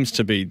seems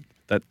to be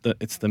that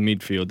it's the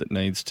midfield that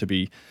needs to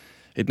be.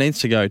 It needs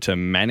to go to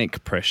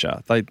manic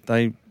pressure.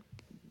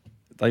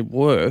 They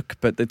work,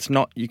 but it's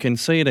not. You can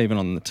see it even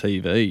on the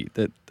TV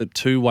that the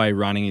two-way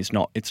running is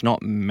not. It's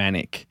not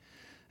manic,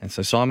 and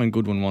so Simon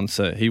Goodwin wants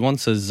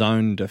a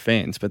zone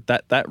defence, but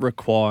that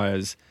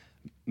requires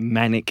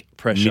manic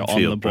pressure Midfield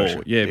on the ball.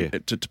 pressure.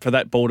 Yeah. For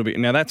that ball to be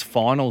now that's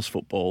finals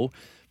football,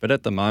 but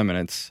at the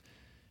moment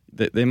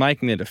they're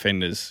making their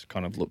defenders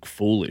kind of look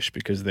foolish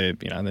because they're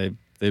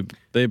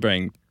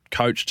being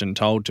coached and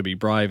told to be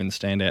brave and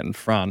stand out in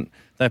front.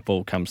 That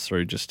ball comes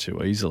through just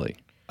too easily.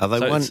 Are they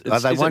one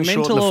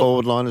short in the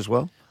forward line as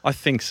well? I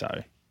think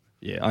so.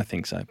 Yeah, I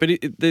think so. But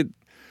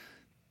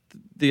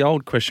the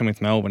old question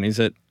with Melbourne is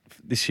it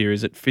this year,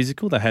 is it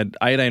physical? They had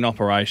 18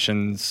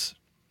 operations,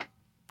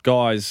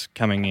 guys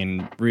coming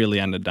in really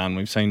underdone.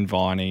 We've seen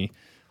Viney,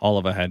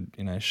 Oliver had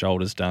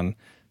shoulders done.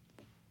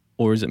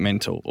 Or is it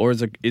mental? Or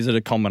is it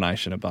a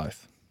combination of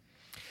both?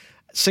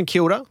 St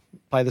Kilda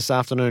play this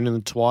afternoon in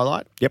the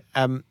twilight. Yep.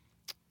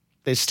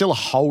 There's still a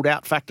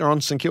holdout factor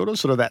on St Kilda,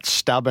 sort of that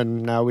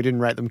stubborn, no, we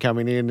didn't rate them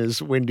coming in,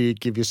 as when do you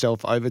give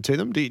yourself over to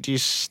them? Do you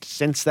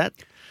sense that?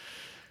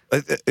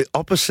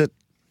 Opposite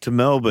to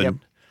Melbourne,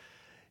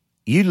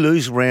 you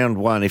lose round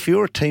one. If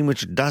you're a team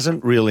which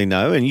doesn't really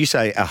know, and you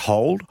say a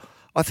hold,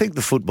 I think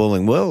the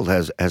footballing world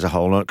has a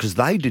hold on it because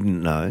they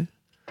didn't know.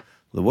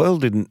 The world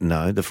didn't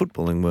know, the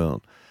footballing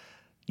world.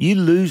 You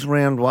lose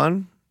round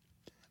one,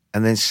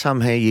 and then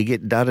somehow you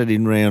get dudded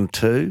in round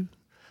two.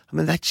 I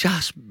mean, they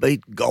just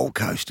beat Gold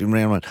Coast in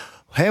round one.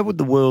 How would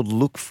the world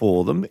look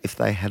for them if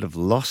they had have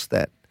lost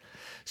that?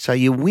 So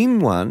you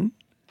win one,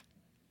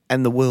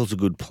 and the world's a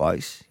good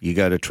place. You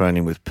go to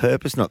training with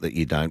purpose, not that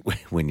you don't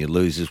when you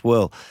lose as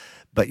well,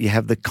 but you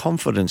have the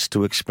confidence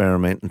to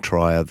experiment and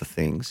try other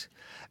things.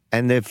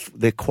 And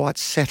they're quite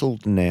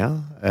settled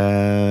now.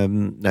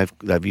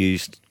 They've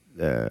used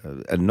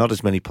not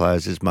as many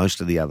players as most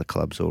of the other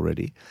clubs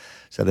already,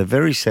 so they're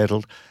very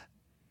settled,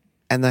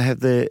 and they have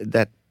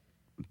that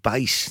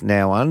base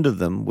now under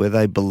them where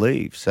they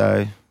believe.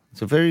 So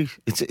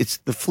it's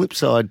the flip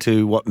side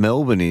to what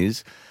Melbourne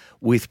is,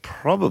 with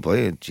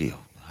probably, I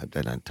hope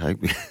they don't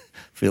take me,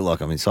 feel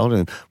like I'm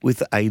insulting them,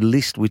 with a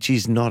list which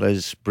is not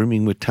as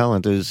brimming with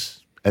talent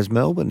as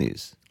Melbourne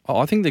is. Oh,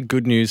 I think the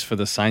good news for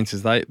the Saints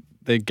is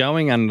they're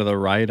going under the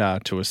radar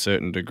to a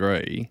certain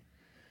degree,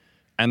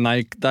 and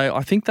I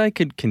think they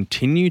could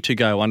continue to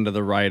go under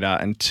the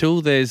radar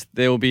until there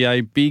will be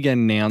a big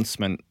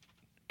announcement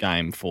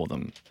game for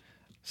them.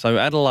 So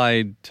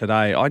Adelaide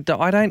today, I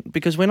don't,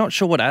 because we're not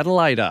sure what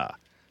Adelaide are.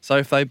 So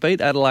if they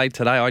beat Adelaide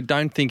today, I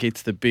don't think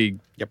it's the big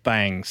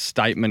bang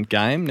statement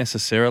game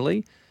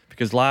necessarily.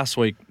 Because last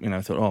week,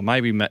 I thought,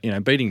 maybe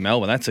beating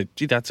Melbourne, that's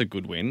a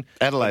good win.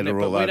 Adelaide are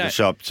all over the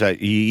shop, so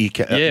you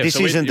can. This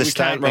so isn't the we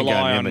statement can't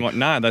rely game. on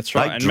no, that's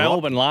right. And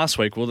Melbourne last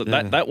week, well,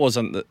 that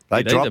wasn't.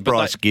 They dropped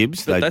Bryce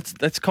Gibbs. But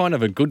that's kind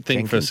of a good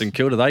thing for St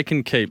Kilda. They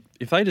can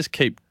if they just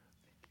keep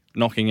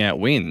knocking out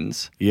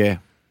wins. Yeah.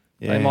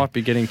 They might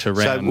be getting to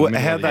round.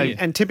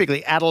 And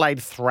typically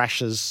Adelaide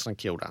thrashes St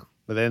Kilda.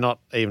 but they're not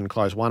even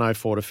close.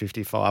 104 to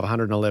 55,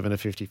 111 to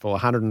 54,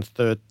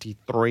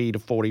 133 to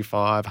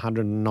 45,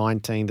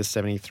 119 to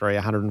 73,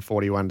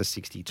 141 to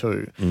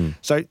 62.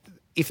 So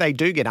if they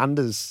do get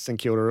unders, St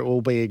Kilda, it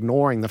will be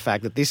ignoring the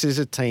fact that this is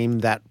a team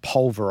that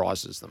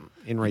pulverises them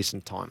in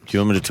recent times. Do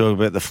you want me to talk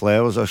about the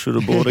flowers I should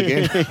have bought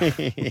again?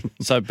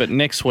 But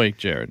next week,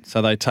 Jared,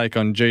 so they take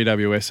on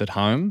GWS at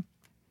home.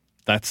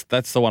 That's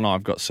the one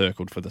I've got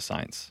circled for the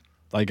Saints.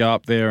 They go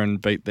up there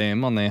and beat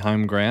them on their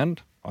home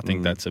ground. I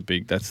think that's the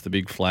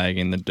big flag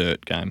in the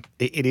dirt game.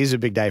 It is a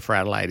big day for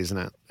Adelaide, isn't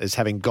it? As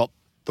having got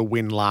the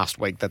win last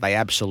week that they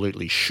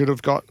absolutely should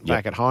have got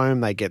back at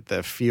home. They get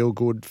the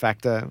feel-good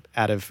factor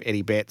out of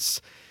Eddie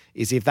Betts.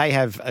 Is if they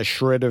have a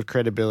shred of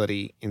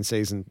credibility in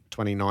season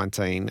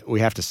 2019,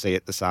 we have to see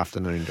it this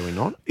afternoon, do we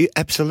not? Yeah,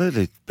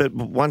 absolutely. But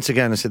once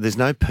again, I said there's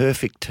no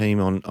perfect team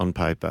on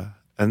paper,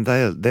 and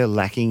they're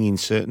lacking in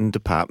certain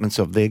departments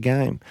of their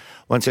game.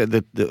 Once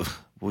again,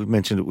 we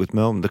mentioned it with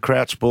Melbourne. The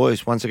Crouch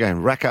boys, once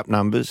again, rack up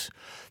numbers.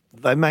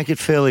 They make it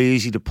fairly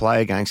easy to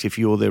play against if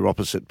you're their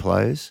opposite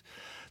players.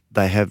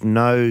 They have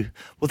no...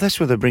 Well, that's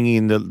where they're bringing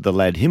in the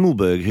lad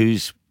Himmelberg,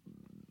 who's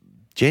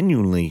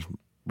genuinely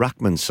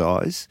ruckman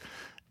size.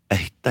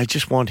 They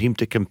just want him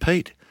to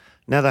compete.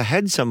 Now, they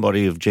had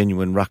somebody of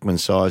genuine ruckman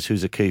size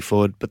who's a key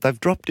forward, but they've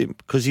dropped him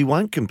because he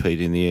won't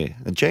compete in the air,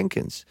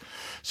 Jenkins.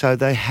 So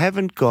they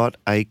haven't got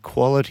a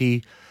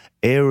quality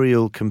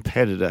aerial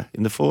competitor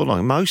in the forward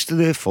line. Most of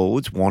their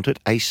forwards want it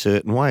a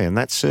certain way, and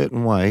that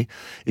certain way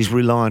is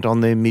reliant on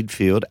their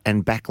midfield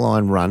and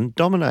backline run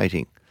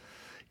dominating.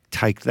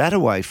 Take that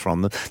away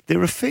from them.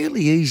 They're a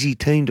fairly easy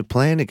team to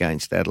plan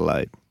against,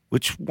 Adelaide,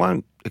 which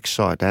won't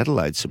excite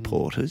Adelaide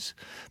supporters,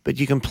 but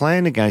you can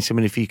plan against them,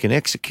 and if you can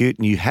execute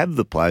and you have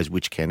the players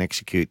which can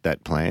execute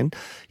that plan,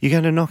 you're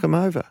going to knock them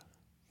over.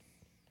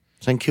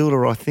 St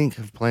Kilda, I think,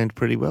 have planned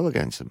pretty well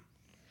against them.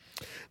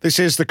 This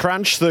is The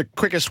Crunch, the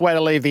quickest way to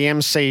leave the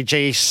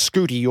MCG.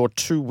 Scooty, your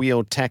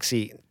two-wheel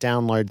taxi.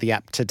 Download the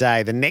app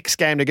today. The next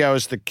game to go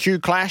is the Q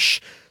Clash.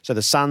 So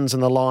the Suns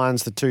and the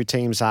Lions, the two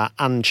teams are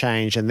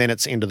unchanged, and then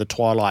it's into the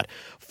twilight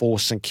for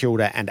St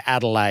Kilda and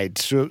Adelaide.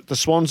 So the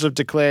Swans have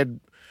declared,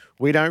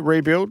 we don't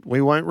rebuild, we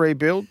won't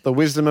rebuild. The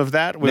wisdom of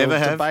that we'll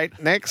debate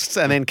next,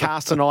 and then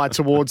cast an eye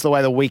towards the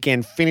way the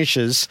weekend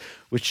finishes,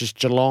 which is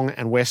Geelong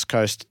and West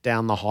Coast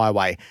down the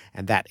highway,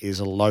 and that is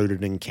a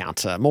loaded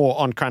encounter. More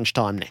on Crunch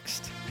Time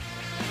next.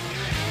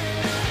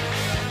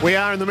 We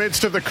are in the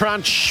midst of the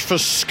crunch for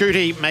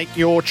Scooty. Make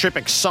your trip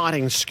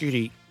exciting,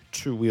 Scooty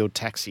two-wheeled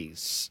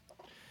taxis.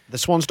 The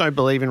Swans don't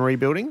believe in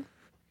rebuilding.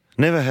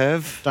 Never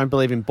have. Don't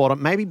believe in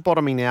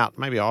bottoming out.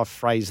 Maybe I've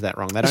phrased that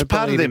wrong. They don't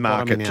part of believe their in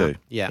market bottoming too. out.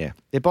 Yeah.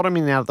 They're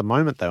bottoming out at the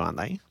moment, though, aren't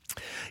they?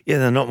 Yeah,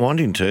 they're not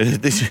wanting to.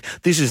 This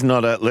is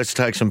not a let's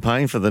take some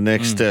pain for the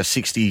next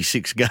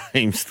 66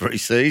 games, 3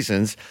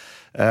 seasons.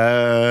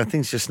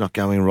 Things just not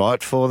going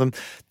right for them.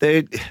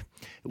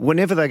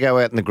 Whenever they go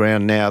out in the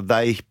ground now,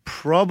 they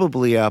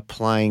probably are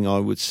playing, I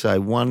would say,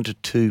 1 to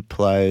 2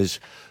 players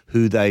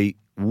who they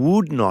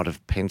would not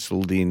have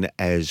penciled in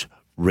as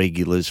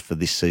regulars for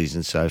this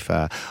season so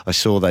far. I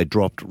saw they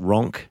dropped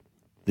Ronk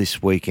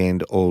this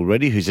weekend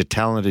already, who's a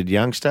talented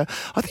youngster.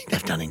 I think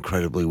they've done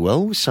incredibly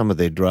well with some of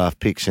their draft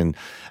picks and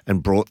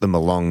brought them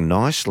along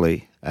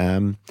nicely.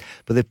 But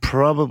they're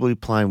probably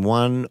playing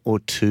 1 or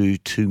 2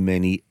 too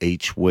many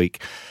each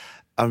week.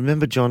 I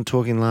remember John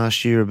talking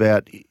last year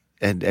about...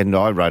 And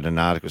I wrote an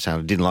article saying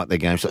I didn't like their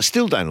game, so I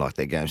still don't like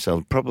their game. So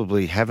I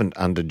probably haven't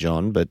under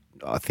John, but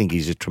I think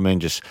he's a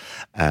tremendous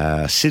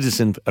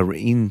citizen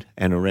in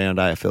and around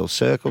AFL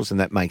circles, and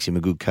that makes him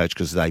a good coach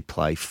because they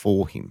play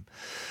for him.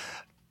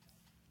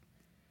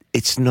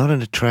 It's not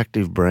an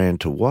attractive brand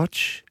to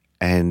watch,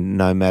 and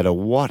no matter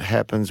what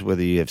happens,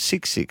 whether you have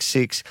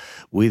 666,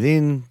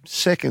 within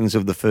seconds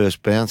of the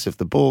first bounce, if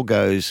the ball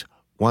goes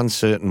one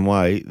certain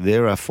way,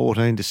 there are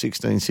 14 to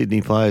 16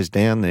 Sydney players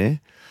down there,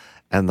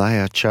 and they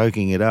are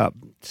choking it up.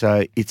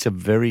 So it's a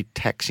very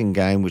taxing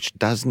game which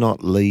does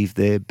not leave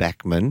their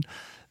backmen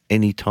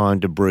any time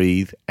to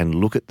breathe and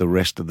look at the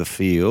rest of the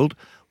field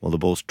while the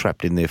ball's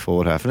trapped in their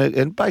forward half. And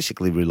it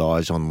basically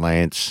relies on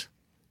Lance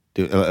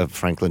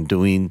Franklin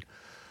doing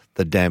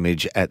the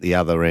damage at the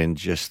other end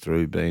just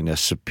through being a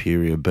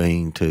superior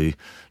being to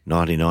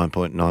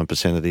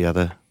 99.9% of the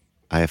other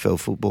AFL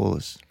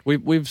footballers.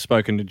 We've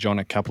spoken to John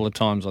a couple of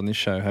times on this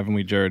show, haven't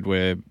we, Jared,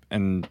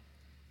 and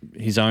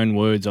his own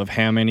words of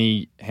how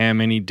many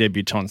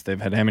debutants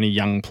they've had, how many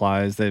young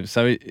players they've.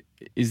 So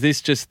is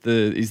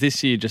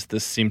this year just the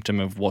symptom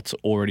of what's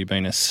already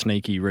been a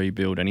sneaky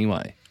rebuild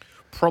anyway?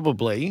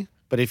 Probably,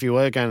 but if you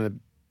were going to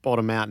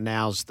bottom out,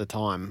 now's the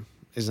time,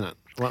 isn't it?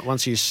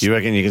 Once you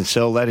reckon you can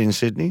sell that in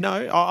Sydney? No,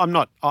 I'm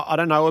not. I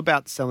don't know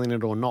about selling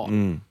it or not.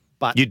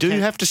 But you do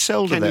have to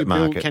sell to that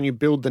market. Can you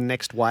build the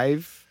next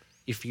wave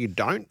if you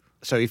don't?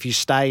 So if you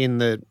stay in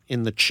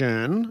the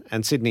churn,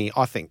 and Sydney,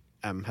 I think,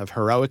 have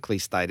heroically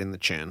stayed in the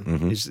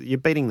churn, is you're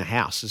beating the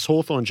house. As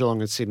Hawthorn,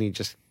 Geelong and Sydney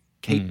just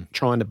keep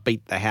trying to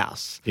beat the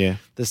house. Yeah.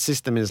 The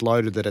system is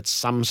loaded that at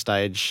some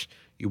stage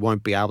you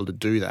won't be able to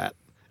do that.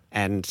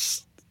 And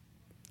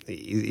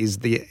is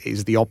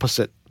the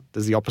opposite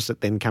does the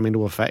opposite then come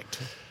into effect?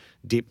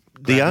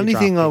 The only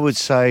thing I would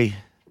say,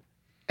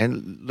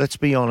 and let's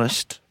be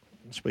honest,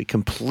 let's be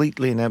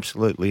completely and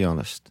absolutely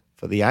honest,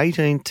 for the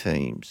 18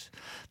 teams,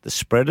 the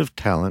spread of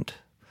talent,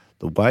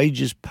 the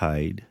wages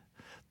paid,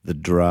 the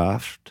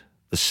draft,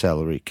 the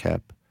salary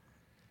cap,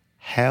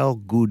 how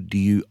good do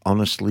you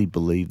honestly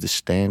believe the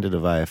standard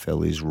of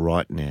AFL is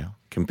right now?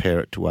 Compare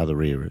it to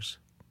other eras.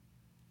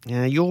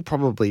 Yeah, you're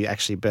probably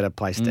actually better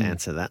placed to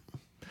answer that.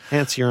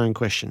 Answer your own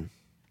question.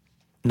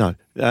 No.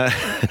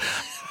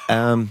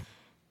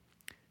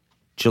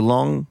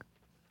 Geelong,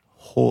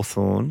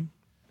 Hawthorn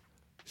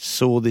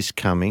saw this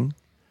coming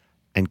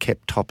and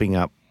kept topping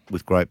up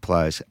with great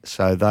players.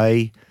 So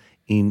they,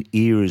 in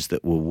eras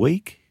that were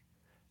weak,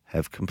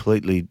 have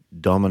completely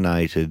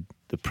dominated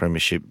the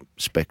premiership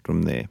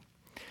spectrum there.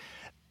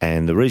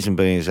 And the reason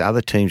being is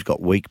other teams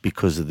got weak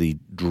because of the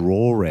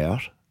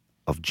draw-out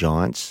of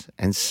Giants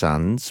and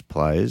Suns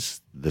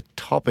players, the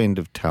top end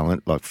of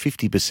talent, like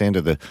 50%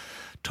 of the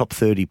top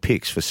 30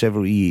 picks for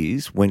several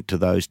years went to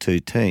those two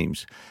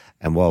teams.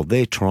 And while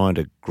they're trying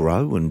to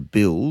grow and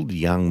build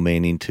young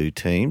men into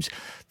teams,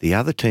 the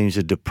other teams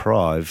are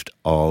deprived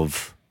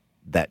of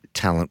that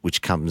talent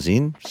which comes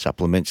in,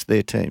 supplements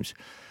their teams.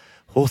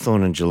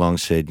 Hawthorn and Geelong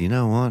said, you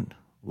know what,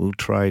 we'll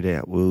trade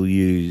out, we'll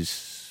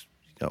use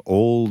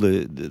all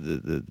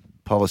the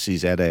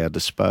policies at our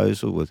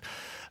disposal with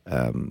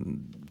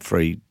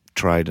free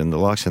trade and the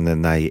likes, and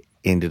then they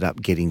ended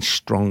up getting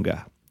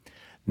stronger.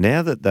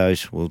 Now that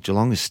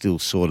Geelong is still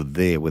sort of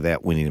there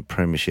without winning a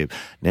premiership.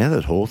 Now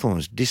that Hawthorn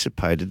has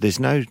dissipated, there's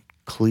no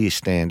clear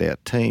standout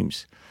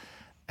teams.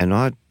 And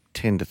I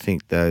tend to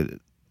think, though,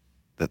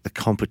 that the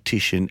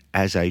competition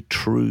as a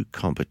true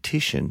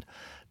competition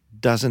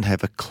doesn't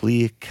have a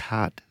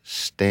clear-cut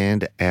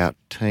standout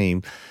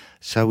team,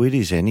 so it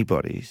is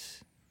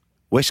anybody's.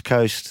 West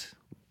Coast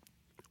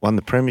won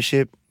the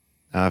premiership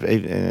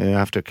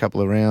after a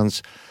couple of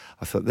rounds.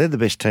 I thought they're the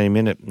best team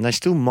in it, and they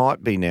still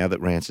might be now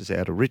that Rance is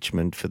out of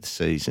Richmond for the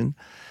season,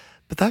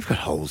 but they've got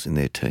holes in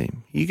their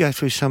team. You go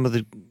through some of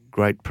the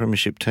great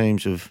premiership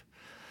teams of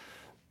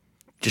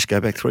just go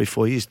back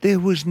 3-4 years, there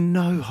was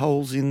no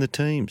holes in the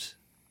teams.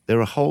 There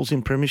are holes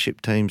in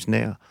premiership teams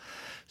now.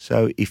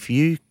 So if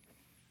you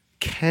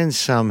can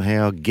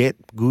somehow get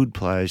good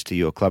players to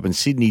your club, and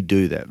Sydney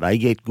do that. They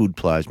get good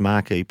players,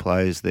 marquee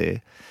players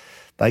there.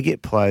 They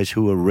get players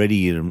who are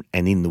ready and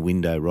in the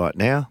window right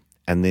now,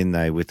 and then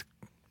they, with,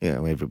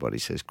 everybody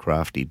says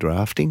crafty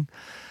drafting,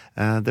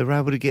 they're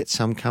able to get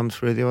some come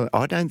through there.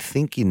 I don't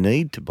think you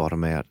need to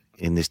bottom out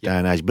in this day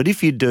and age, but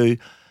if you do,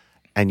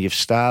 and you've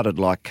started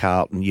like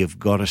Carlton, you've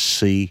got to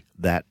see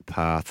that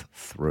path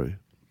through.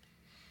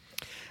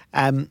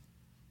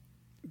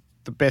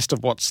 The best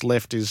of what's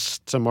left is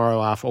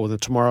tomorrow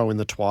in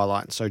the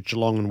twilight. So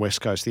Geelong and West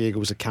Coast, the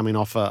Eagles are coming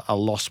off a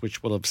loss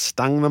which will have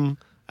stung them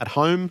at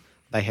home.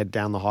 They head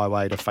down the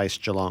highway to face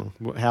Geelong.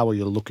 How will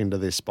you look into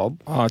this,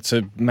 Bob? Oh, it's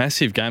a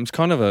massive game. It's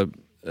kind of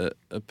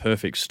a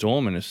perfect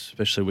storm, and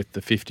especially with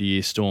the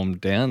 50-year storm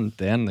down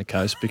the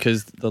coast,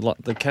 because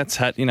the Cats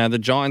had, the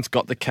Giants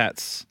got the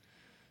Cats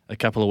a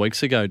couple of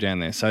weeks ago down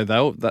there, so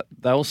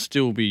they'll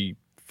still be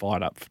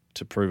fired up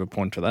to prove a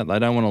point to that. They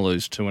don't want to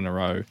lose two in a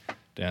row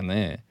down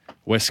there.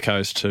 West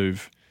Coast,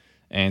 who've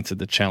answered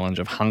the challenge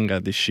of hunger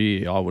this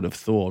year, I would have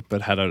thought,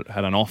 but had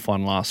an off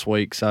one last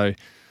week. So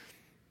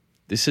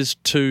this is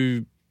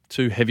two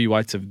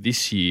heavyweights of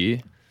this year,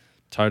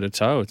 toe to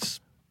toe. It's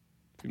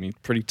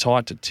pretty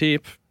tight to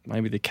tip.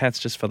 Maybe the Cats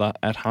just for that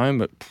at home,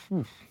 but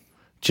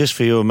just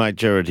for your mate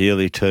Jared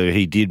Healy too.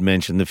 He did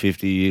mention the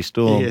 50-year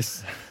storm.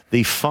 Yes.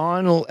 The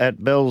final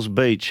at Bells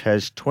Beach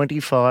has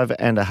 25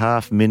 and a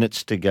half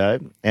minutes to go,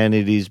 and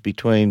it is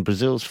between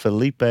Brazil's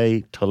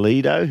Felipe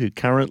Toledo, who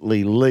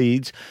currently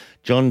leads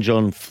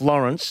John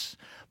Florence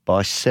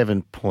by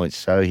 7 points.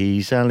 So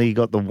he's only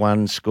got the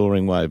one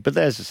scoring way. But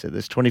as I said,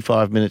 there's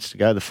 25 minutes to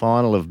go. The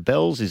final of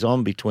Bells is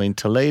on between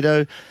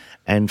Toledo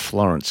and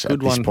Florence at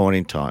this point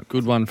in time.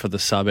 Good one for the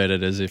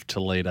sub-editors if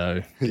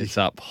Toledo gets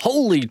up.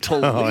 Holy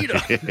Toledo! Oh,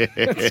 yeah.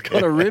 It's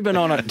got a ribbon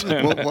on it.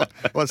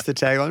 What's the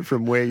tagline?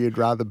 From where you'd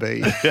rather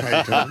be.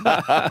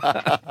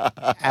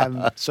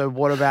 So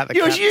what about the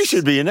Cats? You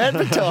should be in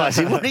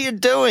advertising. What are you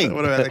doing?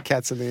 What about the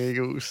Cats and the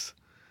Eagles?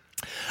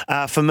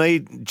 For me,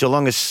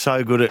 Geelong is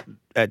so good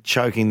at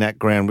choking that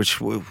ground, which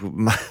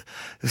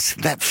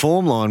that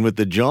form line with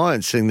the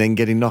Giants and then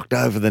getting knocked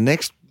over the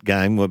next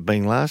game, what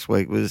being last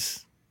week,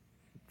 was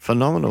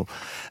phenomenal.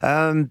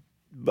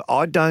 But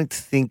I don't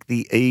think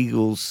the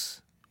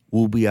Eagles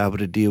will be able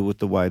to deal with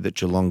the way that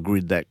Geelong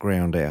grid that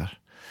ground out.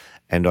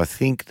 And I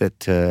think that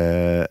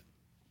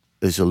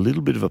there's a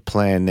little bit of a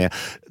plan now.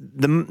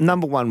 The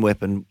number one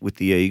weapon with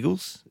the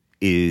Eagles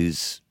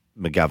is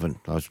McGovern.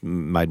 I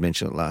made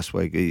mention of it last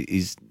week,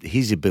 is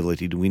his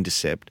ability to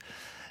intercept.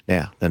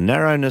 Now, the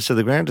narrowness of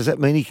the ground, does that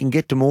mean he can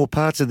get to more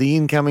parts of the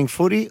incoming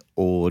footy?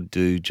 Or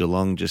do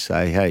Geelong just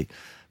say, hey,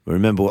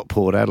 remember what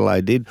Port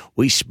Adelaide did?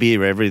 We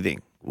spear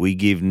everything. We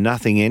give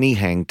nothing any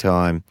hang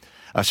time.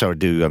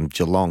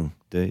 Geelong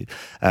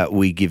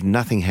We give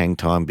nothing hang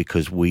time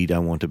because we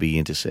don't want to be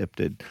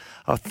intercepted.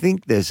 I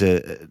think there's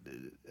an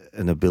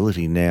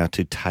ability now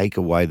to take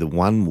away the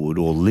one wood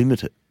or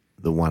limit it,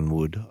 the one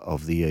wood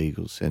of the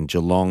Eagles. And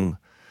Geelong,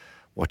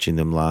 watching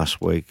them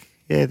last week,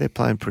 yeah, they're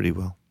playing pretty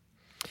well.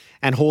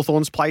 And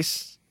Hawthorn's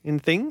place in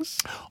things?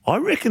 I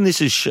reckon this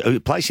is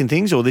place in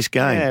things or this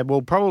game. Yeah,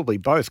 well, probably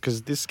both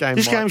because this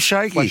game's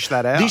shaky. Flesh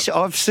that out.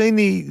 I've seen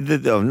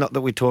not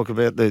that we talk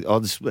about the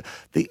odds, but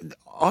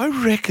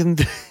I reckon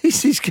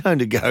this is going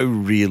to go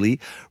really,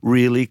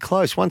 really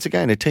close. Once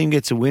again, a team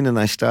gets a win and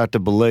they start to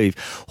believe.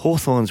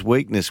 Hawthorn's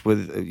weakness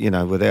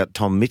without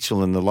Tom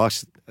Mitchell and the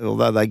likes,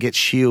 although they get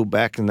Shield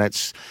back and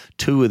that's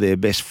two of their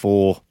best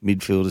four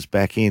midfielders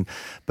back in.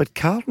 But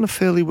Carlton are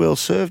fairly well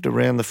served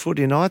around the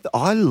footy, and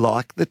I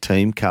like the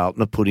team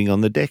Carlton are putting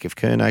on the deck if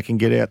Curnow can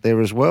get out there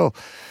as well.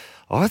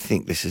 I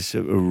think this is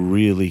a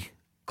really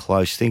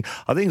close thing.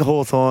 I think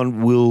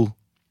Hawthorn will...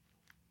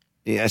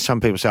 Yeah, some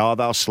people say,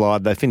 they'll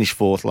slide. They finished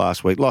fourth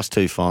last week, lost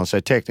two finals,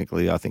 so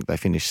technically I think they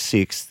finished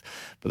sixth,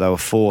 but they were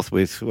fourth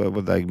with,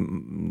 they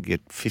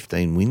get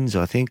 15 wins,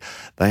 I think.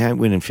 They ain't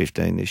winning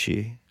 15 this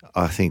year.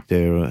 I think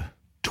they're a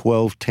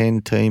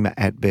 12-10 team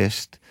at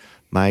best,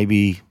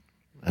 maybe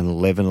an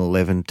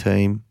 11-11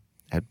 team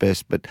at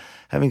best. But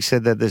having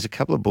said that, there's a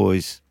couple of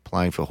boys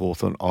playing for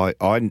Hawthorn.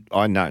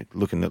 I know,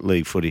 looking at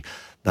league footy,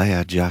 they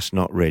are just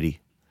not ready.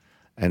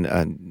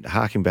 And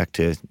harking back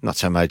to not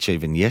so much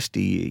even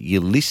yesterday, your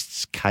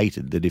lists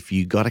catered that if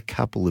you got a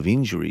couple of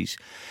injuries,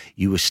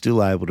 you were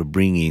still able to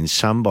bring in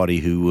somebody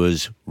who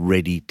was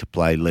ready to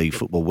play league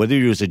football, whether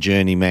he was a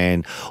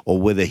journeyman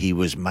or whether he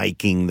was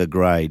making the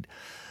grade.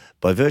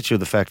 By virtue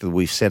of the fact that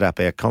we've set up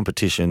our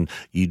competition,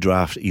 you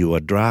are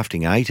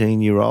drafting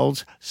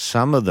 18-year-olds.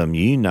 Some of them,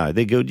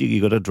 they're good,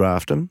 you got to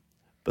draft them,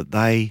 but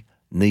they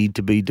need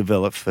to be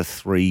developed for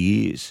 3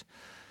 years.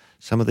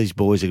 Some of these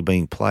boys are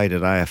being played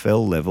at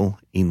AFL level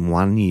in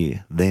 1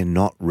 year. They're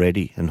not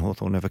ready, and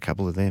Hawthorn have a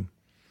couple of them.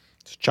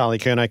 Charlie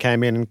Curnow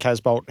came in and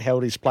Casbolt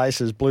held his place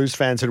as Blues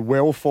fans had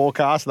well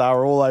forecast. They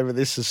were all over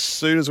this as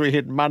soon as we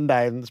hit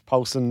Monday, and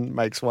Paulson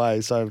makes way,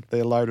 so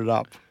they're loaded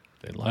up.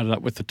 They're loaded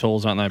up with the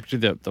tools, aren't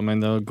they? I mean,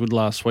 they were good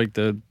last week.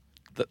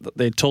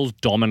 Their tools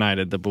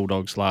dominated the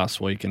Bulldogs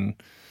last week, and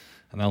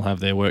they'll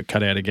have their work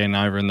cut out again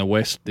over in the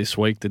West this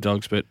week, the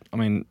Dogs. But, I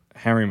mean,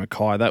 Harry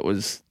Mackay,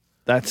 that's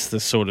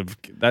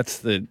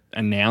the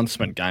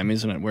announcement game,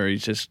 isn't it? Where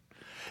he's just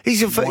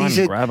he's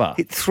a grabber.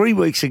 3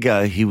 weeks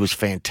ago, he was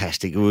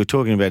fantastic. We were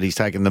talking about he's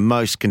taken the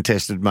most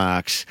contested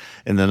marks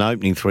in the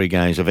opening 3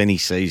 games of any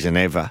season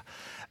ever.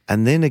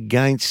 And then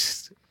against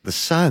the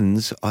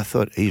Suns, I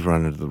thought he's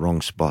run into the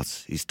wrong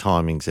spots. His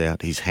timing's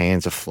out. His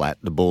hands are flat.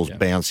 The ball's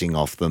bouncing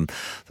off them.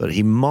 Thought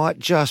he might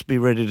just be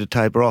ready to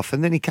taper off.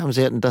 And then he comes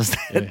out and does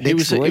that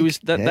next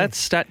week. That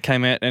stat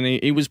came out and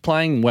he was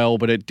playing well,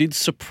 but it did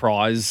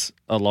surprise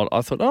a lot.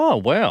 I thought, oh,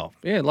 wow.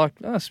 Yeah,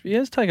 he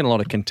has taken a lot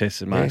of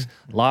contested marks.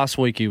 Yeah. Last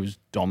week he was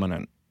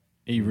dominant.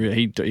 He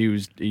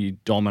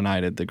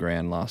dominated the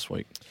ground last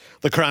week.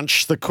 The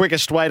Crunch, the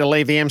quickest way to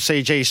leave the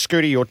MCG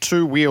scooter or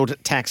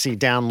two-wheeled taxi.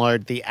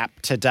 Download the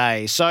app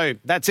today. So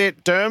that's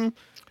it, Derm.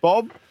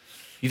 Bob?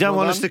 You don't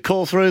want us to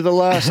call through the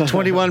last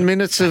 21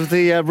 minutes of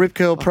the Rip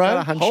Curl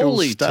Pro?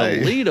 Holy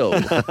Toledo.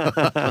 Just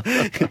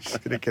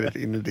going to get it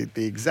in at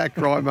the exact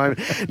right moment.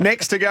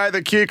 Next to go,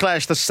 the Q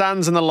Clash, the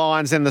Suns and the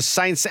Lions, then the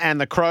Saints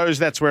and the Crows.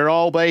 That's where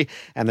I'll be.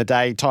 And the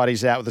day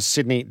tidies out with the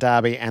Sydney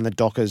Derby and the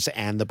Dockers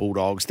and the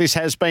Bulldogs. This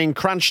has been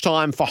Crunch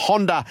Time for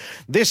Honda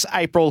this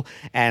April.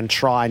 And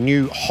try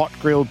new hot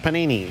grilled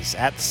paninis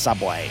at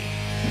Subway.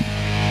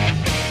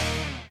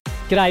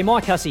 G'day,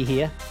 Mike Hussey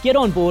here. Get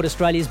on board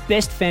Australia's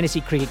best fantasy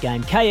cricket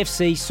game,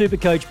 KFC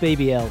Supercoach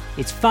BBL.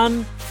 It's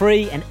fun,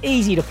 free and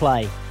easy to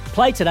play.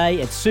 Play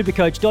today at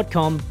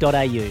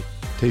supercoach.com.au.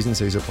 T's and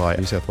C's apply.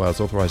 New South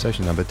Wales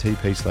authorisation number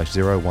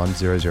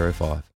TP/01005.